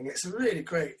entertaining. It's a really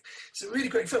great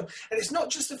film, and it's not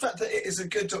just the fact that it is a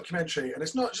good documentary, and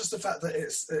it's not just the fact that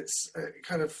it's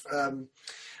kind of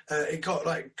it got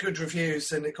like good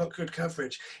reviews and it got good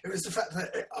coverage. It was the fact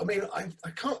that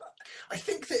I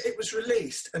think that it was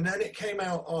released and then it came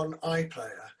out on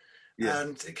iPlayer. Yeah.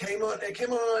 And it came on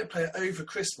iPlayer over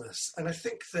Christmas, and I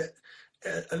think that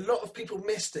a lot of people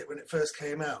missed it when it first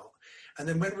came out. And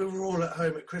then when we were all at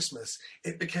home at Christmas,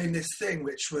 it became this thing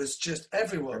which was just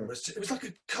everyone was. It was like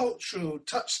a cultural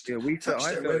touch. Yeah,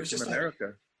 I heard from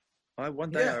America. I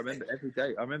remember every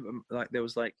day. I remember like there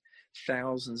was like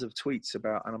thousands of tweets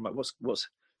about, and I'm like, what's?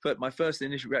 But my first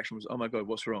initial reaction was, oh my god,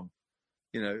 what's wrong?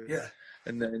 You know. Yeah.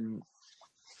 And then,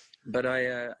 but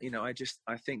I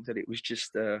think that it was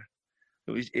just.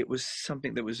 It was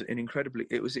something that was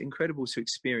incredible to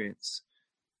experience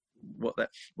what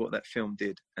that film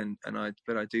did,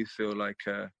 but I do feel like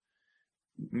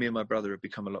me and my brother have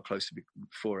become a lot closer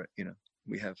for it. You know,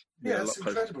 we have. Yeah, that's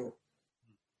incredible.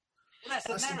 Well,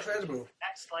 that's incredible.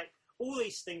 That's like all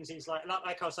these things is like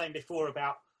I was saying before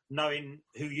about knowing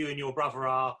who you and your brother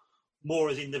are more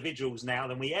as individuals now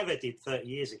than we ever did 30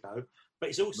 years ago. But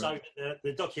it's also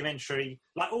the documentary,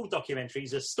 like all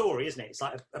documentaries, a story, isn't it? It's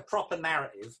like a proper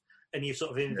narrative, and you've sort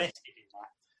of invested in that.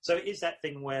 So it is that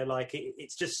thing where, like,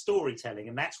 it's just storytelling,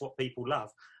 and that's what people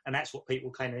love, and that's what people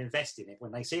kind of invest in it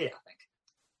when they see it, I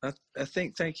think. I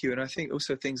think, thank you. And I think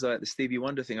also things like the Stevie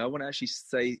Wonder thing, I want to actually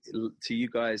say to you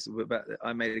guys about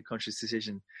I made a conscious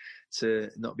decision to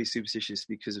not be superstitious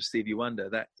because of Stevie Wonder,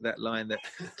 that line that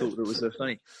thought that was so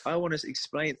funny. I want to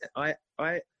explain,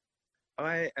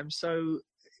 I am so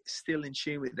still in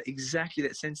tune with exactly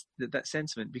that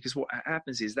sentiment, because what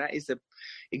happens is that is the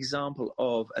example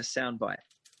of a soundbite.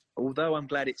 Although I'm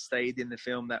glad it stayed in the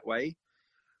film that way,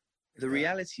 the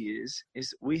reality is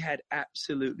we had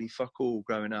absolutely fuck all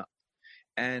growing up,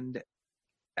 and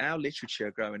our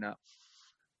literature growing up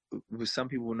was, some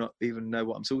people will not even know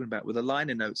what I'm talking about, were the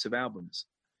liner notes of albums.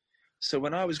 So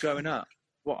when I was growing up,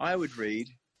 what I would read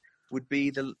would be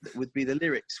the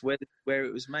lyrics, where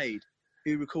it was made.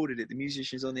 who recorded it, the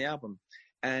musicians on the album.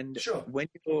 And Sure.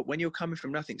 when you're coming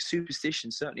from nothing,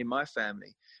 superstition, certainly in my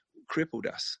family, crippled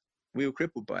us. We were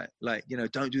crippled by it. Like, you know,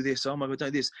 don't do this. Oh my God,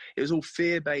 don't do this. It was all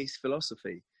fear-based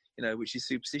philosophy, you know, which is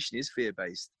superstition, is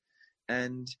fear-based.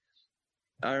 And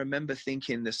I remember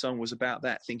thinking the song was about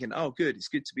that, thinking, oh, good, it's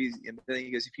good to be. And then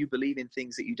he goes, if you believe in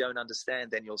things that you don't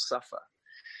understand, then you'll suffer.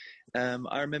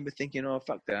 I remember thinking, oh,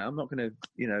 fuck that. I'm not going to,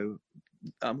 you know,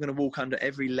 I'm going to walk under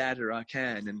every ladder I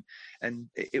can. And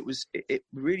it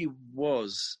really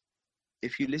was,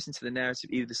 if you listen to the narrative,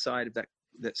 either side of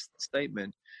that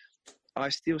statement, I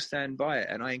still stand by it.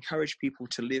 And I encourage people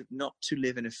to not to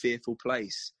live in a fearful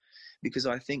place, because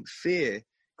I think fear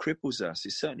cripples us.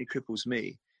 It certainly cripples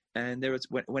me. And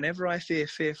whenever I feel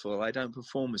fearful, I don't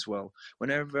perform as well.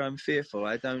 Whenever I'm fearful,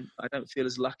 I don't feel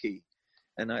as lucky.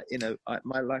 And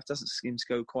my life doesn't seem to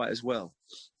go quite as well.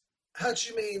 How do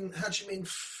you mean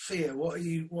fear? What do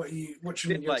you mean? What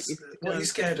are you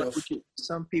scared of?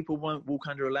 Some people won't walk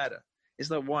under a ladder. It's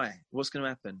like, why? What's going to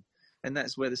happen? And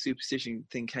that's where the superstition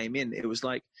thing came in. It was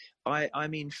like, I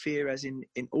mean fear as in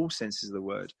all senses of the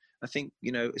word. I think,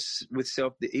 you know, with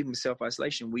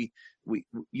self-isolation,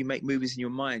 you make movies in your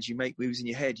mind, you make movies in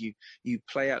your head, you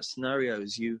play out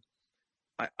scenarios,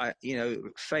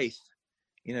 faith.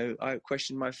 You know, I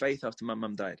questioned my faith after my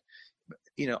mum died.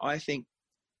 You know, I think,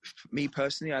 me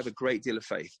personally, I have a great deal of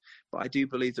faith, but I do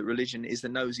believe that religion is the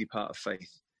nosy part of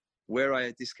faith. Where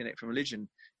I disconnect from religion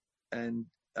and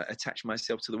attach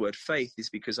myself to the word faith is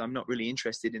because I'm not really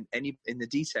interested in the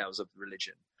details of the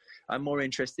religion. I'm more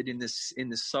interested in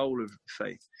the soul of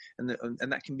faith, and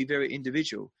that can be very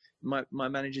individual. My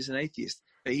manager's an atheist,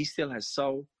 but he still has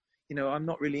soul. You know, I'm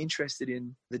not really interested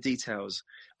in the details.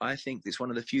 I think it's one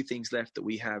of the few things left that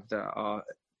we have that are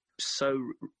so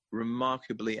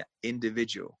remarkably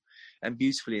individual and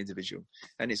beautifully individual.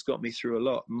 And it's got me through a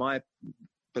lot. My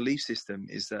belief system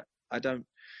is that I don't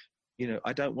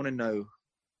want to know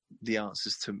the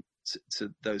answers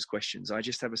to those questions. I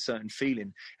just have a certain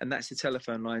feeling. And that's the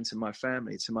telephone line to my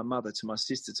family, to my mother, to my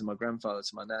sister, to my grandfather,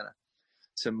 to my nana,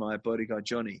 to my bodyguard,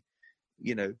 Johnny,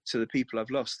 you know, to the people I've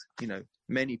lost, you know,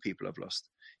 many people I've lost.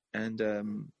 And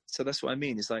so that's what I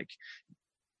mean. It's like,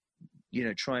 you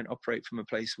know, try and operate from a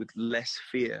place with less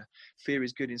fear. Fear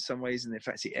is good in some ways, and in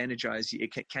fact, it energizes you.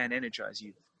 It can energize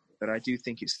you, but I do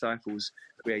think it stifles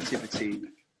creativity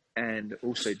and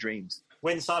also dreams.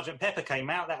 When Sgt. Pepper came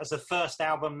out, that was the first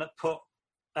album that put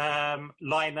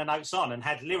liner notes on and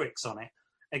had lyrics on it,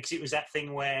 because it was that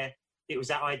thing where it was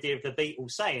that idea of the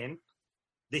Beatles saying,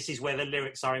 "This is where the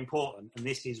lyrics are important, and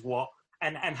this is what,"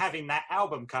 and having that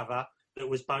album cover that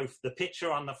was both the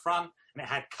picture on the front and it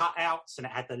had cutouts and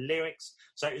it had the lyrics.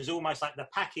 So it was almost like the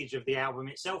package of the album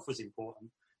itself was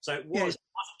important. So it wasn't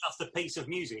just a piece of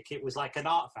music, it was like an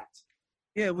artifact.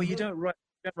 Yeah, well, you don't write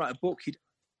a book, you don't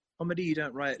write comedy, you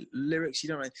don't write lyrics, you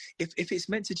don't write... If it's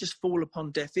meant to just fall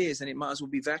upon deaf ears, then it might as well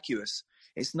be vacuous.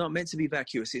 It's not meant to be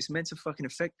vacuous. It's meant to fucking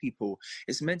affect people.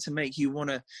 It's meant to make you want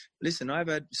to... Listen, I've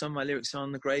had some of my lyrics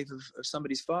on the grave of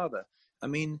somebody's father. I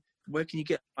mean, where can you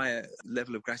get a higher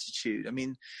level of gratitude? I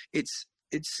mean, it's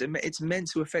meant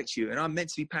to affect you, and I'm meant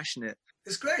to be passionate.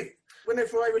 It's great.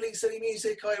 Whenever I release any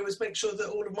music, I always make sure that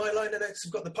all of my liner notes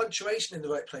have got the punctuation in the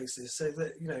right places, so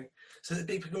that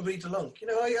people can read along. You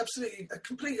know, I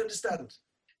completely understand.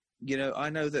 You know,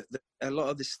 I know that a lot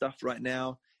of this stuff right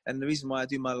now, and the reason why I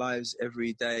do my lives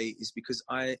every day is because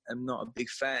I am not a big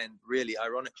fan, really,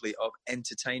 ironically, of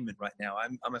entertainment right now.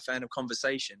 I'm a fan of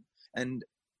conversation, and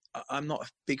I'm not a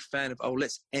big fan of,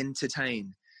 let's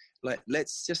entertain. Like,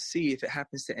 let's just see if it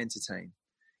happens to entertain,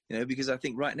 you know, because I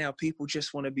think right now people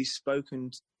just want to be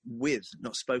spoken with,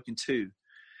 not spoken to,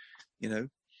 you know.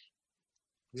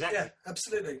 Exactly. Yeah,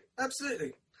 absolutely.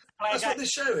 Absolutely. That's what this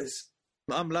show is.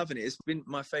 I'm loving it. It's been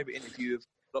my favourite interview of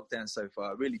lockdown so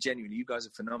far. Really, genuinely, you guys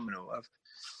are phenomenal.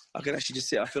 I could actually just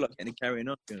sit. I feel like getting carrying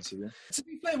on. To be honest with you. To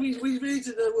be fair, we really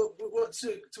didn't know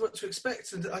what to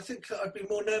expect, and I think I'd be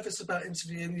more nervous about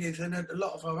interviewing you than a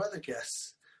lot of our other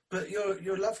guests. But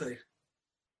you're lovely.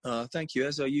 Thank you.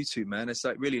 As are you two, man. It's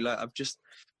like really like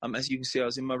as you can see, I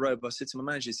was in my robe. I said to my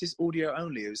manager, "Is this audio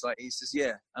only?" It was like, he says,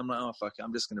 "Yeah." I'm like, "Oh fuck it,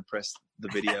 I'm just going to press the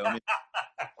video." I mean,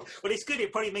 well, it's good.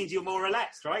 It probably means you're more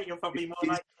relaxed, right? You're probably more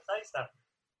likely to say stuff.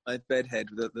 My bedhead,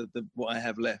 the what I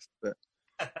have left, but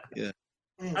yeah.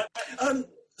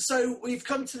 So we've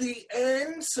come to the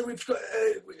end. So we've got.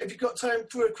 Have you got time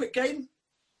for a quick game?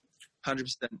 100%.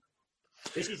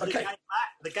 This is the game back.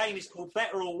 The game is called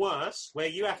Better or Worse, where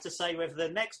you have to say whether the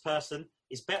next person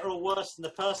is better or worse than the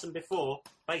person before,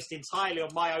 based entirely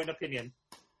on my own opinion.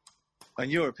 On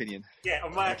your opinion? Yeah,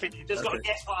 on my opinion. Just got to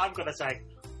guess what I'm going to say.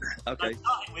 Okay. So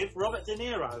starting with Robert De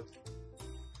Niro.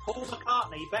 Paul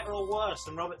McCartney, better or worse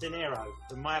than Robert De Niro,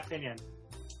 in my opinion?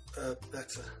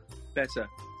 Better. Better.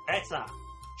 Better.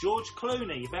 George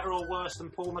Clooney, better or worse than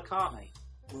Paul McCartney?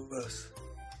 Worse.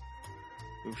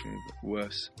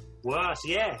 Worse. Worse,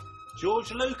 yeah.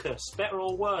 George Lucas, better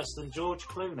or worse than George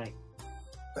Clooney?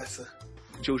 Better.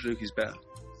 George Lucas is better.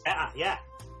 Better, yeah.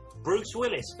 Bruce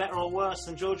Willis, better or worse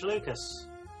than George Lucas?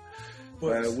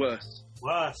 Worse. Worse.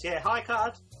 Worse, yeah. High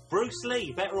card. Bruce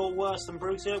Lee, better or worse than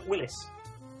Bruce Willis?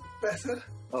 Better.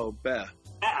 Oh, better.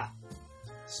 Better.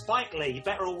 Spike Lee,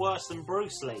 better or worse than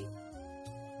Bruce Lee?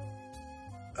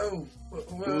 Oh,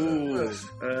 Ooh, worse.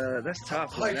 that's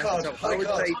tough. High That's card, tough. high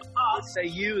card.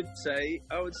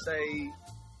 I would say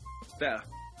better.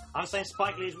 I'm saying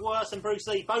Spike Lee is worse than Bruce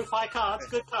Lee. Both high cards,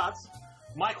 good cards.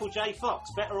 Michael J. Fox,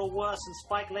 better or worse than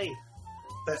Spike Lee?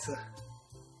 Better.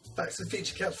 Back to the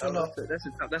Future counts for a lot. That's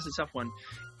a tough one.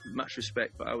 Much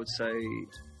respect, but I would say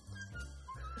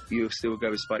you'll still go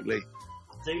with Spike Lee.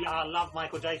 I love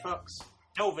Michael J. Fox.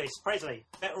 Elvis Presley,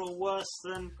 better or worse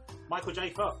than Michael J.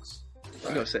 Fox? You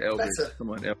gotta say Elvis. Better. Come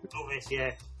on, Elvis. Elvis,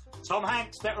 yeah. Tom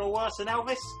Hanks, better or worse than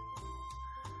Elvis?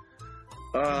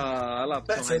 I love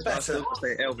Tom Better, Hanks. But I'll better. still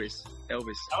say Elvis.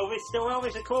 Elvis. Elvis, still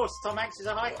Elvis, of course. Tom Hanks is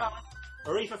a high card.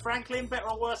 Aretha Franklin, better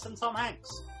or worse than Tom Hanks?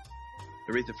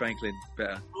 Aretha Franklin,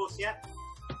 better. Of course, yeah.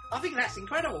 I think that's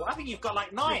incredible. I think you've got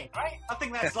like 9, right? I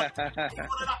think that's like you're one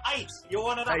of the 8. You're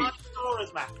one of the 8. high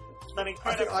scorers, Matt. That's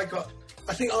incredible.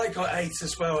 I think I got 8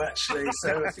 as well, actually.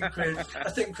 So I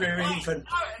think we're even.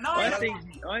 No,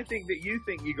 I think that you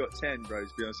think you got 10, bro. To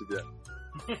be honest with you.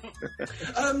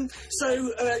 So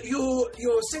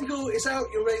your single is out.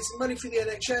 You're raising money for the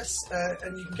NHS,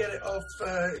 and you can get it off.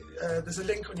 There's a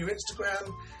link on your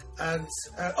Instagram. And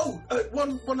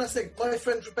one last thing. My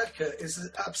friend Rebecca is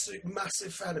an absolute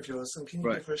massive fan of yours, and can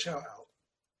you give her a shout out?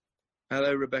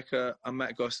 Hello, Rebecca. I'm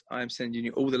Matt Goss. I am sending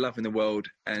you all the love in the world,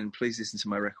 and please listen to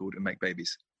my record and make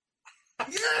babies.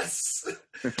 Yes.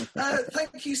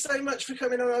 Thank you so much for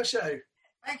coming on our show.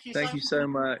 Thank you so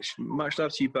much. Much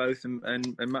love to you both,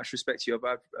 and much respect to you.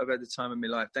 I've had the time of my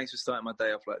life. Thanks for starting my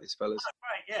day off like this, fellas.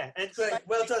 Great, yeah. It's great.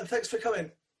 Well done. Thanks for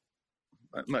coming.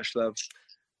 Much love.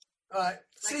 All right.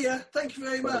 See ya. Thank you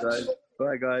very much.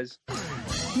 Bye, guys.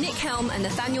 Nick Helm and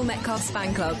Nathaniel Metcalf's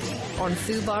fan club on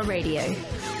Fubar Radio.